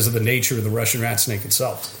it's because of the nature of the Russian rat snake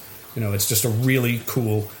itself. It's just a really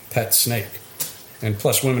cool pet snake. And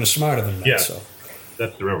plus, women are smarter than men. Yeah, so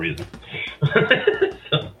that's the real reason.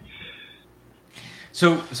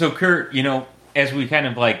 So Kurt, as we kind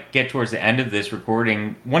of get towards the end of this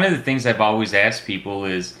recording, one of the things I've always asked people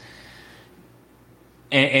is,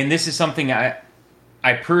 and this is something I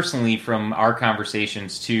personally, from our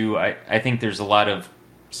conversations too, I think there's a lot of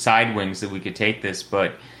side wings that we could take this,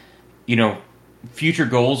 but, future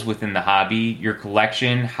goals within the hobby, your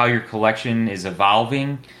collection, how your collection is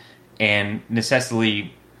evolving, and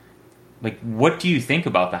necessarily, what do you think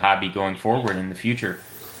about the hobby going forward in the future?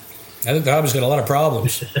 I think the hobby's got a lot of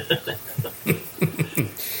problems.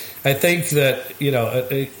 I think that,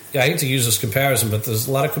 I hate to use this comparison, but there's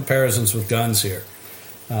a lot of comparisons with guns here.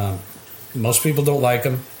 Most people don't like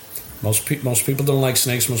them. Most people don't like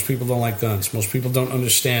snakes. Most people don't like guns. Most people don't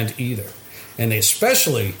understand either. And they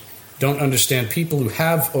especially don't understand people who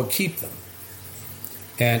have or keep them.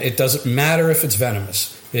 And it doesn't matter if it's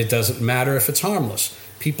venomous. It doesn't matter if it's harmless.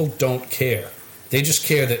 People don't care. They just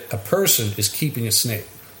care that a person is keeping a snake.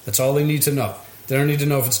 That's all they need to know. They don't need to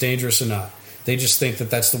know if it's dangerous or not. They just think that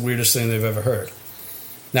that's the weirdest thing they've ever heard.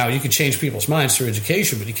 Now, you can change people's minds through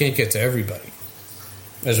education, but you can't get to everybody.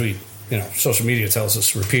 As social media tells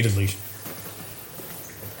us repeatedly.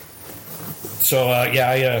 So,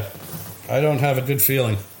 I don't have a good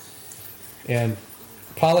feeling. And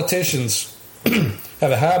politicians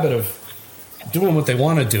have a habit of doing what they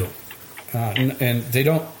want to do. And they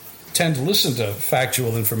don't tend to listen to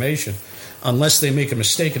factual information unless they make a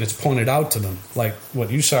mistake and it's pointed out to them, like what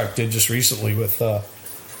USARC did just recently with, I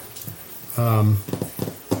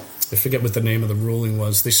forget what the name of the ruling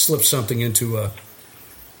was. They slipped something into a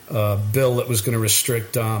bill that was going to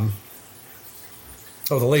restrict, the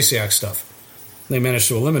Lacey Act stuff. They managed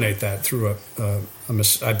to eliminate that through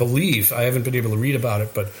I believe, I haven't been able to read about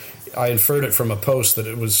it, but I inferred it from a post that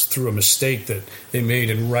it was through a mistake that they made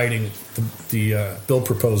in writing the bill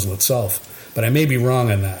proposal itself. But I may be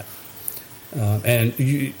wrong on that. And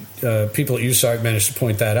people at USARC managed to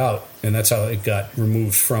point that out, and that's how it got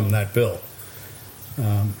removed from that bill.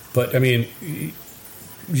 But, I mean,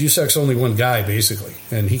 USAC's only one guy, basically,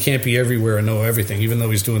 and he can't be everywhere and know everything, even though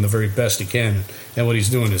he's doing the very best he can, and what he's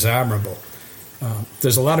doing is admirable.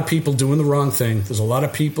 There's a lot of people doing the wrong thing. There's a lot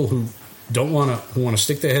of people who want to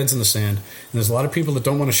stick their heads in the sand, and there's a lot of people that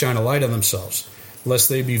don't want to shine a light on themselves, lest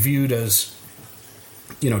they be viewed as,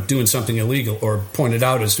 doing something illegal or pointed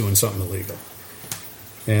out as doing something illegal.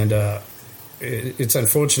 And it's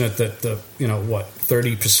unfortunate that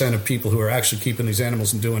 30% of people who are actually keeping these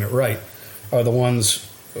animals and doing it right are the ones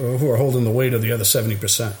who are holding the weight of the other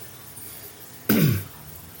 70%.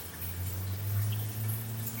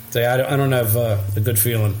 I don't have a good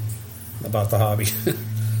feeling about the hobby.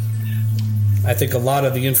 I think a lot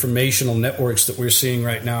of the informational networks that we're seeing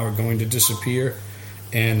right now are going to disappear,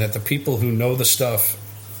 and that the people who know the stuff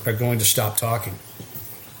are going to stop talking.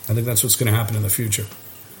 I think that's what's going to happen in the future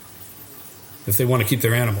if they want to keep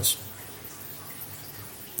their animals.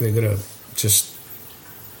 They're going to just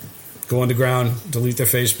go underground, delete their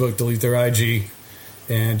Facebook, delete their IG,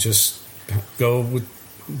 and just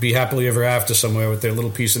be happily ever after somewhere with their little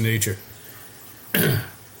piece of nature.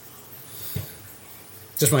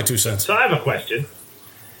 Just my 2 cents. So I have a question.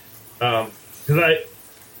 Because I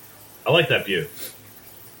like that view.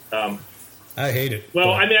 I hate it.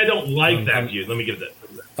 Well, I mean, I don't like that view. Let me give that.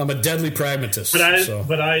 I'm a deadly pragmatist.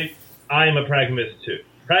 But I am a pragmatist too.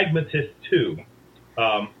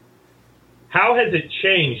 How has it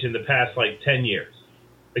changed in the past 10 years?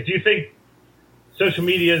 Do you think social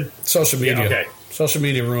media? Yeah, okay. Social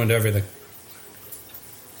media ruined everything.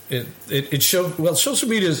 It showed. Well, social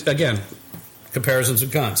media is, again, comparisons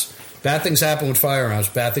and cons. Bad things happen with firearms.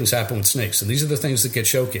 Bad things happen with snakes. And these are the things that get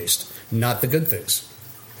showcased, not the good things.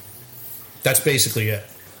 That's basically it.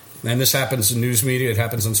 And this happens in news media. It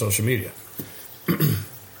happens on social media.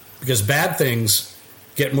 Because bad things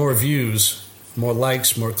get more views, more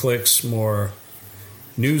likes, more clicks, more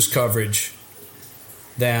news coverage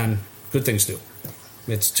than good things do.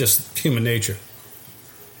 It's just human nature.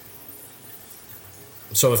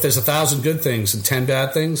 So if there's 1,000 good things and 10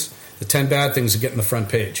 bad things, the 10 bad things are getting the front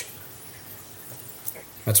page.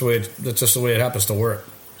 That's just the way it happens to work.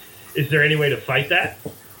 Is there any way to fight that?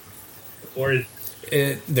 Or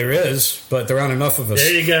there is, but there aren't enough of us.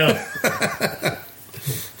 There you go.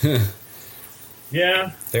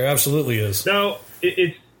 Yeah. There absolutely is. No,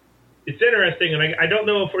 it's interesting, and I don't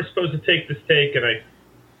know if we're supposed to take this take, and I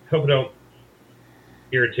hope I don't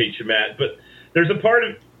irritate you, Matt, but there's a part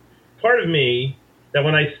of me that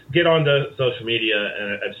when I get onto social media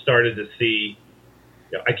and I've started to see,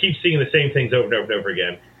 I keep seeing the same things over and over and over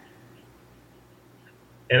again.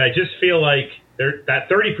 And I just feel like that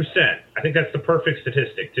 30%, I think that's the perfect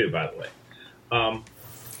statistic too, by the way.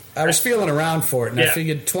 I was feeling around for it, and I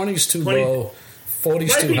figured 20's too low,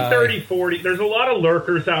 40's too high. 30, 40. There's a lot of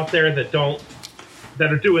lurkers out there that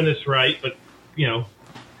are doing this right, but,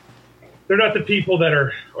 they're not the people that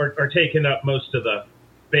are taking up most of the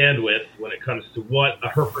bandwidth when it comes to what a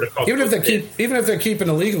herpetoculturist even if they're keeping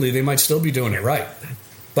illegally, they might still be doing it right,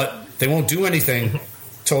 but they won't do anything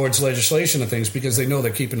towards legislation and things because they know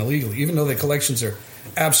they're keeping illegally, even though their collections are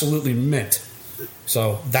absolutely mint.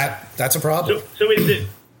 So that's a problem. So is it,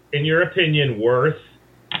 in your opinion, worth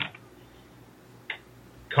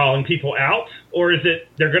calling people out, or is it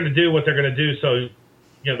they're going to do what they're going to do? So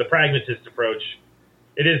the pragmatist approach,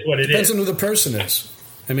 it is what it Depends is. on who the person is.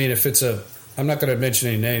 I mean, if it's I'm not going to mention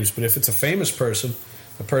any names, but if it's a famous person,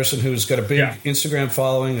 a person who's got a big Instagram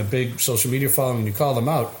following, a big social media following, and you call them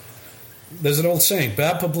out, there's an old saying,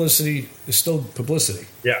 bad publicity is still publicity.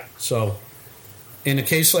 Yeah. So in a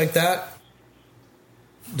case like that,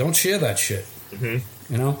 don't share that shit.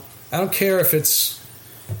 Mm-hmm. I don't care if it's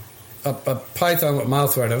a python with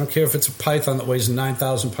mouth rat. I don't care if it's a python that weighs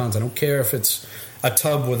 9,000 pounds. I don't care if it's a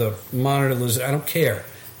tub with a monitor lizard. I don't care.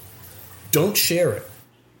 Don't share it.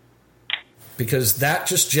 Because that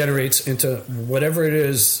just generates into whatever it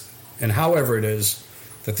is and however it is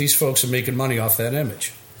that these folks are making money off that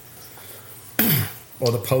image.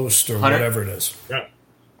 Or the post or whatever it is.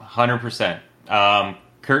 100%.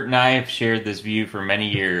 Kurt and I have shared this view for many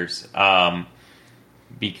years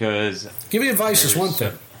because... Giving advice is one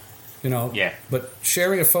thing, Yeah. But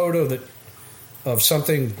sharing a photo of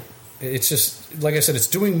something, it's just, like I said, it's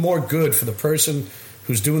doing more good for the person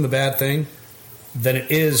who's doing the bad thing than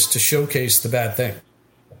it is to showcase the bad thing,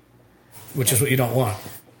 which is what you don't want.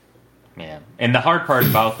 Yeah. And the hard part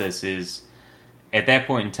about this is, at that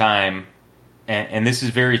point in time, and this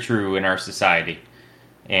is very true in our society,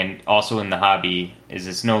 and also in the hobby, is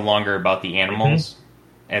it's no longer about the animals.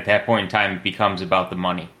 Mm-hmm. At that point in time, it becomes about the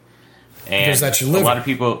money. And because that's your living. A lot of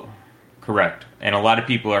people, correct, and a lot of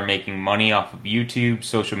people are making money off of YouTube,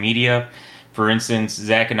 social media. For instance,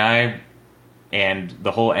 Zach and I, and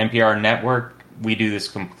the whole NPR network, we do this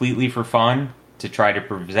completely for fun to try to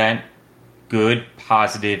present good,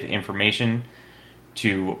 positive information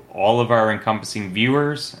to all of our encompassing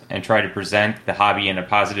viewers and try to present the hobby in a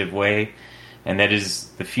positive way. And that is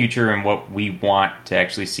the future and what we want to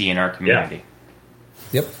actually see in our community.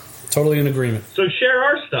 Yeah. Yep. Totally in agreement. So share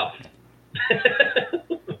our stuff.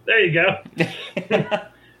 There you go.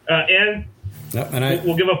 And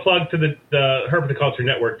we'll give a plug to the Herpetoculture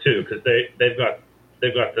Network too, because they've got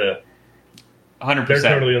the 100%. They're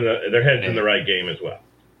totally their heads in the right game as well.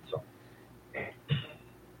 So,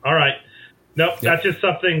 all right. Nope, That's just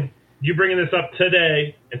something, you bringing this up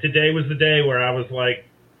today, and today was the day where I was like,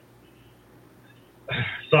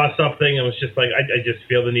 saw something and was just like, I just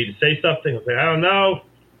feel the need to say something. I was like, I don't know if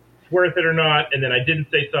it's worth it or not. And then I didn't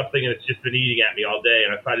say something, and it's just been eating at me all day.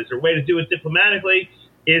 And I thought, is there a way to do it diplomatically?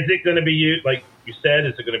 Is it going to be used? Like, you said?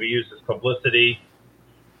 Is it going to be used as publicity?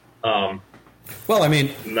 Well, I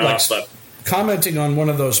mean, but commenting on one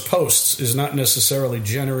of those posts is not necessarily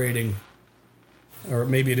generating, or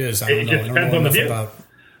maybe it is. I don't know. Just depends on the view.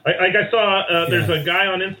 Like I saw, there's Yeah. a guy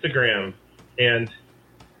on Instagram, and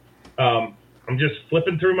I'm just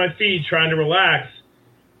flipping through my feed trying to relax,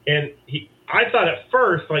 and I thought at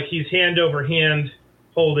first like he's hand over hand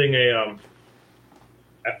holding a.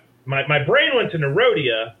 My brain went to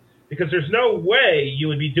Nerodia because there's no way you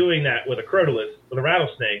would be doing that with a crotalus, with a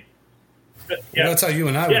rattlesnake. Well, that's how you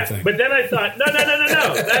and I would think. But then I thought, no.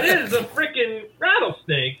 That is a freaking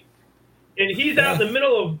rattlesnake. And he's out in the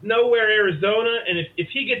middle of nowhere, Arizona. And if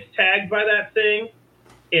he gets tagged by that thing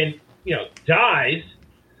and, dies,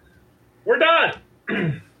 we're done.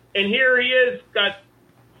 And here he is, got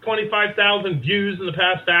 25,000 views in the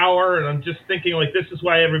past hour. And I'm just thinking, like, this is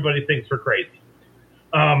why everybody thinks we're crazy.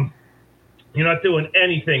 You're not doing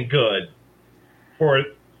anything good for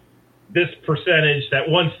this percentage that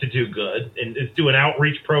wants to do good and is doing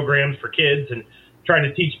outreach programs for kids and trying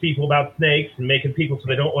to teach people about snakes and making people so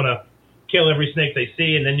they don't want to kill every snake they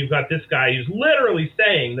see. And then you've got this guy who's literally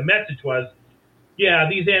saying the message was, yeah,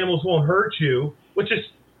 these animals won't hurt you, which is,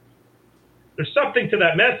 there's something to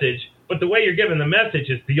that message, but the way you're giving the message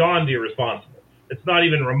is beyond irresponsible. It's not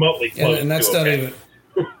even remotely close. And that's to not okay. even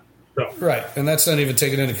So. Right, and that's not even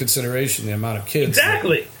taking into consideration the amount of kids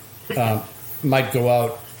exactly that, might go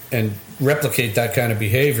out and replicate that kind of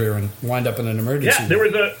behavior and wind up in an emergency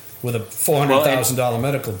room with a $400,000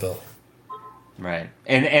 medical bill. Right,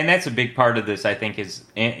 and that's a big part of this, I think, is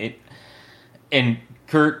and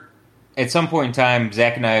Kurt. At some point in time,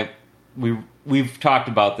 Zach and I, we've talked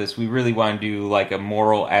about this. We really want to do like a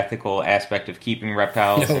moral, ethical aspect of keeping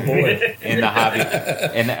reptiles in the hobby,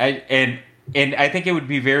 and I think it would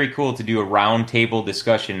be very cool to do a roundtable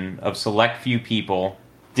discussion of select few people,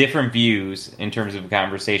 different views in terms of a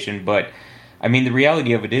conversation. But I mean, the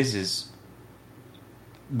reality of it is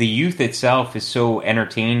the youth itself is so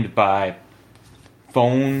entertained by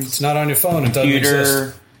phones. It's not on your phone. It doesn't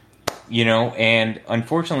exist. And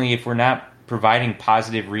unfortunately, if we're not providing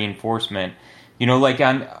positive reinforcement, like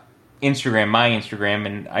on Instagram, my Instagram,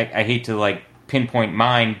 and I hate to like pinpoint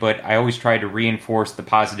mine, but I always try to reinforce the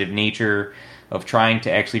positive nature of trying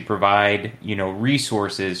to actually provide,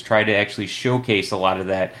 resources, try to actually showcase a lot of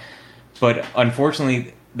that. But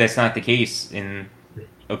unfortunately, that's not the case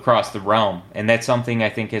across the realm. And that's something I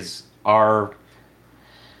think is our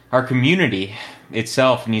community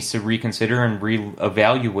itself needs to reconsider and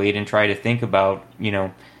reevaluate and try to think about,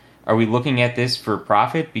 are we looking at this for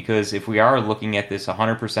profit? Because if we are looking at this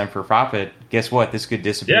 100% for profit, guess what? This could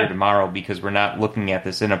disappear tomorrow because we're not looking at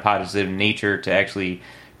this in a positive nature to actually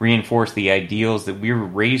reinforce the ideals that we were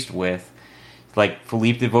raised with, like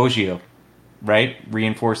Philippe Devoggio, right?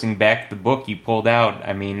 Reinforcing back the book you pulled out.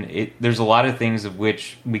 I mean, there's a lot of things of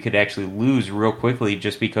which we could actually lose real quickly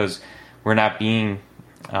just because we're not being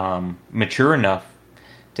mature enough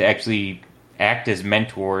to actually act as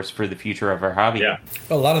mentors for the future of our hobby. Yeah.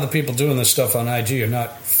 Well, a lot of the people doing this stuff on IG are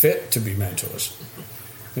not fit to be mentors,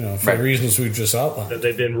 for the reasons we've just outlined.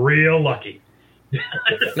 They've been real lucky.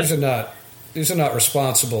 These are not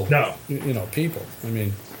responsible, people. I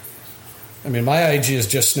mean, my IG is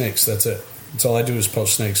just snakes. That's it. That's all I do is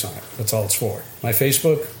post snakes on it. That's all it's for. My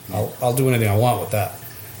Facebook, I'll do anything I want with that.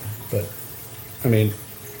 But, I mean,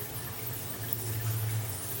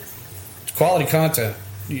 quality content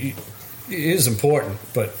is important,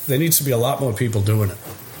 but there needs to be a lot more people doing it.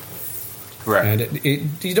 Correct.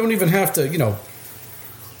 And you don't even have to,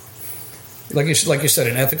 like you said,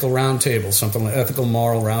 an ethical roundtable, something like ethical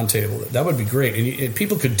moral roundtable. That would be great, and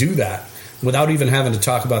people could do that without even having to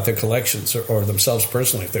talk about their collections or themselves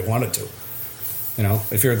personally if they wanted to.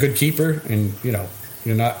 If you're a good keeper and you're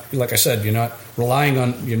not, like I said, you're not relying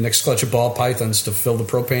on your next clutch of ball pythons to fill the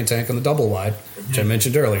propane tank on the double wide, which I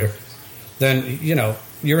mentioned earlier, then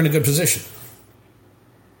you're in a good position.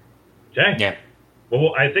 Okay. Yeah.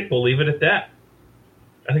 Well, I think we'll leave it at that.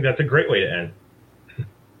 I think that's a great way to end.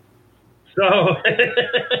 So,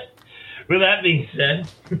 with that being said,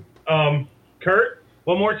 Kurt,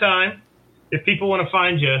 one more time, if people want to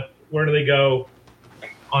find you, where do they go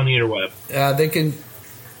on the interweb? They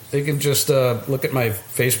can just look at my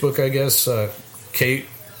Facebook, I guess,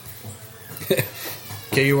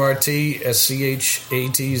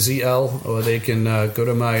 KURTSCHATZL, or they can go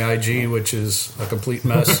to my IG, which is a complete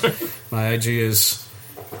mess. My IG is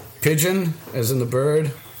pigeon, as in the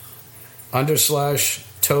bird,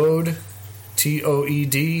 _ toad,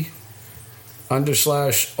 TOED,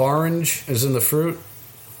 _ orange, as in the fruit,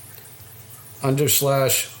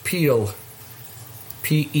 _ peel,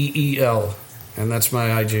 PEEL, and that's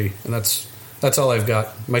my IG, and that's That's all I've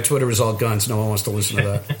got. My Twitter is all guns. No one wants to listen to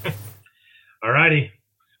that. All righty.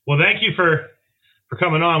 Well, thank you for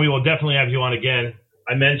coming on. We will definitely have you on again.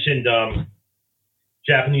 I mentioned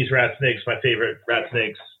Japanese rat snakes, my favorite rat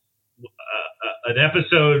snakes. An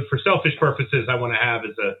episode for selfish purposes I want to have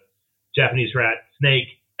is a Japanese rat snake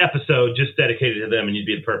episode just dedicated to them, and you'd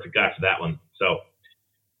be the perfect guy for that one. So,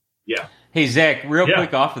 yeah. Hey, Zach, real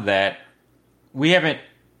quick off of that,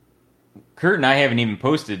 Kurt and I haven't even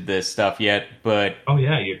posted this stuff yet, but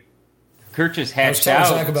Kurt just hatched out. I was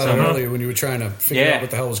telling Zach about it earlier when you were trying to figure out what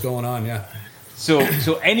the hell was going on, So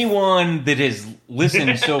anyone that has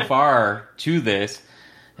listened so far to this,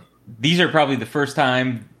 these are probably the first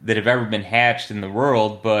time that have ever been hatched in the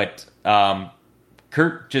world, but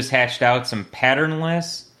Kurt just hatched out some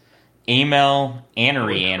patternless amel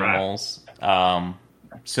anery animals.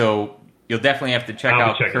 So you'll definitely have to check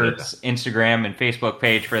out Kurt's Instagram and Facebook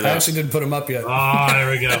page for that. I actually didn't put them up yet. Oh, there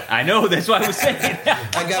we go. I know, that's what I was saying.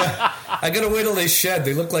 I gotta wait till they shed.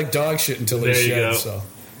 They look like dog shit until they shed. So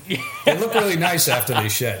they look really nice after they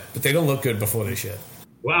shed, but they don't look good before they shed.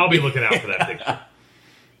 Well, I'll be looking out for that picture.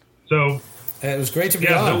 So it was great to be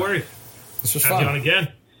on. No worries. This was have fun. You on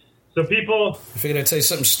again. So people, I figured I'd say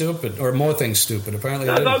something stupid or more things stupid. Apparently,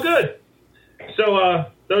 that's all good. So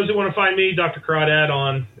those who want to find me, Dr. Crawdad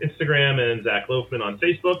on Instagram and Zach Loafman on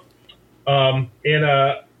Facebook.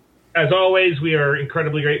 As always, we are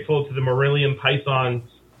incredibly grateful to the Morillium Python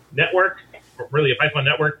Network,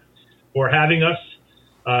 for having us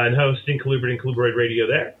and hosting Colubrid and Colubroid Radio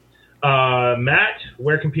there. Matt,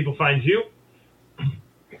 where can people find you?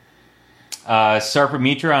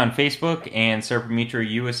 Sarpamitra on Facebook and Sarpamitra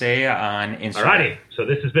USA on Instagram. Alrighty, so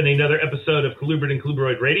this has been another episode of Colubrid and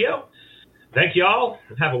Colubroid Radio. Thank you all,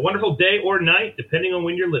 and have a wonderful day or night, depending on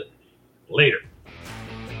when you're listening. Later.